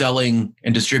been selling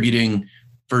and distributing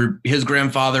for his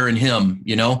grandfather and him,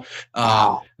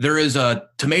 Wow. There is a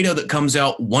tomato that comes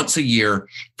out once a year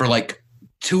for like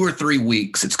 2 or 3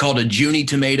 weeks. It's called a Junie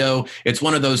tomato. It's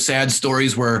one of those sad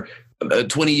stories where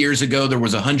 20 years ago, there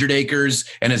was 100 acres.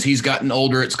 And as he's gotten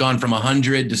older, it's gone from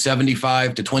 100 to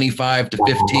 75 to 25 to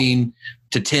 15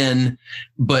 to 10.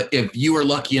 But if you are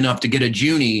lucky enough to get a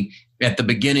Junie at the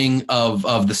beginning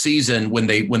of the season, when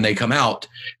they come out,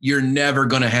 you're never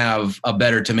going to have a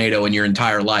better tomato in your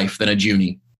entire life than a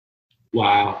Junie.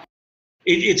 Wow.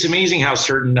 It's amazing how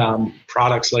certain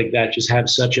products like that just have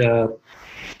such a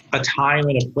time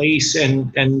and a place.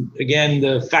 And again,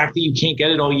 the fact that you can't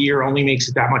get it all year only makes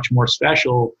it that much more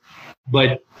special.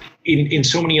 But in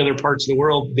so many other parts of the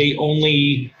world, they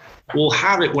only will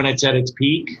have it when it's at its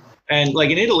peak. And like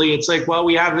in Italy, it's like, well,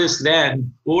 we have this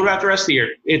then. Well, what about the rest of the year?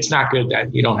 It's not good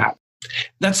then. You don't have it.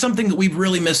 That's something that we've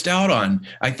really missed out on.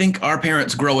 I think our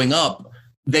parents growing up,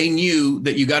 they knew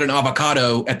that you got an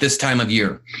avocado at this time of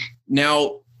year.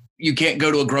 Now, you can't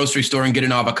go to a grocery store and get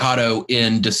an avocado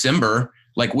in December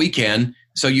like we can.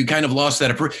 So you kind of lost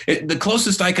that. The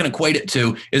closest I can equate it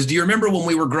to is, do you remember when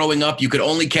we were growing up, you could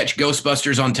only catch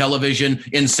Ghostbusters on television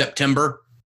in September?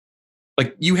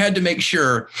 Like, you had to make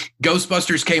sure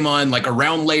Ghostbusters came on like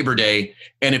around Labor Day.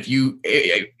 And if you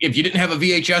didn't have a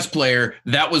VHS player,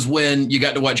 that was when you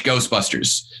got to watch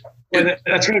Ghostbusters. And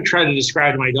that's what I try to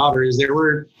describe to my daughter, is there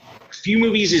were a few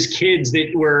movies as kids that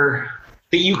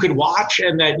you could watch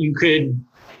and that you could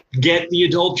get the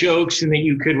adult jokes and that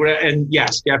you could, and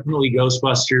yes, definitely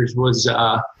Ghostbusters was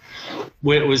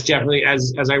definitely,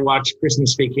 as I watched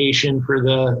Christmas Vacation for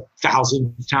the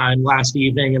 1,000th time last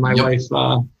evening, and my wife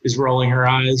is rolling her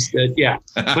eyes that, yeah,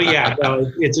 but yeah, no,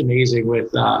 it's amazing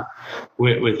with that.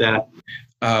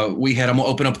 We had them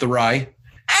open up the rye.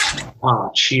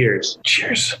 Oh, cheers.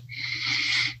 Cheers.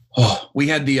 Oh, we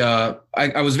had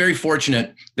I was very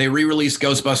fortunate. They re-released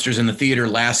Ghostbusters in the theater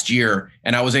last year,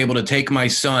 and I was able to take my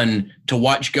son to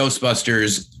watch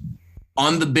Ghostbusters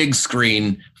on the big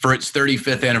screen for its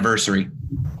 35th anniversary.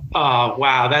 Oh,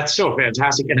 wow. That's so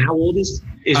fantastic. And how old is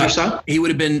your son? He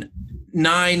would have been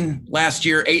 9 last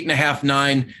year, 8.5,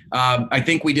 9. I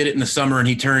think we did it in the summer, and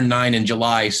he turned 9 in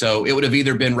July. So it would have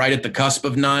either been right at the cusp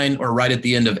of 9 or right at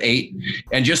the end of 8.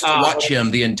 And just to watch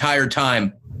him the entire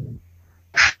time.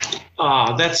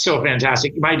 That's so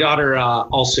fantastic. My daughter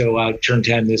also turned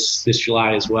 10 this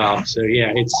July as well. So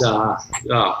yeah, it's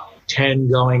 10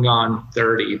 going on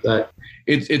 30. But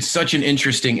it's such an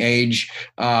interesting age.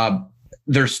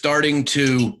 They're starting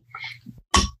to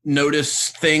notice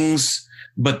things,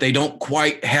 but they don't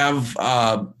quite have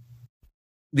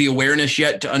the awareness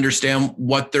yet to understand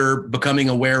what they're becoming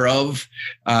aware of.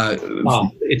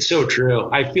 It's so true.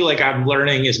 I feel like I'm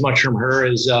learning as much from her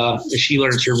as she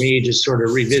learns from me, just sort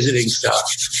of revisiting stuff.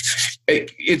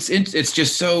 It's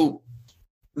just so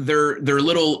their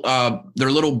little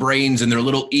brains and their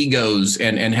little egos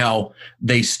and how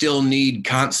they still need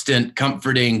constant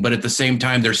comforting, but at the same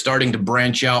time they're starting to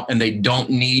branch out and they don't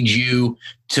need you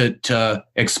to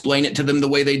explain it to them the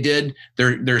way they did.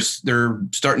 They're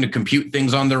starting to compute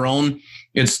things on their own.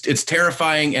 It's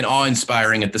terrifying and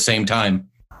awe-inspiring at the same time.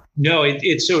 No,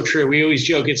 it's so true. We always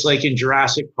joke it's like in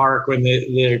Jurassic Park when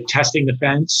they're testing the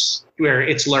fence where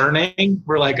it's learning.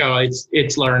 We're like, oh,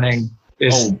 it's learning.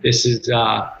 This is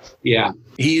yeah.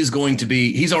 He's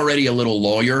already a little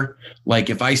lawyer. Like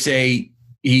if I say,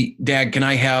 Dad, can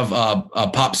I have a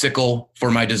popsicle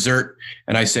for my dessert?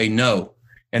 And I say no.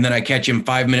 And then I catch him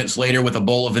 5 minutes later with a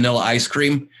bowl of vanilla ice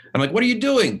cream. I'm like, what are you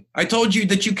doing? I told you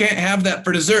that you can't have that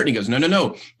for dessert. And he goes,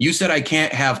 no. You said I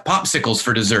can't have popsicles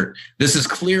for dessert. This is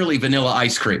clearly vanilla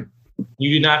ice cream.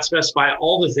 You did not specify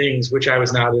all the things which I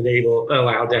was not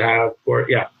allowed to have for,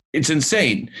 yeah. It's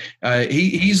insane.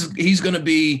 He's either going to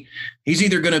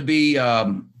be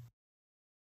a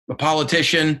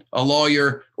politician, a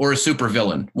lawyer, or a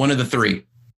supervillain. One of the three.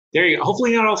 There you go.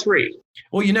 Hopefully not all three.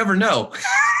 Well, you never know.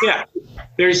 Yeah.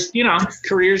 There's,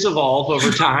 careers evolve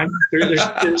over time. There's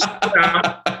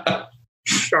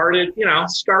start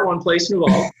one place and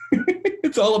evolve.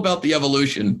 It's all about the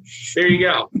evolution. There you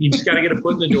go. You just got to get a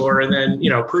foot in the door and then,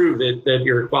 prove that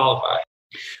you're qualified.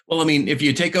 Well, I mean, if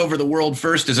you take over the world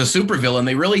first as a supervillain,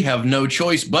 they really have no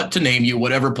choice but to name you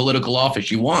whatever political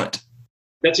office you want.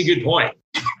 That's a good point.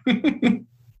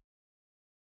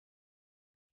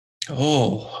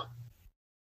 Oh,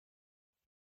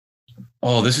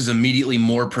 this is immediately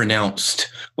more pronounced.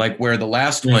 Like where the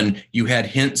last one, you had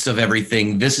hints of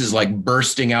everything. This is like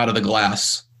bursting out of the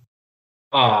glass.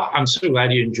 I'm so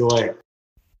glad you enjoy it.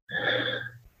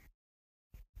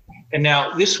 And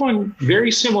now this one,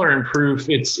 very similar in proof.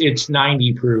 It's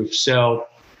 90 proof. So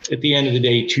at the end of the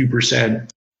day, 2%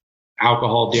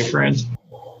 alcohol difference.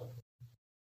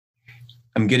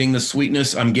 I'm getting the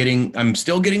sweetness. I'm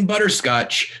still getting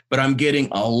butterscotch, but I'm getting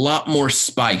a lot more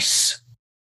spice.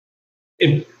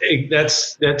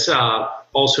 That's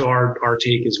also our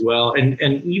take as well.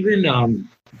 And even a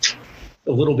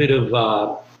little bit of,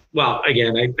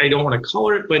 again, I don't want to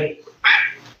color it, but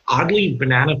oddly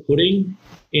banana pudding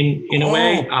in a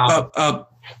way.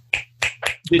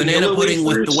 Banana pudding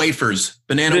with the wafers.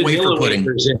 Banana wafer pudding.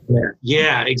 In there.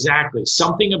 Yeah, exactly.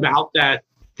 Something about that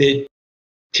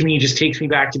to me just takes me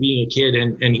back to being a kid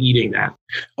and eating that.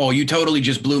 Oh, you totally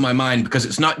just blew my mind because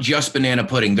it's not just banana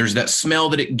pudding. There's that smell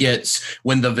that it gets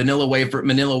when the vanilla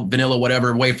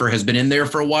whatever wafer has been in there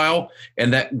for a while,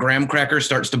 and that graham cracker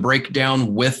starts to break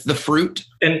down with the fruit.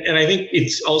 And I think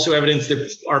it's also evidence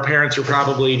that our parents are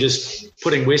probably just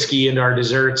putting whiskey into our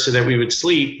desserts so that we would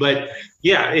sleep. But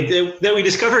yeah, that we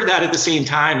discovered that at the same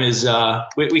time is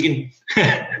we can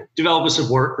develop a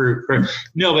support group. But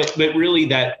really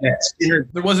that inner.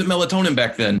 There wasn't melatonin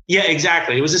back then. Yeah,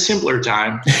 exactly. It was a simpler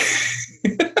time.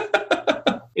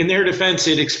 In their defense,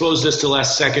 it exposed us to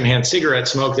less secondhand cigarette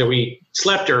smoke that we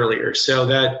slept earlier. So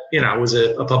that, was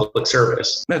a public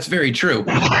service. That's very true.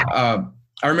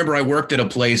 I remember I worked at a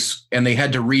place and they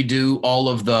had to redo all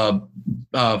of the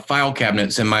file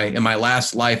cabinets in my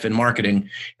last life in marketing,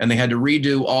 and they had to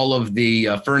redo all of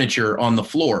the furniture on the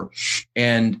floor.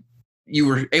 And you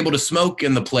were able to smoke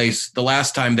in the place the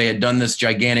last time they had done this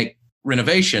gigantic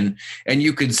renovation, and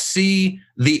you could see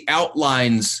the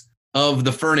outlines of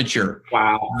the furniture.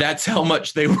 Wow. That's how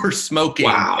much they were smoking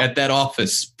at that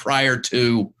office prior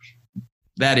to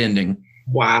that ending.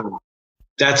 Wow.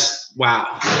 That's wow.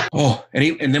 Oh,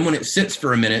 and then when it sits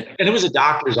for a minute, and it was a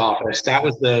doctor's office. That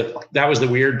was the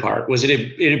weird part. Was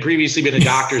it had previously been a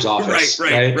doctor's office?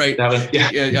 right. That was,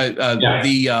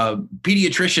 the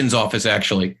pediatrician's office,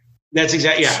 actually. That's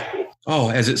exactly, yeah.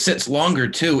 Oh, as it sits longer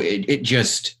too, it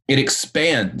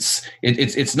expands.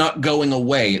 It's not going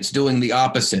away. It's doing the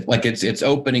opposite. Like it's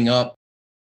opening up.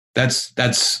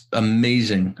 That's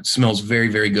amazing. It smells very,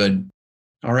 very good.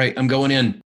 All right, I'm going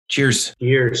in. Cheers.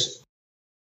 Cheers.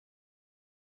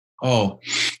 Oh,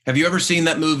 have you ever seen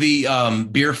that movie,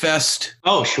 Beer Fest?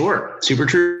 Oh, sure. Super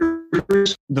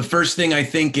Troopers. The first thing I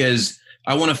think is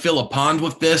I want to fill a pond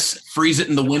with this, freeze it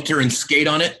in the winter and skate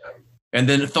on it, and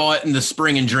then thaw it in the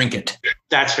spring and drink it.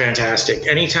 That's fantastic.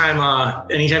 Anytime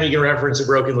you can reference a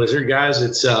broken lizard, guys,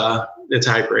 it's That's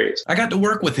high praise. I got to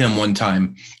work with him one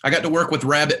time. I got to work with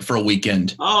Rabbit for a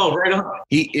weekend. Oh, right on.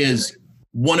 He is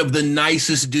one of the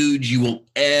nicest dudes you will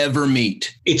ever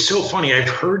meet. It's so funny. I've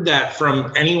heard that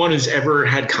from anyone who's ever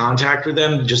had contact with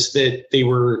them, just that they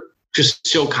were just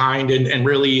so kind and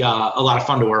really a lot of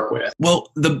fun to work with. Well,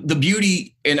 the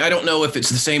beauty, and I don't know if it's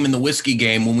the same in the whiskey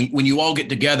game, when you all get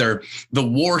together, the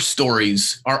war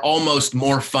stories are almost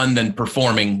more fun than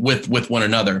performing with one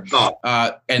another.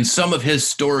 Oh. And some of his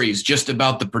stories just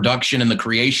about the production and the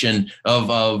creation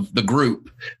of the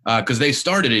group, because they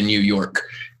started in New York,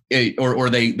 or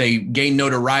they gained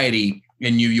notoriety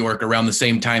in New York around the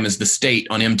same time as The State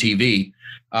on MTV.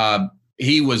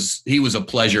 He was a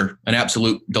pleasure, an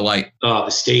absolute delight.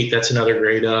 The State, that's another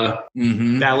great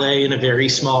ballet in a very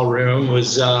small room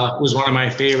was one of my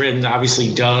favorite, and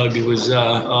obviously Doug was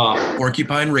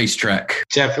Porcupine Racetrack.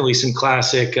 Definitely some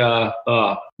classic.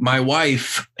 My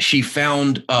wife, she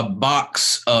found a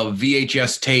box of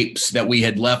VHS tapes that we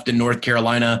had left in North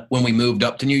Carolina when we moved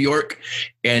up to New York,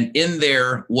 and in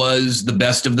there was The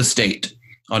Best of the State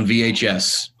on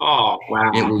VHS. Oh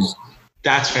wow!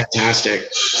 That's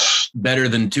fantastic. Better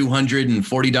than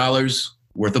 $240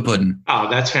 worth of pudding. Oh,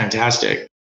 that's fantastic.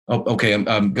 Oh, okay.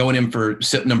 I'm going in for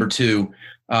sip number 2.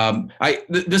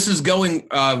 This is going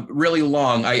really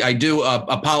long. I do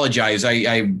apologize.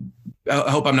 I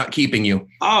hope I'm not keeping you.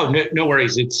 Oh, no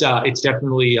worries. It's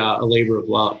definitely a labor of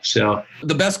love. So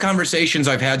the best conversations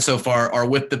I've had so far are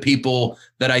with the people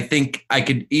that I think I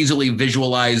could easily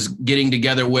visualize getting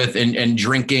together with and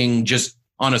drinking just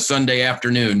on a Sunday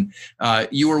afternoon.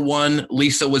 You were one.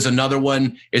 Lisa was another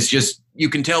one. It's just, you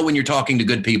can tell when you're talking to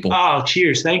good people. Oh,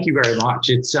 cheers. Thank you very much.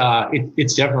 It's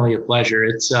definitely a pleasure.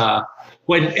 It's I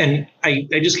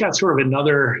just got sort of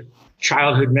another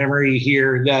childhood memory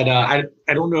here that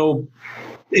I don't know,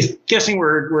 guessing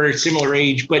we're a similar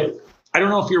age, but I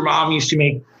don't know if your mom used to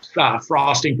make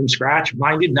frosting from scratch.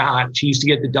 Mine did not. She used to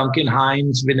get the Duncan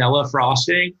Hines vanilla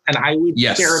frosting, and I would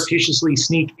surreptitiously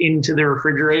sneak into the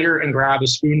refrigerator and grab a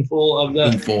spoonful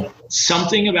of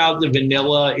something about the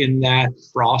vanilla in that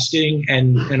frosting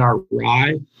and our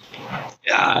rye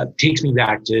takes me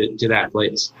back to that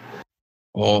place.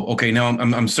 Oh, okay. Now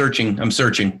I'm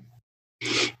searching.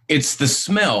 It's the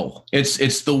smell.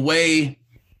 It's the way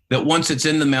that once it's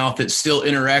in the mouth, it's still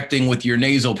interacting with your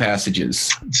nasal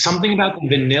passages. Something about the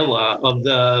vanilla of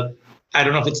I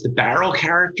don't know if it's the barrel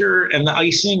character and the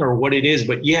icing or what it is,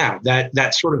 but yeah,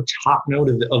 that sort of top note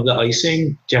of the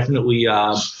icing definitely.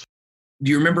 Do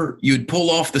you remember you'd pull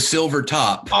off the silver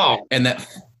top and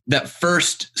that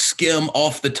first skim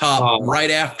off the top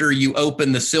right after you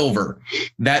open the silver?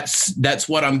 That's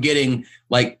what I'm getting,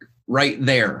 like right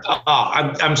there.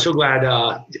 I'm so glad.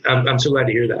 I'm so glad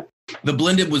to hear that. The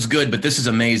blended was good, but this is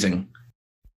amazing.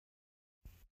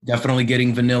 Definitely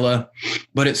getting vanilla,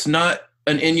 but it's not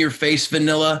an in-your-face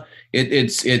vanilla. It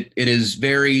is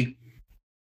very.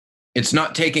 It's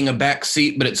not taking a back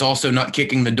seat, but it's also not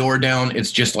kicking the door down.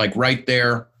 It's just like right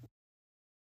there,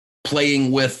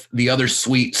 playing with the other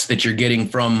sweets that you're getting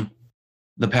from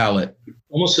the palate.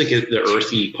 Almost like the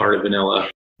earthy part of vanilla.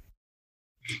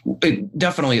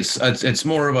 Definitely, it's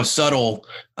more of a subtle.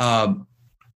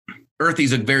 Earthy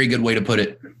is a very good way to put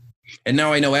it. And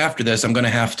now I know after this, I'm going to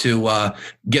have to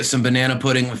get some banana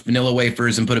pudding with vanilla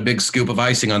wafers and put a big scoop of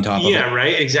icing on top of it. Yeah,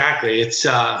 right. Exactly. It's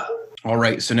all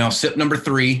right. So now sip number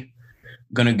 3,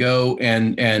 going to go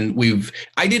and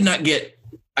I did not get,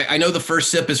 I know the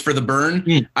first sip is for the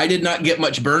burn. I did not get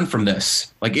much burn from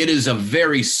this. Like, it is a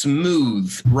very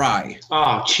smooth rye.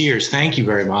 Oh, cheers. Thank you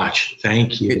very much.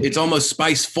 Thank you. It's almost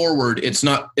spice forward. It's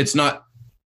not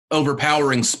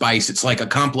overpowering spice. It's like a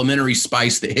complimentary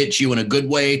spice that hits you in a good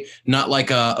way, not like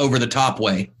a over the top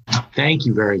way. Thank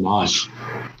you very much.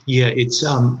 Yeah, it's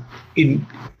in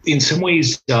some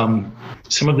ways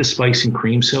some of the spice in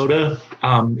cream soda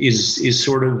is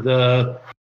sort of the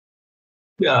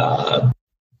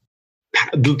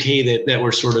bouquet that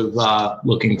we're sort of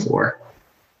looking for.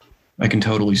 I can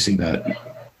totally see that.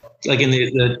 Like in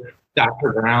the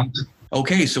Dr. Brown.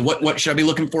 Okay, so what should I be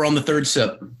looking for on the third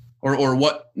sip? Or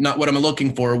what? Not what I'm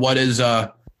looking for. What is?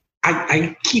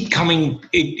 I keep coming.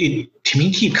 It to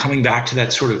me keep coming back to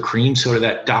that sort of cream soda,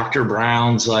 that Dr.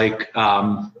 Brown's, like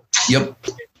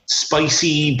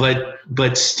spicy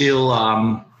but still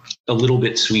a little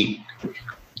bit sweet.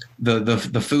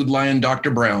 The Food Lion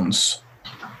Dr. Brown's.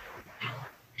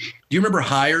 Do you remember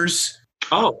Hires?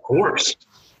 Oh, of course.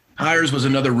 Hires was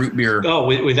another root beer. Oh,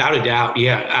 without a doubt,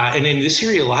 yeah. And in this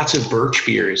area, lots of birch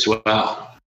beer as well.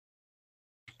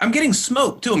 I'm getting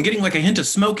smoke too. I'm getting like a hint of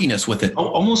smokiness with it.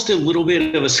 Almost a little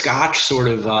bit of a Scotch sort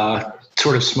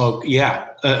of smoke. Yeah,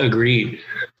 agreed.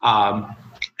 And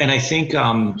I think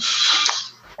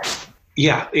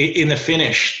Yeah, in the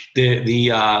finish,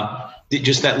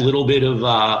 just that little bit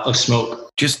of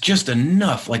smoke. Just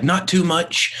enough, like not too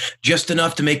much, just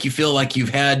enough to make you feel like you've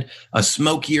had a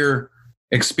smokier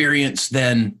experience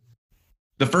than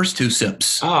the first two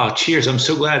sips. Oh, cheers! I'm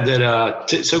so glad that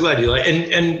so glad you like,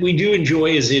 and we do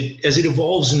enjoy as it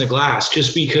evolves in the glass,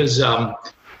 just because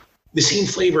the same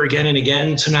flavor again and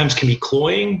again sometimes can be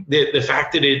cloying. The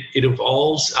fact that it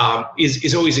evolves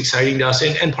is always exciting to us,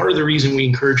 and part of the reason we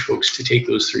encourage folks to take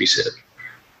those 3 sips.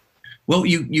 Well,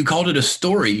 you called it a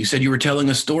story. You said you were telling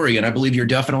a story, and I believe you're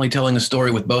definitely telling a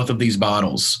story with both of these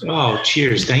bottles. Oh,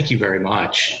 cheers. Thank you very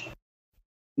much.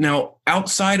 Now,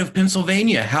 outside of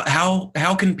Pennsylvania,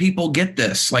 how can people get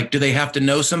this? Like, do they have to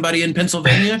know somebody in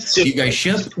Pennsylvania? So do you guys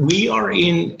ship? We are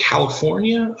in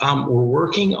California. We're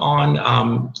working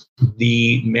on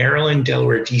the Maryland,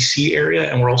 Delaware, DC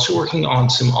area, and we're also working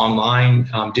on some online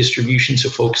distribution so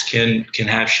folks can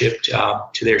have shipped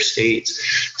to their states.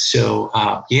 So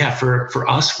for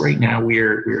us right now,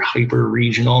 we're hyper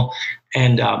regional,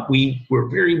 and we're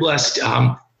very blessed.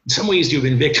 In some ways, to have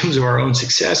been victims of our own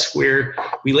success, where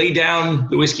we laid down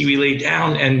the whiskey we laid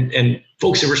down, and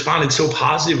folks have responded so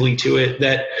positively to it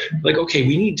that, like, okay,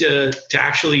 we need to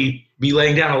actually be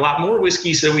laying down a lot more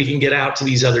whiskey so we can get out to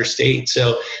these other states.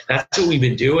 So that's what we've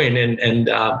been doing, and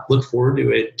look forward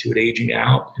to it aging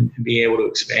out and being able to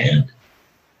expand.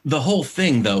 The whole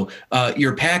thing, though,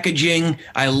 your packaging,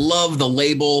 I love the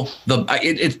label,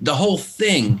 the whole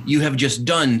thing you have just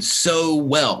done so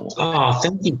well. Oh,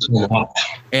 thank you so much.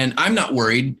 And I'm not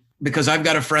worried because I've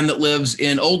got a friend that lives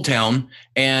in Old Town,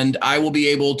 and I will be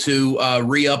able to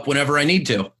re-up whenever I need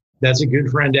to. That's a good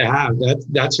friend to have.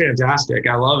 That's fantastic.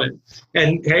 I love it.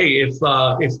 And hey,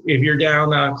 if you're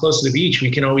down close to the beach, we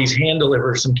can always hand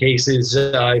deliver some cases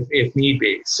if need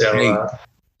be. So. Hey.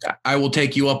 I will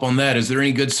take you up on that. Is there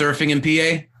any good surfing in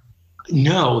PA?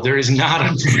 No, there is not,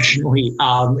 unfortunately.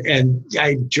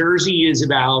 Jersey is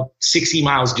about 60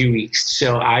 miles due east.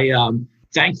 So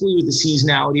thankfully, with the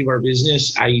seasonality of our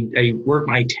business, I work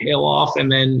my tail off.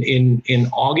 And then in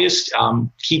August,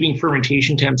 keeping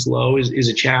fermentation temps low is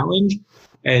a challenge.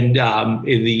 And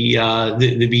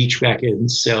the beach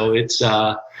beckons. So it's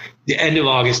the end of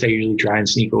August, I usually try and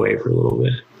sneak away for a little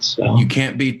bit. So you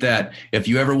can't beat that. If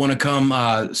you ever want to come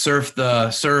surf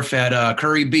at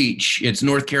Curry Beach, it's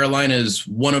North Carolina's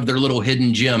one of their little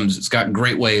hidden gems. It's got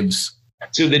great waves.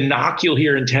 So the knock you'll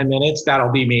hear in 10 minutes,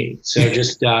 that'll be me. So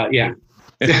just, yeah.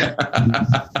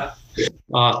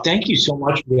 Thank you so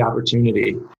much for the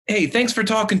opportunity. Hey, thanks for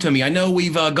talking to me. I know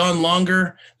we've gone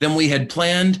longer than we had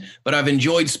planned, but I've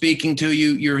enjoyed speaking to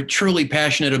you. You're truly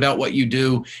passionate about what you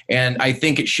do, and I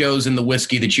think it shows in the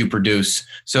whiskey that you produce.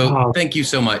 So thank you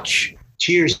so much.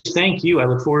 Cheers. Thank you. I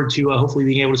look forward to hopefully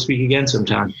being able to speak again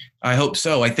sometime. I hope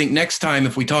so. I think next time,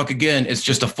 if we talk again, it's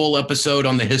just a full episode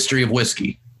on the history of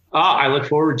whiskey. I look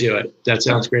forward to it. That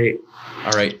sounds great.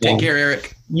 All right. Take care,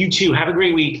 Eric. You too. Have a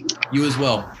great week. You as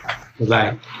well.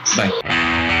 Bye. Bye.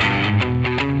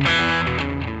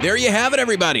 There you have it,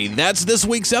 everybody. That's this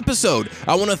week's episode.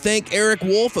 I want to thank Eric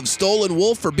Wolf of Stoll &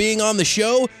 Wolf for being on the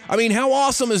show. I mean, how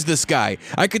awesome is this guy?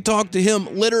 I could talk to him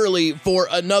literally for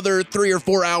another 3 or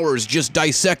 4 hours just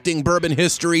dissecting bourbon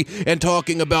history and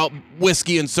talking about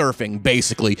whiskey and surfing,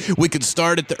 basically. We could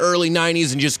start at the early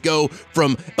 90s and just go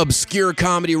from obscure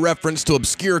comedy reference to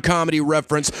obscure comedy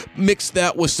reference, mix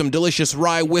that with some delicious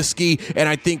rye whiskey, and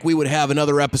I think we would have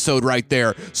another episode right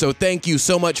there. So thank you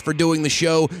so much for doing the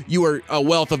show. You are a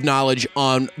wealth of knowledge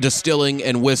on distilling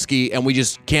and whiskey, and we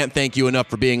just can't thank you enough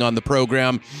for being on the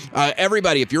program.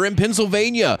 Everybody, if you're in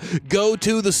Pennsylvania, go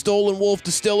to the Stoll & Wolf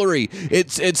Distillery.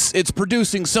 It's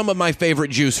producing some of my favorite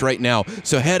juice right now.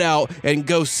 So head out and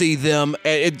go see them.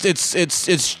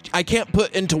 It's I can't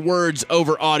put into words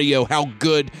over audio how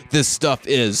good this stuff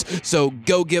is. So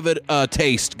go give it a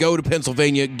taste. Go to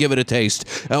Pennsylvania, give it a taste.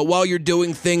 While you're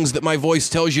doing things that my voice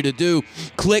tells you to do,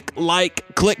 click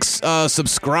like, click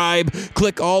subscribe,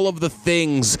 click all of the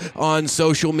things on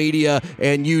social media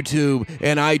and YouTube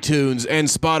and iTunes and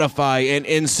Spotify, and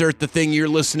insert the thing you're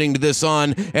listening to this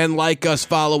on and like us,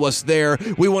 follow us there.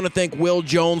 We want to thank Will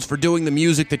Jones for doing the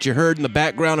music that you heard in the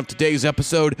background of today's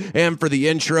episode and for the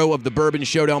intro of the Bourbon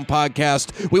Showdown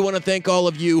podcast. We want to thank all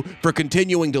of you for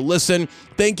continuing to listen.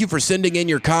 Thank you for sending in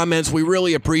your comments. We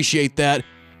really appreciate that.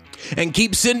 and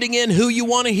keep sending in who you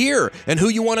want to hear and who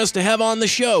you want us to have on the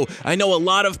show. I know a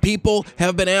lot of people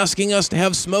have been asking us to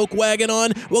have Smoke Wagon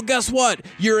on. Well, guess what?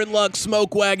 You're in luck.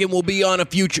 Smoke Wagon will be on a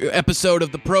future episode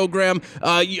of the program.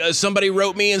 Somebody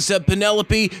wrote me and said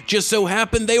Penelope. Just so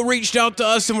happened they reached out to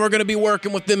us, and we're going to be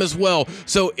working with them as well.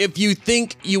 So if you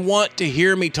think you want to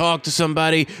hear me talk to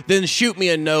somebody, then shoot me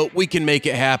a note. We can make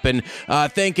it happen.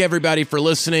 Thank everybody for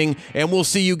listening, and we'll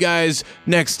see you guys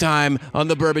next time on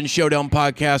the Bourbon Showdown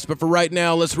podcast. But for right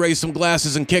now, let's raise some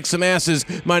glasses and kick some asses.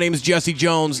 My name is Jesse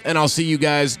Jones, and I'll see you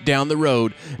guys down the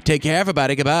road. Take care,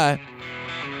 everybody. Goodbye.